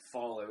like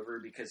fall over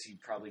because he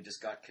probably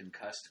just got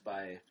concussed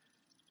by,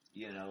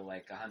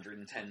 like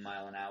 110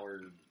 mile an hour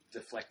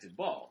deflected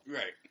ball.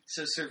 Right.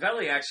 So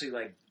Cervelli actually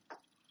like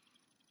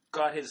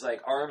got his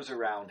like arms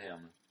around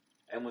him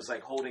and was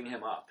like holding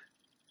him up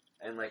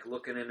and like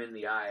looking him in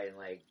the eye and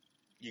like,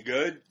 you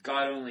good?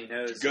 God only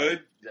knows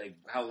good? Like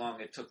how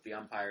long it took the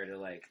umpire to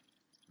like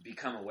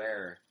become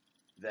aware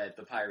that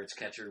the Pirates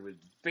catcher would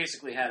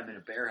basically had him in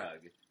a bear hug.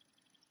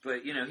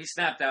 But he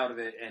snapped out of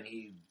it and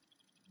he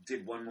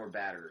did one more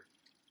batter.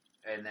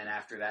 And then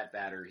after that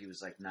batter he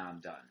was like, nah, I'm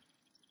done.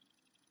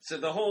 So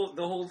the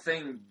whole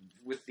thing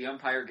with the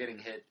umpire getting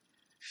hit,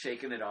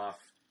 shaking it off,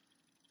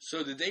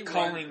 so did they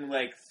calling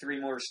like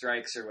 3 more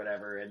strikes or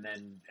whatever, and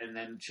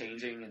then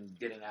changing and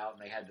getting out,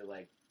 and they had to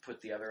like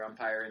put the other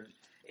umpire in.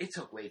 It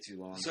took way too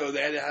long. So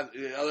they had to have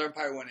the other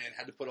umpire went in,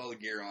 had to put all the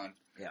gear on,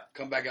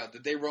 come back out.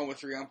 Did they run with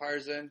 3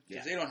 umpires then?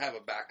 Because they don't have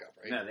a backup,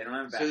 right? No, they don't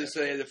have a backup.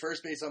 So they had the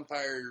first base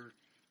umpire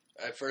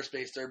at first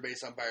base, third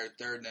base umpire at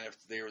third, and then if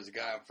there was a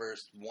guy on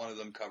first, one of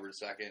them covered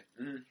second.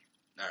 Mm-hmm.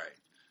 All right.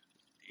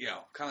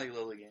 Kind of like a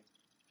little league game.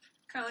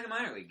 Kind of like a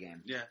minor league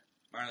game. Yeah,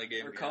 minor league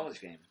game. Or a college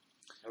game.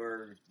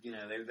 Or,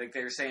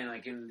 they were saying,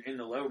 like, in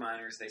the low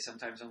minors, they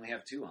sometimes only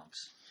have 2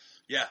 umps.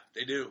 Yeah,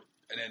 they do.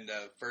 And then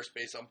the first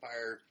base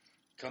umpire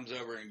comes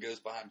over and goes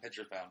behind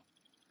pitcher's mound.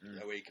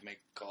 That way he can make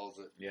calls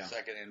at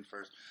second and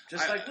first.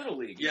 Just like Little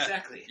League,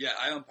 exactly. Yeah,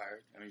 I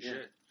umpired.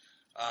 Shit.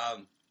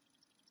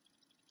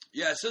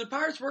 So the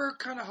Pirates were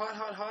kind of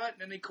hot,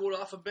 and then they cooled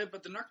off a bit,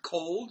 but they're not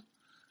cold.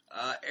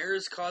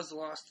 Errors caused the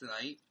loss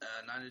tonight,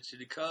 9-2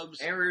 to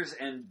Cubs. Errors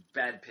and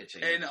bad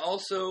pitching. And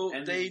also,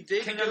 they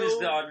did Kingham is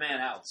the odd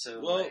man out, so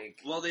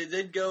Well, they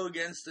did go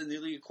against the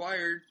newly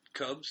acquired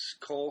Cubs,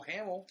 Cole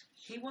Hamels.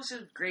 He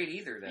wasn't great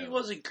either, though. He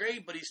wasn't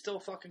great, but he's still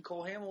fucking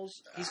Cole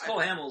Hamels. He's Cole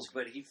Hamels,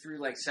 but he threw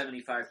like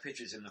 75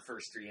 pitches in the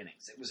first 3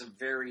 innings. It was a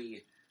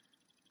very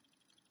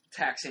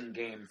taxing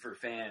game for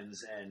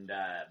fans and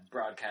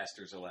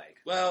broadcasters alike.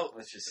 Well,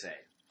 let's just say.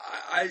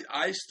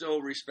 I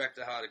still respect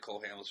the hell out of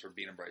Cole Hamels for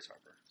beating Bryce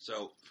Harper.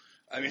 So,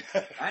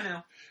 I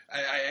know.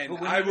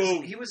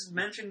 He was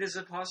mentioned as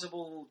a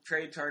possible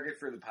trade target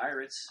for the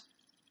Pirates,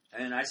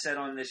 and I said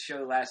on this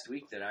show last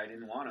week that I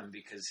didn't want him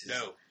because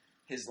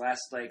his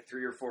last like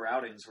 3 or 4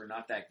 outings were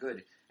not that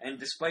good. And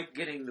despite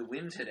getting the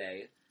win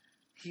today,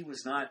 he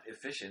was not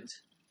efficient.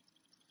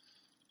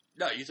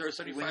 No, you throw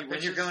 75 pitches.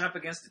 When you're going up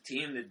against a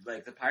team that,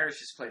 like, the Pirates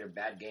just played a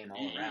bad game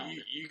all around.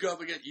 You go up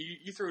against,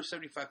 you throw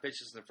 75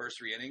 pitches in the first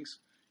 3 innings,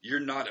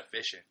 you're not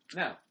efficient.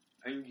 No.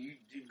 I mean,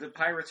 the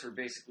Pirates were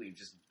basically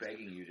just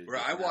begging you to.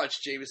 I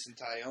watched Jameson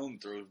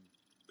Taillon throw,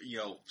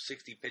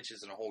 60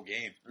 pitches in a whole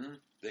game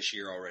this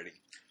year already.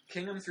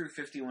 Kingham threw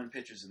 51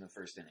 pitches in the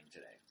first inning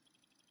today.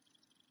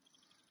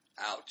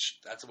 Ouch.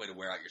 That's a way to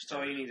wear out your That's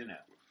starter. all you need to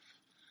know.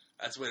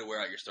 That's a way to wear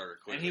out your starter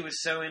quickly. And he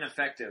was so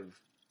ineffective.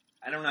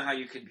 I don't know how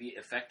you could be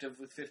effective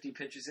with 50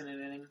 pitches in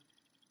an inning,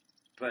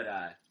 but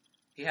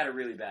he had a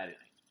really bad inning,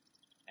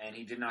 and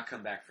he did not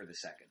come back for the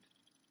second.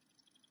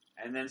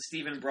 And then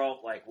Steven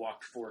Brault,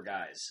 walked 4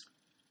 guys.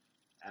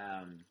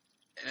 And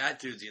that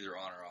dude's either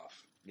on or off.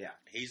 Yeah.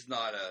 He's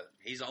on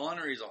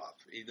or he's off.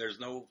 There's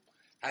no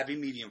happy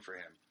medium for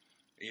him.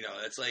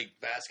 It's like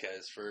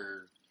Vasquez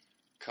for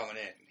coming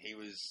in. He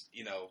was,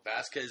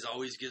 Vasquez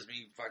always gives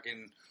me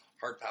fucking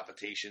heart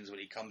palpitations when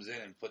he comes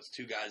in and puts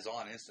 2 guys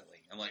on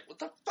instantly. I'm like, what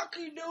the fuck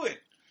are you doing?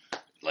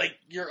 Like,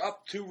 you're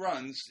up 2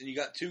 runs, and you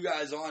got 2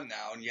 guys on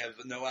now, and you have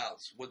no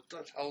outs. What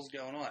the hell's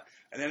going on?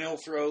 And then he'll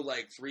throw,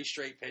 3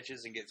 straight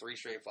pitches and get 3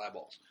 straight fly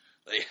balls.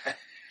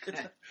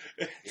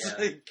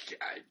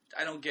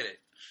 I don't get it.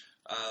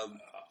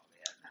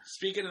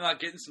 Speaking of not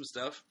getting some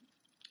stuff,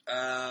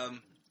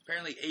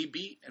 apparently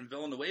AB and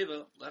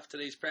Villanueva left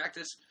today's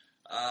practice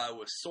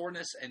with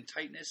soreness and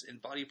tightness in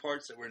body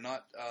parts that were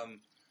not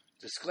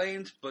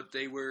disclaimed, but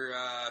they were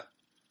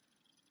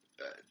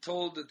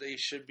told that they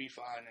should be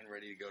fine and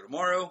ready to go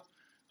tomorrow.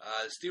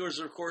 The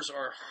Steelers, of course,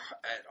 are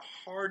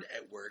hard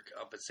at work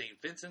up at St.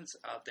 Vincent's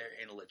out there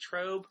in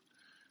Latrobe.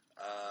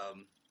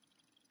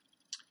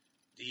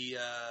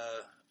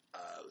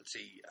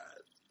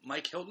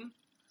 Mike Hilton,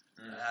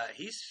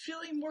 he's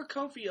feeling more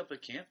comfy up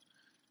at camp,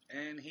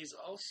 and he's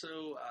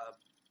also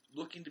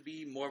looking to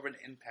be more of an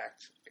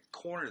impact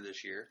corner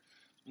this year.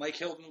 Mike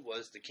Hilton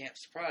was the camp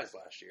surprise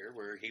last year,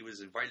 where he was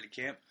invited to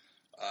camp,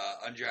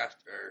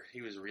 undrafted, or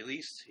he was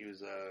released. He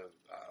was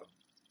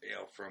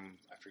from,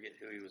 I forget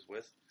who he was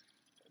with.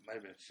 It might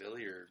have been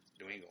Philly or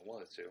New England,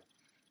 one of the two.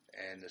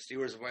 And the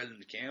Steelers invited him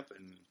to camp,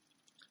 and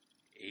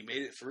he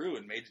made it through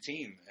and made the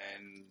team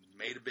and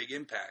made a big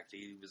impact.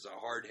 He was a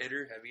hard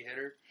hitter, heavy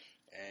hitter,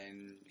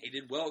 and he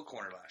did well at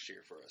corner last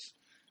year for us.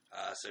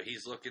 So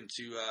he's looking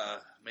to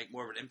make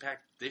more of an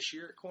impact this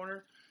year at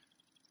corner.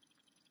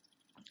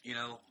 You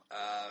know,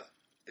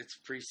 it's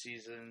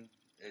preseason.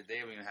 They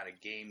haven't even had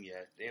a game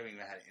yet. They haven't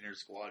even had an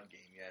inter-squad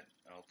game yet,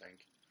 I don't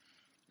think.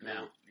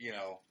 No. You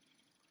know,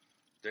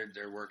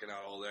 they're working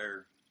out all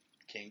their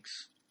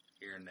kinks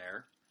here and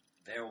there.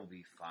 They will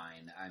be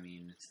fine. I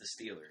mean, it's the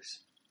Steelers.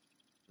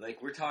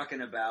 Like, we're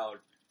talking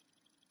about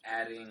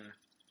adding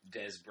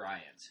Des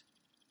Bryant.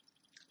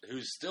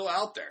 Who's still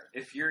out there.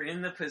 If you're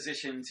in the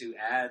position to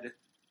add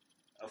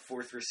a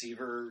fourth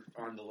receiver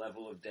on the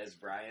level of Des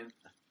Bryant,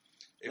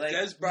 If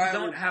Des Bryant you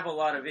don't have a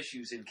lot of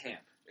issues in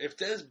camp. If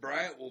Des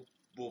Bryant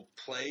will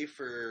play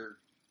for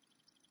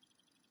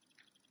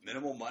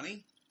minimal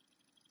money,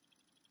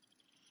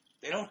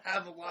 they don't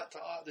have a lot to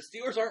offer. The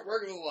Steelers aren't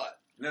working with a lot.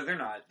 No, they're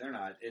not. They're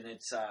not. And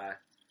it's,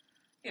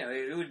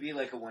 it would be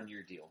like a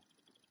one-year deal.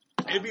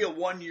 It'd be a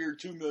 1 year,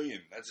 $2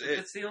 million. That's it.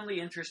 That's the only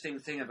interesting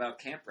thing about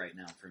camp right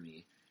now for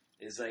me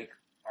is, like,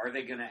 are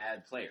they going to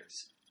add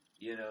players?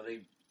 You know,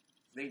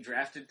 they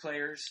drafted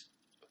players.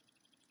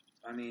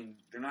 I mean,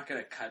 they're not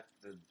going to cut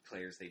the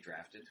players they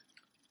drafted.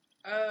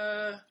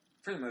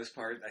 For the most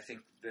part, I think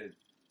that,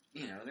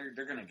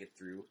 they're going to get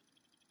through.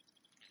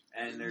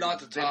 And not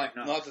the top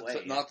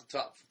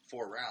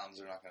 4 rounds.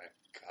 They're not going to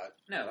cut.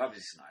 No,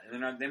 obviously not.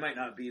 And they might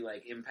not be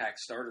like impact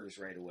starters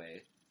right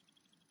away.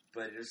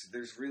 But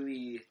there's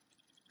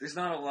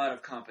not a lot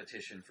of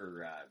competition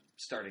for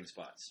starting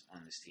spots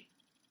on this team,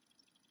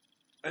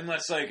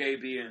 unless like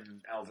AB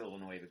and Al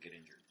Villanueva get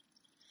injured,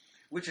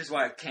 which is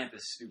why camp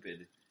is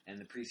stupid and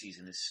the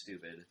preseason is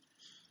stupid.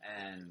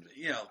 And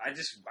I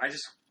just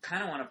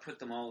kind of want to put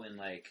them all in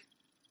like.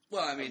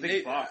 Well, I mean,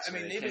 they've been talking.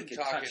 They've been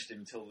talking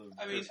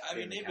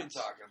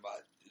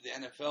about the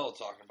NFL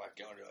talking about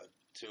going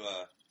to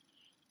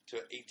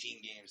an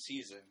 18-game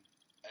season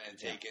and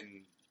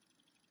taking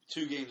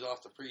 2 games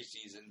off the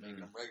preseason,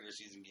 making them regular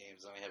season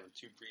games, and only having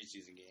 2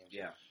 preseason games.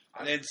 Yeah,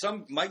 and then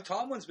Mike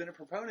Tomlin's been a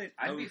proponent.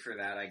 I'd be for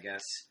that, I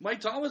guess.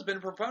 Mike Tomlin's been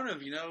a proponent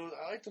of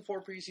I like the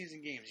 4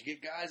 preseason games. You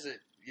get guys that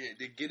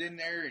they get in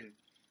there and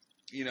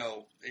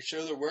they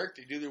show their work,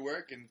 they do their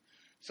work, and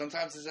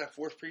sometimes it's that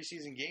 4th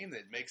preseason game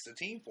that makes the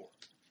team for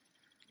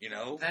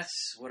them.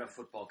 That's what a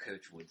football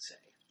coach would say.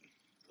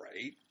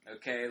 Right.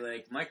 Okay,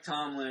 like Mike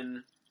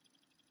Tomlin,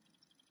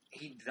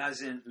 he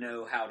doesn't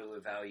know how to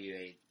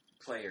evaluate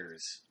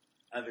players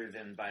other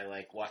than by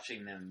like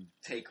watching them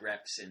take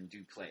reps and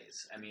do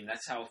plays. I mean,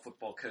 that's how a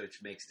football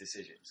coach makes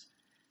decisions.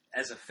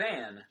 As a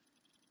fan,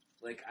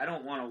 like I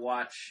don't want to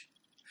watch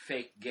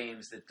fake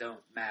games that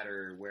don't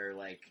matter where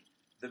like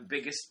the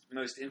biggest,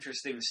 most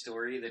interesting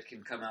story that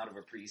can come out of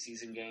a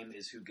preseason game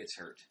is who gets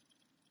hurt.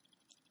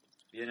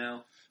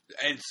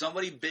 And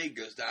somebody big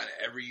goes down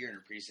every year in a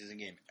preseason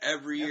game.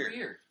 Every year. Every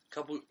year.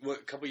 Couple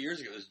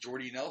years ago, it was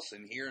Jordy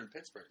Nelson here in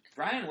Pittsburgh.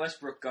 Brian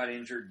Westbrook got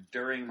injured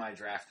during my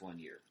draft one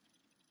year.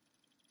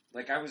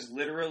 Like, I was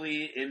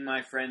literally in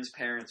my friend's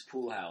parents'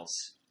 pool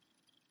house,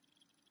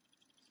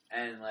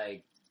 and,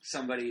 like,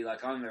 somebody,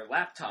 like, on their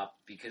laptop,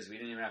 because we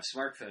didn't even have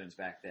smartphones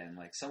back then,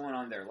 like, someone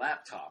on their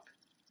laptop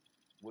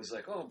was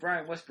like, oh,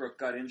 Brian Westbrook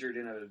got injured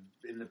in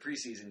the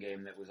preseason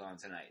game that was on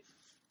tonight.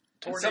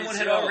 And someone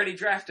had already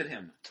drafted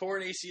him.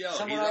 Torn ACL.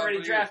 Someone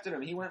already drafted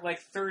him. He went,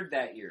 like, 3rd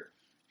that year.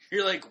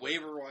 You're like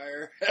waiver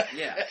wire.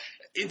 Yeah.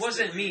 It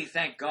wasn't me,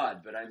 thank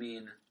God, but I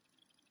mean,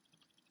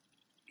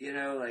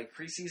 like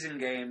preseason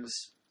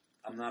games,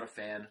 I'm not a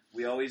fan.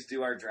 We always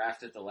do our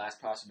draft at the last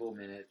possible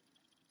minute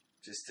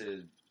just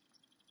to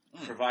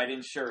provide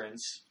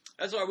insurance.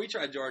 That's why we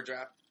try to do our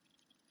draft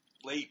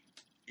late,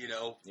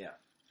 Yeah.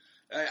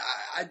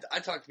 I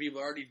talk to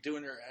people already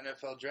doing their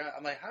NFL draft.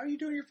 I'm like, how are you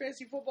doing your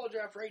fantasy football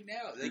draft right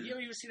now? Like, you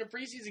haven't even seen a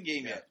preseason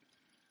game yet.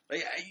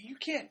 Like, you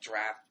can't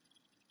draft.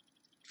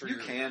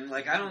 Can.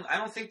 Like, I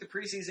don't think the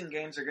preseason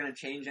games are going to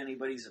change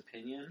anybody's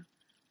opinion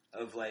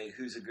of, like,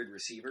 who's a good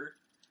receiver.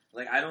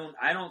 Like, I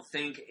don't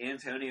think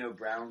Antonio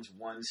Brown's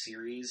 1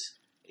 series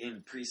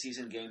in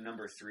preseason game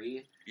number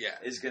 3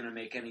 is going to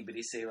make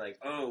anybody say, like,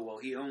 oh, well,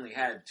 he only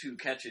had 2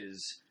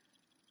 catches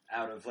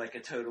out of, like, a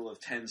total of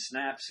 10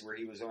 snaps where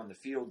he was on the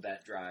field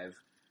that drive.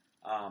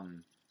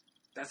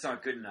 That's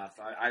not good enough.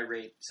 I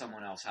rate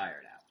someone else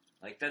higher now.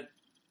 Like, that,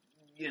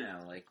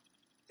 like,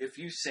 if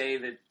you say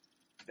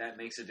that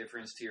makes a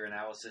difference to your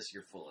analysis,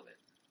 you're full of it.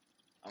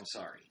 I'm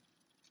sorry.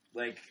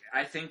 Like,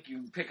 I think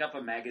you pick up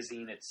a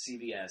magazine at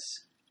CBS,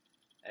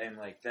 and,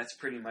 like, that's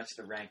pretty much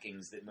the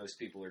rankings that most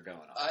people are going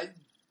on.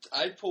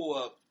 I pull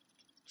up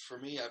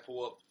CBS,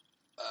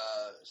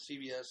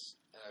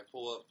 and I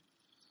pull up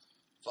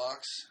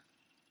Fox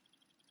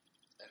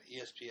and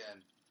ESPN,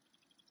 and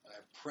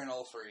I print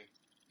all 3.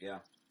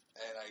 Yeah.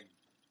 And I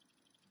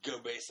go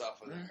based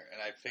off of there,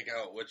 and I pick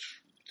out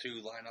which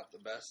 2 line up the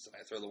best, and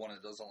I throw the one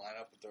that doesn't line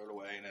up and throw it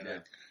away, and then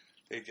I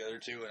take the other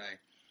 2, and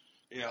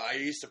I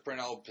used to print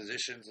all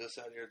positions, this,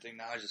 that, and the other thing.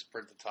 Now I just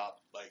print the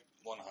top, like,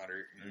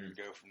 100 and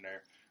go from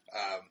there.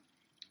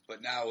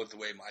 But now with the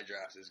way my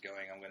draft is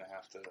going, I'm going to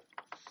have to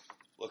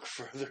look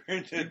further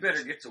into. You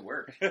better get to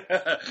work. I'm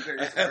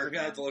gonna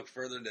have to look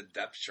further into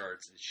depth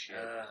charts and shit.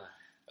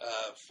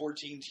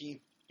 14 team.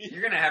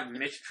 You're gonna have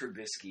Mitch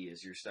Trubisky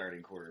as your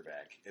starting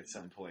quarterback at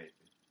some point.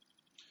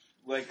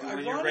 Like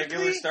when your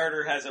regular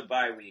starter has a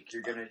bye week,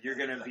 you're gonna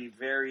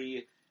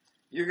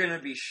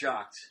be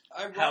shocked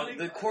how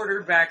the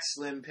quarterback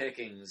slim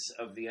pickings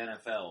of the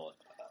NFL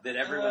that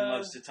everyone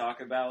loves to talk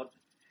about.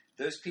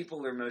 Those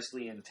people are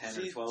mostly in 10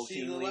 or 12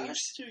 team leagues.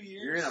 Last 2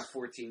 years, you're in a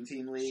 14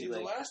 team league. The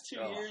last 2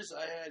 years,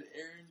 I had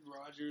Aaron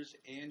Rodgers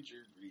and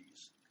Drew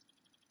Brees.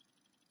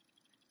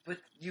 But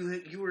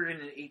you were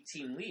in an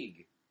 8-team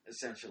league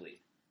essentially.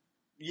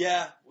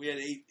 Yeah, we had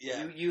 8.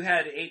 Yeah, you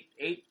had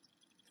eight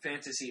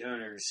fantasy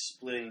owners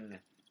splitting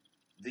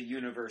the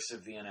universe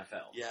of the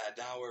NFL. Yeah,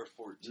 now we're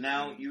 14.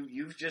 Now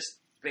you've just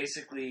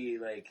basically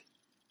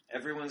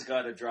everyone's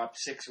got to drop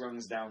 6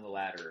 rungs down the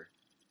ladder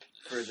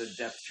for the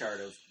depth chart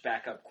of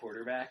backup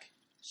quarterback.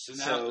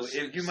 So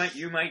if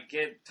you might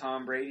get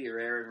Tom Brady or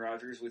Aaron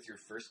Rodgers with your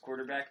first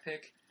quarterback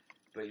pick,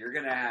 but you're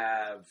gonna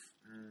have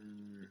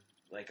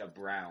a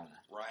Brown,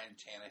 Ryan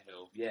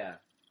Tannehill. Yeah,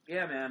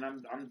 man.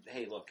 I'm.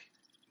 Hey, look.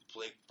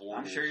 Blake Bortles.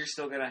 I'm sure you're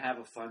still gonna have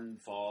a fun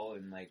fall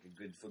and a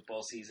good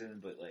football season,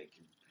 but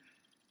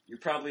you're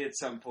probably at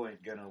some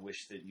point gonna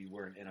wish that you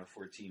weren't in a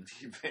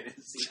 14-team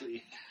fantasy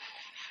league.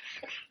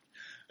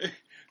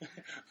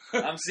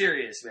 I'm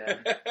serious,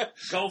 man.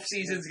 Golf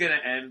season's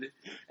gonna end,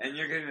 and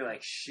you're gonna be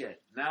like,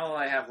 shit. Now all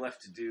I have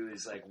left to do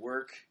is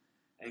work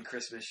and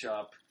Christmas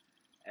shop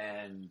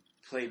and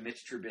play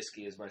Mitch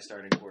Trubisky as my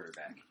starting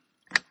quarterback.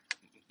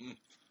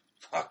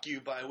 Fuck you,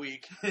 bye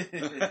week.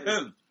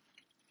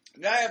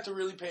 Now I have to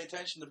really pay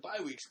attention to bye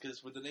weeks,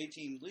 because with an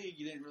 18 league,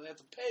 you didn't really have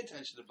to pay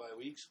attention to bye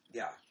weeks.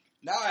 Yeah.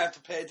 Now I have to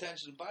pay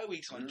attention to bye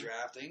weeks when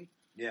drafting.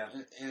 Yeah.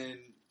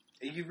 And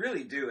you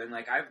really do. And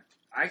I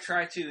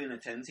try to in a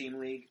 10-team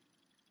league,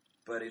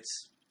 but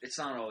it's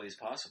not always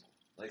possible.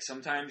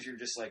 Sometimes you're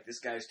just this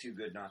guy's too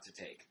good not to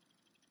take.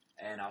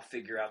 And I'll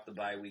figure out the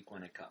bye week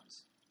when it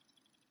comes.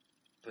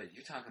 But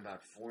you're talking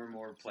about 4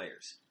 more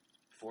players,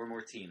 4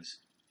 more teams.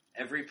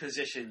 Every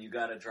position you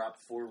got to drop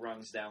 4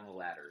 rungs down the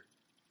ladder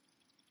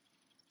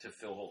to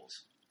fill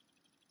holes.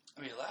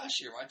 I mean, last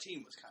year my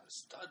team was kind of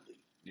studly.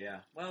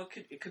 Yeah. Well,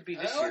 it could be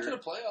this year. I went to the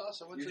playoffs.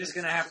 You're just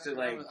going to have to,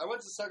 I went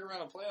to the second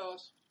round of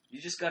playoffs.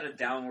 You just got to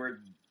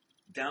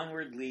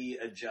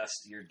downwardly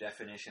adjust your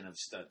definition of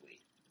studly.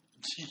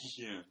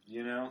 Yeah.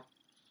 You know?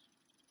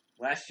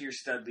 Last year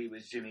Studley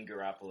was Jimmy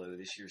Garoppolo.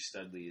 This year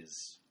Studley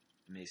is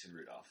Mason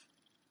Rudolph.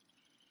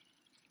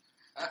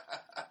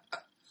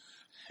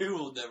 Who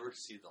will never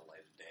see the light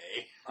of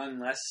day.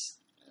 Unless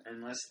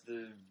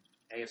the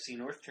AFC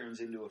North turns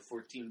into a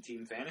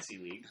 14-team fantasy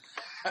league.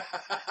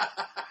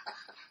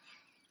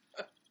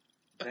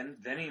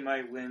 then he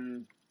might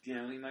win, he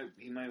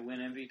might win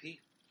MVP.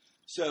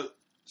 So,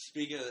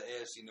 speaking of the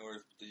AFC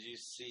North, did you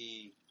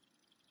see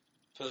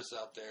posts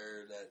out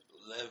there that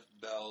Lev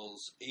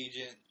Bell's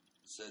agent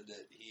said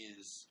that he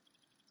is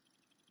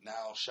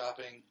now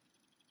shopping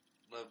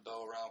Lev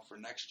Bell around for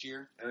next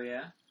year? Oh,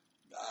 yeah?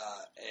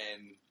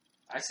 And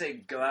I say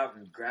go out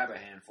and grab a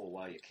handful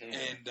while you can.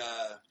 And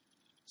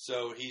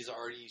so he's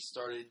already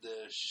started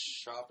the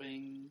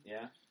shopping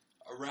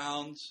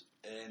around,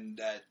 and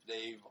that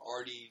they've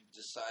already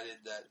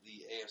decided that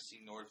the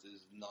AFC North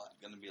is not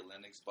going to be a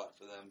landing spot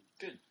for them.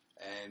 Good.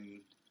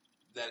 And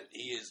that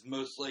he is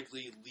most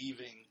likely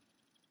leaving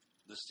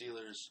the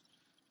Steelers.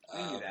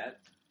 We knew that.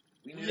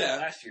 We knew that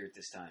last year at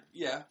this time.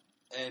 Yeah,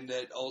 and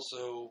that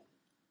also,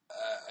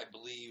 I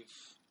believe,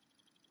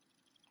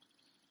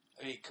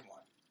 come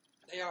on.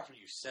 They offered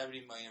you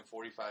 $70 million,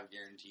 $45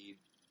 guaranteed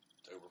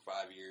over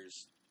 5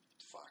 years.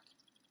 Fuck.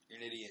 You're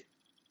an idiot.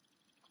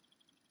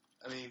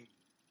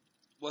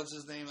 What's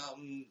his name out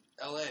in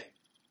L.A.?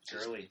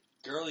 Gurley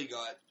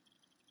got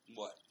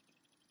what?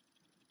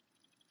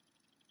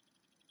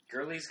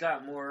 Gurley's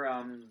got more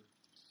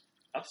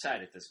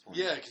upside at this point.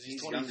 Yeah, because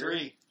he's 23.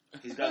 Younger.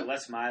 He's got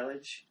less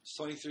mileage. He's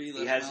 23.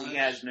 He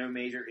has no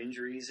major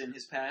injuries in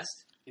his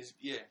past. He's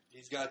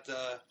got.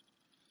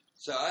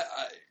 So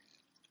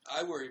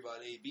I worry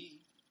about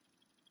AB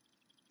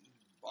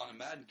on a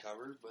Madden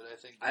cover, but I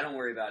think I don't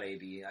worry about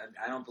AB.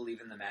 I don't believe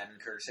in the Madden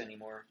curse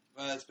anymore.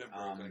 Well, that's been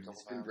broken a couple times.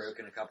 It's been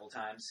broken a couple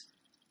times.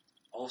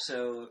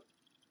 Also,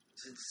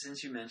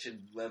 since you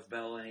mentioned Lev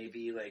Bell and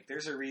AB,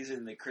 there's a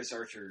reason that Chris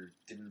Archer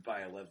didn't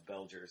buy a Lev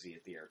Bell jersey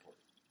at the airport.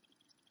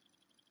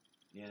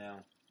 You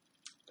know?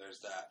 There's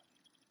that.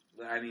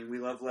 We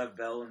love Lev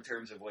Bell in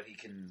terms of what he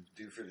can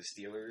do for the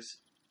Steelers,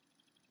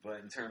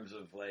 but in terms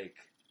of,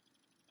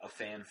 a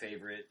fan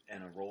favorite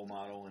and a role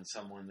model and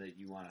someone that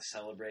you want to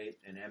celebrate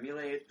and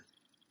emulate,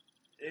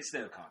 it's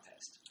no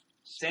contest.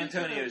 It's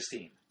Antonio's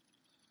team.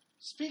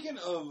 Speaking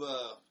of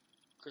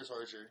Chris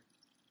Archer,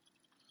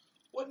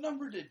 what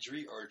number did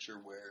Dree Archer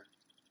wear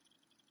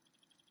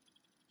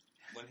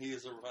when he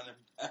was a running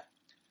back?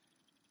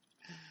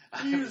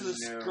 He was the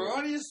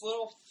scrawniest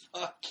little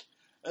fuck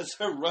as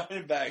a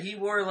running back. He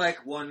wore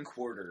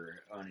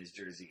 1/4 on his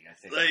jersey, I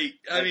think.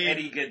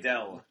 Eddie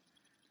Goodell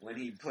when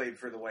he played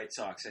for the White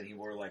Sox, and he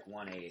wore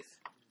 1/8.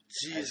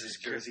 Jesus his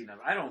jersey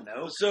number. I don't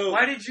know. So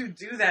why did you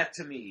do that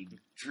to me,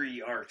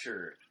 Dree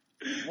Archer?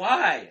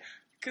 Why?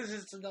 Because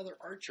it's another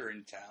Archer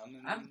in town.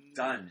 And... I'm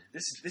done.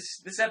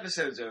 This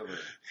episode's over.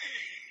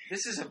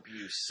 This is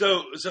abuse.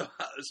 So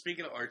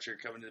speaking of Archer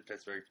coming to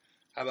Pittsburgh,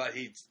 how about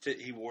he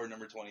wore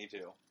number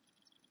 22,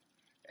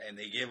 and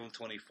they gave him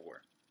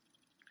 24.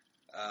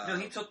 No,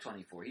 he took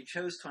 24. He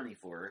chose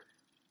 24.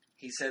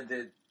 He said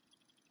that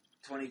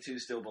 22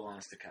 still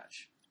belongs to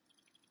Kutch.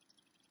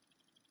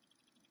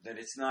 That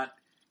it's not.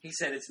 He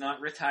said it's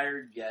not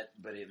retired yet,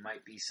 but it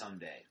might be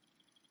someday.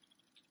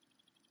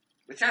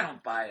 Which I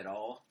don't buy at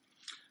all.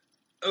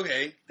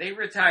 Okay. They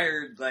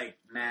retired, like,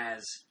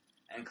 Maz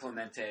and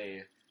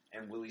Clemente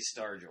and Willie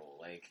Stargell.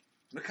 Like,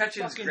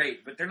 McCutcheon's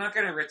great, but they're not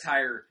going to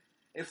retire.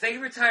 If they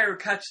retire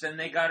Kutch, then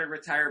they got to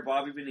retire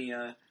Bobby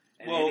Bonilla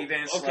and Eddie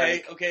Van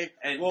Slyke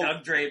and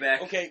Doug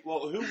Drabeck. Okay,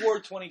 well, who wore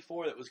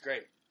 24 that was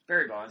great?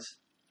 Barry Bonds.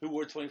 Who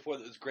wore 24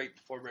 that was great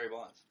before Barry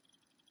Bonds?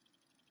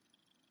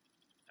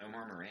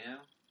 Omar Moreno?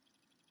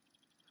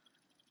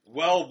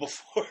 Well,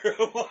 before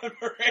Omar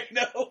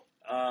Moreno.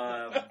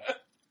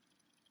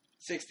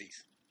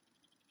 60s.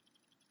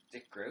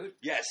 Dick Groat?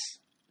 Yes.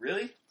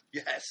 Really?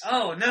 Yes.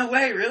 Oh, no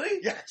way,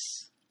 really?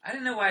 Yes. I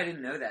didn't know why I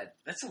didn't know that.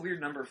 That's a weird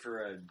number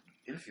for an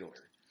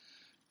infielder.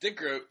 Dick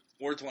Groat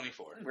wore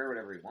 24. He can wear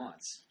whatever he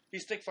wants.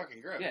 He's Dick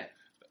fucking Groat. Yeah.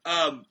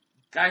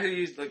 Guy who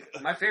used, like,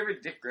 my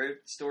favorite Dick Groat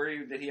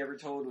story that he ever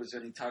told was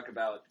when he talked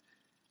about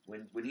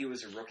when he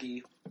was a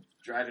rookie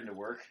driving to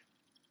work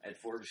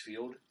at Forbes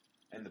Field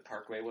and the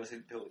Parkway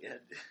wasn't built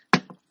yet.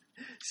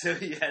 So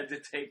he had to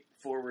take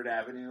Forward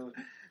Avenue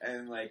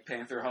and, like,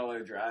 Panther Hollow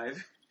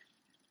Drive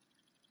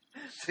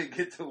to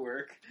get to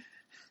work.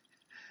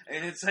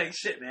 And it's like,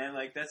 shit, man,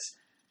 like,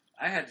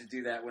 I had to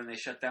do that when they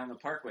shut down the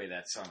Parkway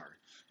that summer.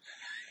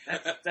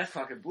 That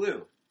fucking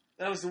blew.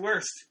 That was the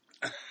worst.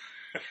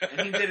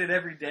 And he did it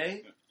every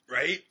day.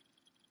 Right?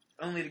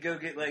 Only to go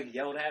get, like,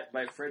 yelled at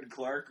by Fred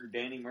Clark or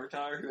Danny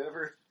Murtaugh or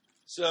whoever.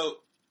 So,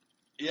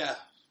 yeah,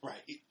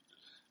 right.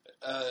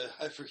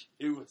 I forget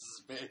who was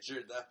his manager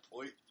at that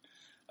point.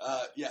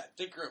 Yeah,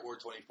 Dick Groat wore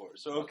 24.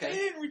 So if they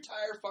didn't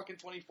retire fucking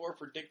 24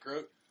 for Dick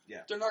Groat,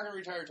 they're not going to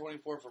retire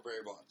 24 for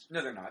Barry Bonds.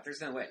 No, they're not.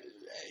 There's no way.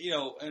 You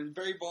know, and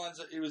Barry Bonds,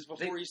 it was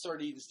before he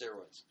started eating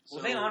steroids. So,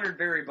 well, they honored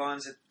Barry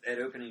Bonds at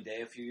opening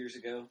day a few years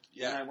ago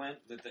when I went.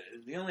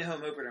 The only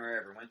home opener I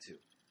ever went to.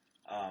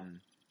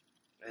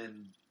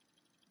 And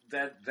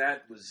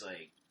that was,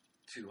 like,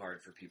 too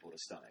hard for people to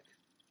stomach.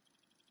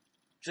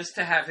 Just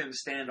to have him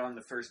stand on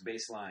the first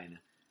baseline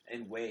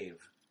and wave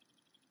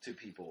to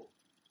people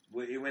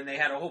when they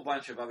had a whole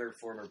bunch of other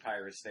former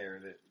Pirates there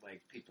that,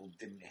 like, people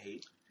didn't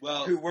hate.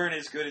 Well, who weren't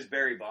as good as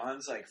Barry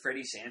Bonds, like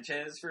Freddie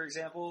Sanchez, for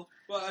example.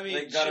 Well, I mean,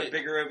 like, got a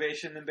bigger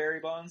ovation than Barry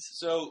Bonds.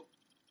 So,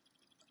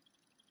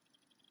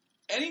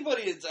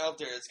 anybody that's out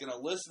there that's going to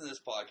listen to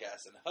this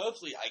podcast, and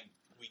hopefully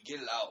we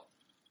get it out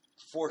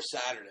for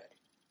Saturday.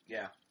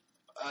 Yeah.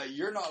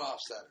 You're not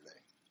off Saturday.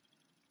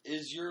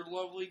 Is your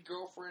lovely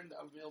girlfriend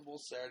available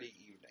Saturday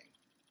evening?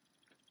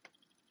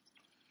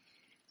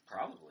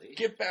 Probably.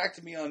 Get back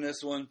to me on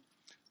this one,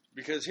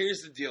 because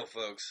here's the deal,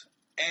 folks.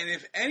 And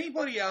if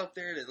anybody out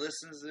there that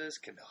listens to this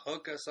can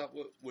hook us up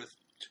with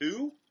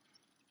two,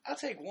 I'll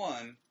take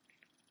one.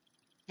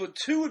 But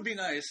two would be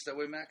nice. That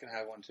way Matt can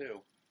have one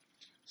too.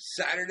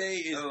 Saturday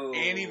is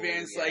Andy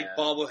Van Slyke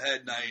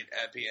bobblehead night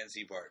at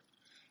PNC Park.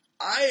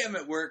 I am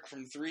at work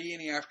from 3 in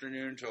the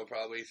afternoon till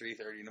probably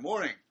 3:30 in the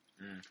morning.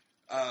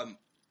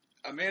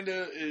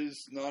 Amanda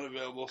is not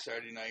available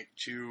Saturday night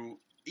to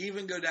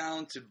even go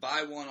down to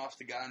buy one off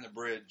the guy on the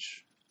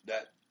bridge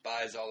that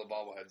buys all the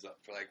bobbleheads up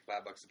for like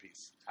 $5 a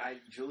piece.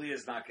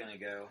 Julia's not going to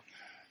go.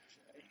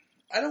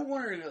 I don't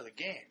want her to go to the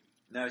game.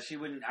 No, she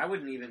wouldn't. I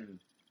wouldn't even.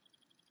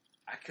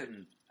 I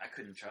couldn't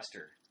trust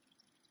her.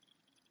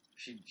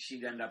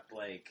 She'd end up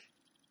like,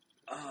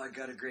 oh, I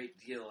got a great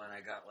deal and I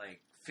got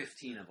like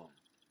 15 of them.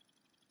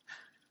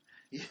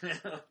 You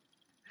know,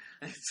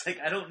 it's like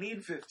I don't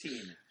need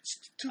 15.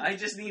 I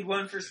just need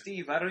one for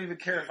Steve. I don't even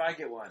care if I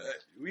get one.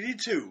 We need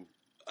two.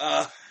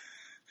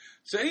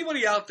 So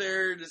anybody out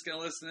there that's going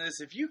to listen to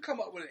this, if you come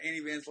up with an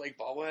Andy Van Slyke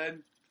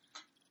bobblehead,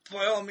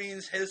 by all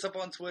means, hit us up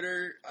on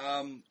Twitter.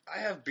 I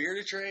have beer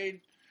to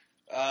trade.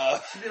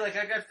 She'd be like,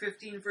 I got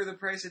 15 for the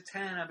price of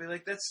 10. I'd be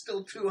like, that's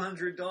still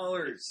 $200.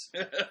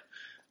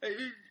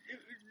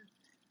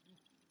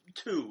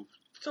 Two.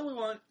 So we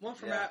want one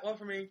for Matt, one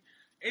for me.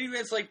 Andy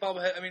Van Slyke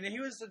bobblehead. I mean, he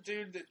was the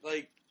dude that,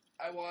 like,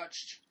 I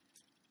watched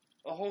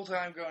the whole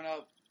time growing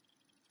up.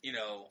 You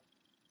know,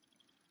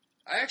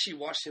 I actually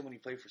watched him when he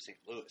played for St.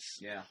 Louis.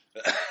 Yeah.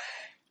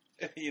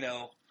 You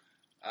know,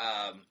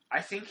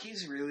 I think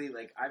he's really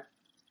like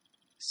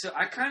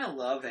I kind of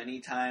love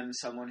anytime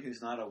someone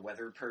who's not a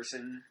weather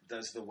person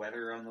does the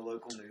weather on the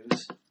local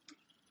news.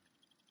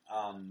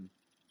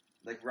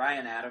 Like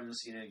Ryan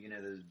Adams, you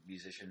know the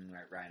musician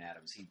Ryan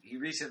Adams. He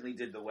recently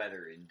did the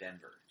weather in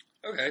Denver.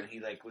 Okay. And he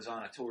like was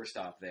on a tour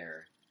stop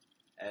there,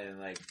 and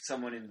like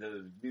someone in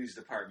the news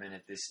department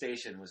at this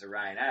station was a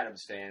Ryan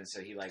Adams fan,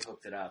 so he like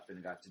hooked it up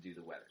and got to do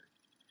the weather.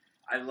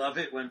 I love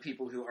it when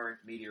people who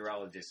aren't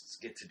meteorologists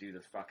get to do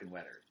the fucking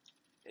weather.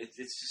 It's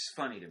just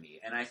funny to me,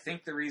 and I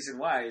think the reason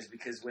why is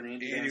because when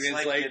Andy Van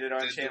Slyke did it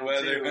on Channel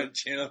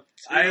 2,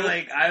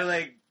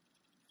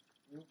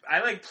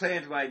 I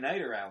planned my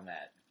night around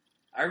that.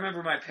 I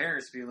remember my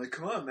parents being like,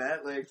 "Come on,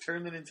 Matt, like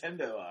turn the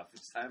Nintendo off.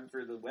 It's time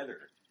for the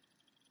weather."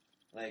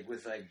 Like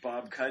with like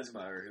Bob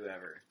Kuzma or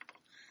whoever.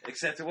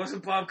 Except it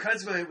wasn't Bob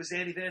Kuzma; it was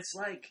Andy Van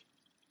Slyke.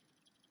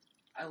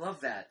 I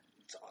love that.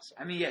 It's awesome.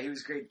 I mean, yeah, he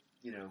was great.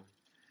 You know,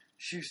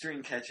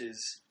 shoestring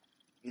catches.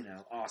 You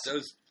know,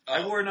 awesome.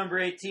 I wore number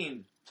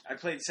 18. I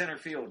played center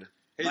field.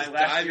 My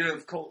last year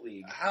of Colt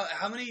League.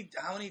 How many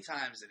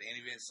times did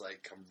Andy Van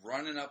Slyke come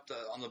running up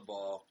on the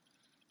ball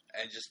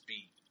and just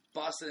be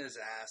busting his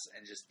ass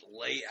and just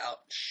lay out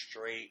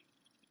straight,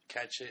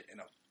 catch it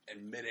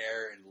in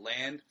midair and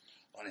land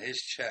on his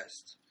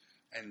chest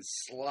and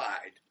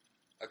slide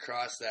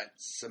across that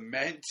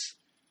cement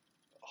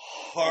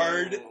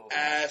hard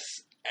ass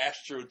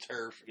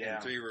AstroTurf in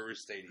Three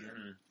Rivers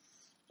Stadium?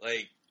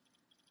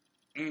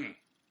 Mm-hmm.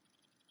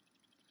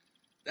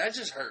 That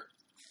just hurt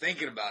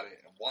thinking about it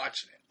and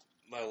watching it,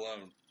 let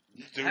alone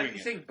doing it. How do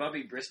you think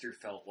Bubby Brister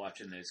felt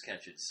watching those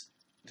catches?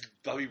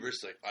 Bubby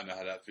Brister, I know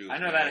how that feels. I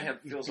know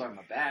that feels on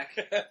my back.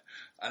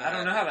 I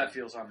don't know how that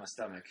feels on my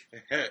stomach.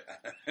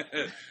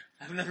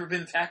 I've never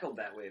been tackled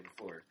that way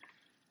before.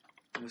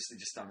 Mostly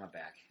just on my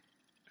back.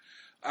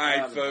 All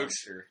right,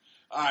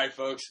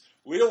 folks.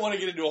 We don't want to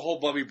get into a whole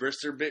Bubby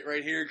Brister bit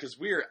right here because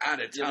we are out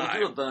of time. Yeah,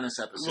 we'll do a bonus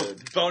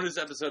episode. Bonus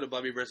episode of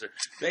Bubby Brister.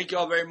 Thank you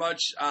all very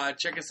much.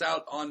 Check us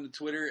out on the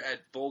Twitter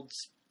at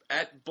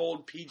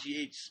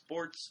BoldPGH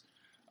Sports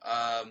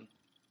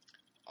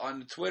on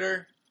the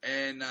Twitter,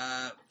 and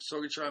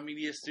Sorgatron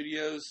Media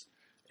Studios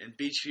in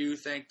Beachview.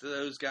 Thank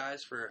those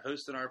guys for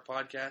hosting our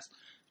podcast.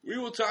 We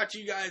will talk to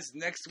you guys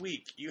next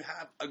week. You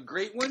have a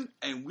great one,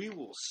 and we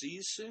will see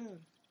you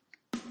soon.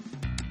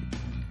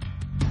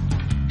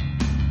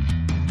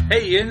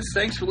 Hey, Yins,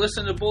 thanks for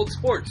listening to Bold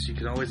Sports. You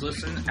can always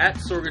listen at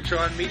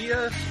Sorgatron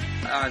Media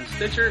on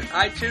Stitcher,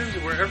 iTunes,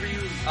 or wherever you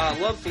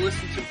love to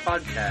listen to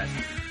podcasts.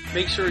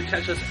 Make sure to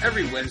catch us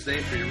every Wednesday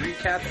for your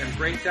recap and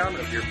breakdown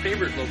of your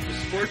favorite local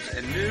sports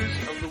and news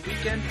of the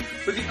weekend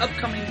for the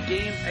upcoming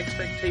game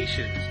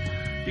expectations.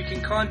 You can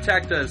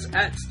contact us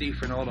at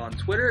Steve Renault on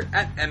Twitter,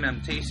 at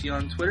MMTacey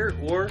on Twitter,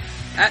 or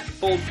at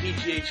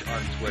BoldPGH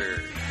on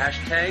Twitter.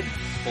 Hashtag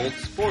Bold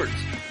Sports.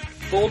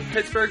 Bold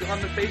Pittsburgh on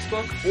the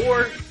Facebook,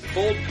 or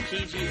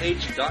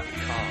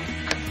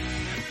BoldPGH.com.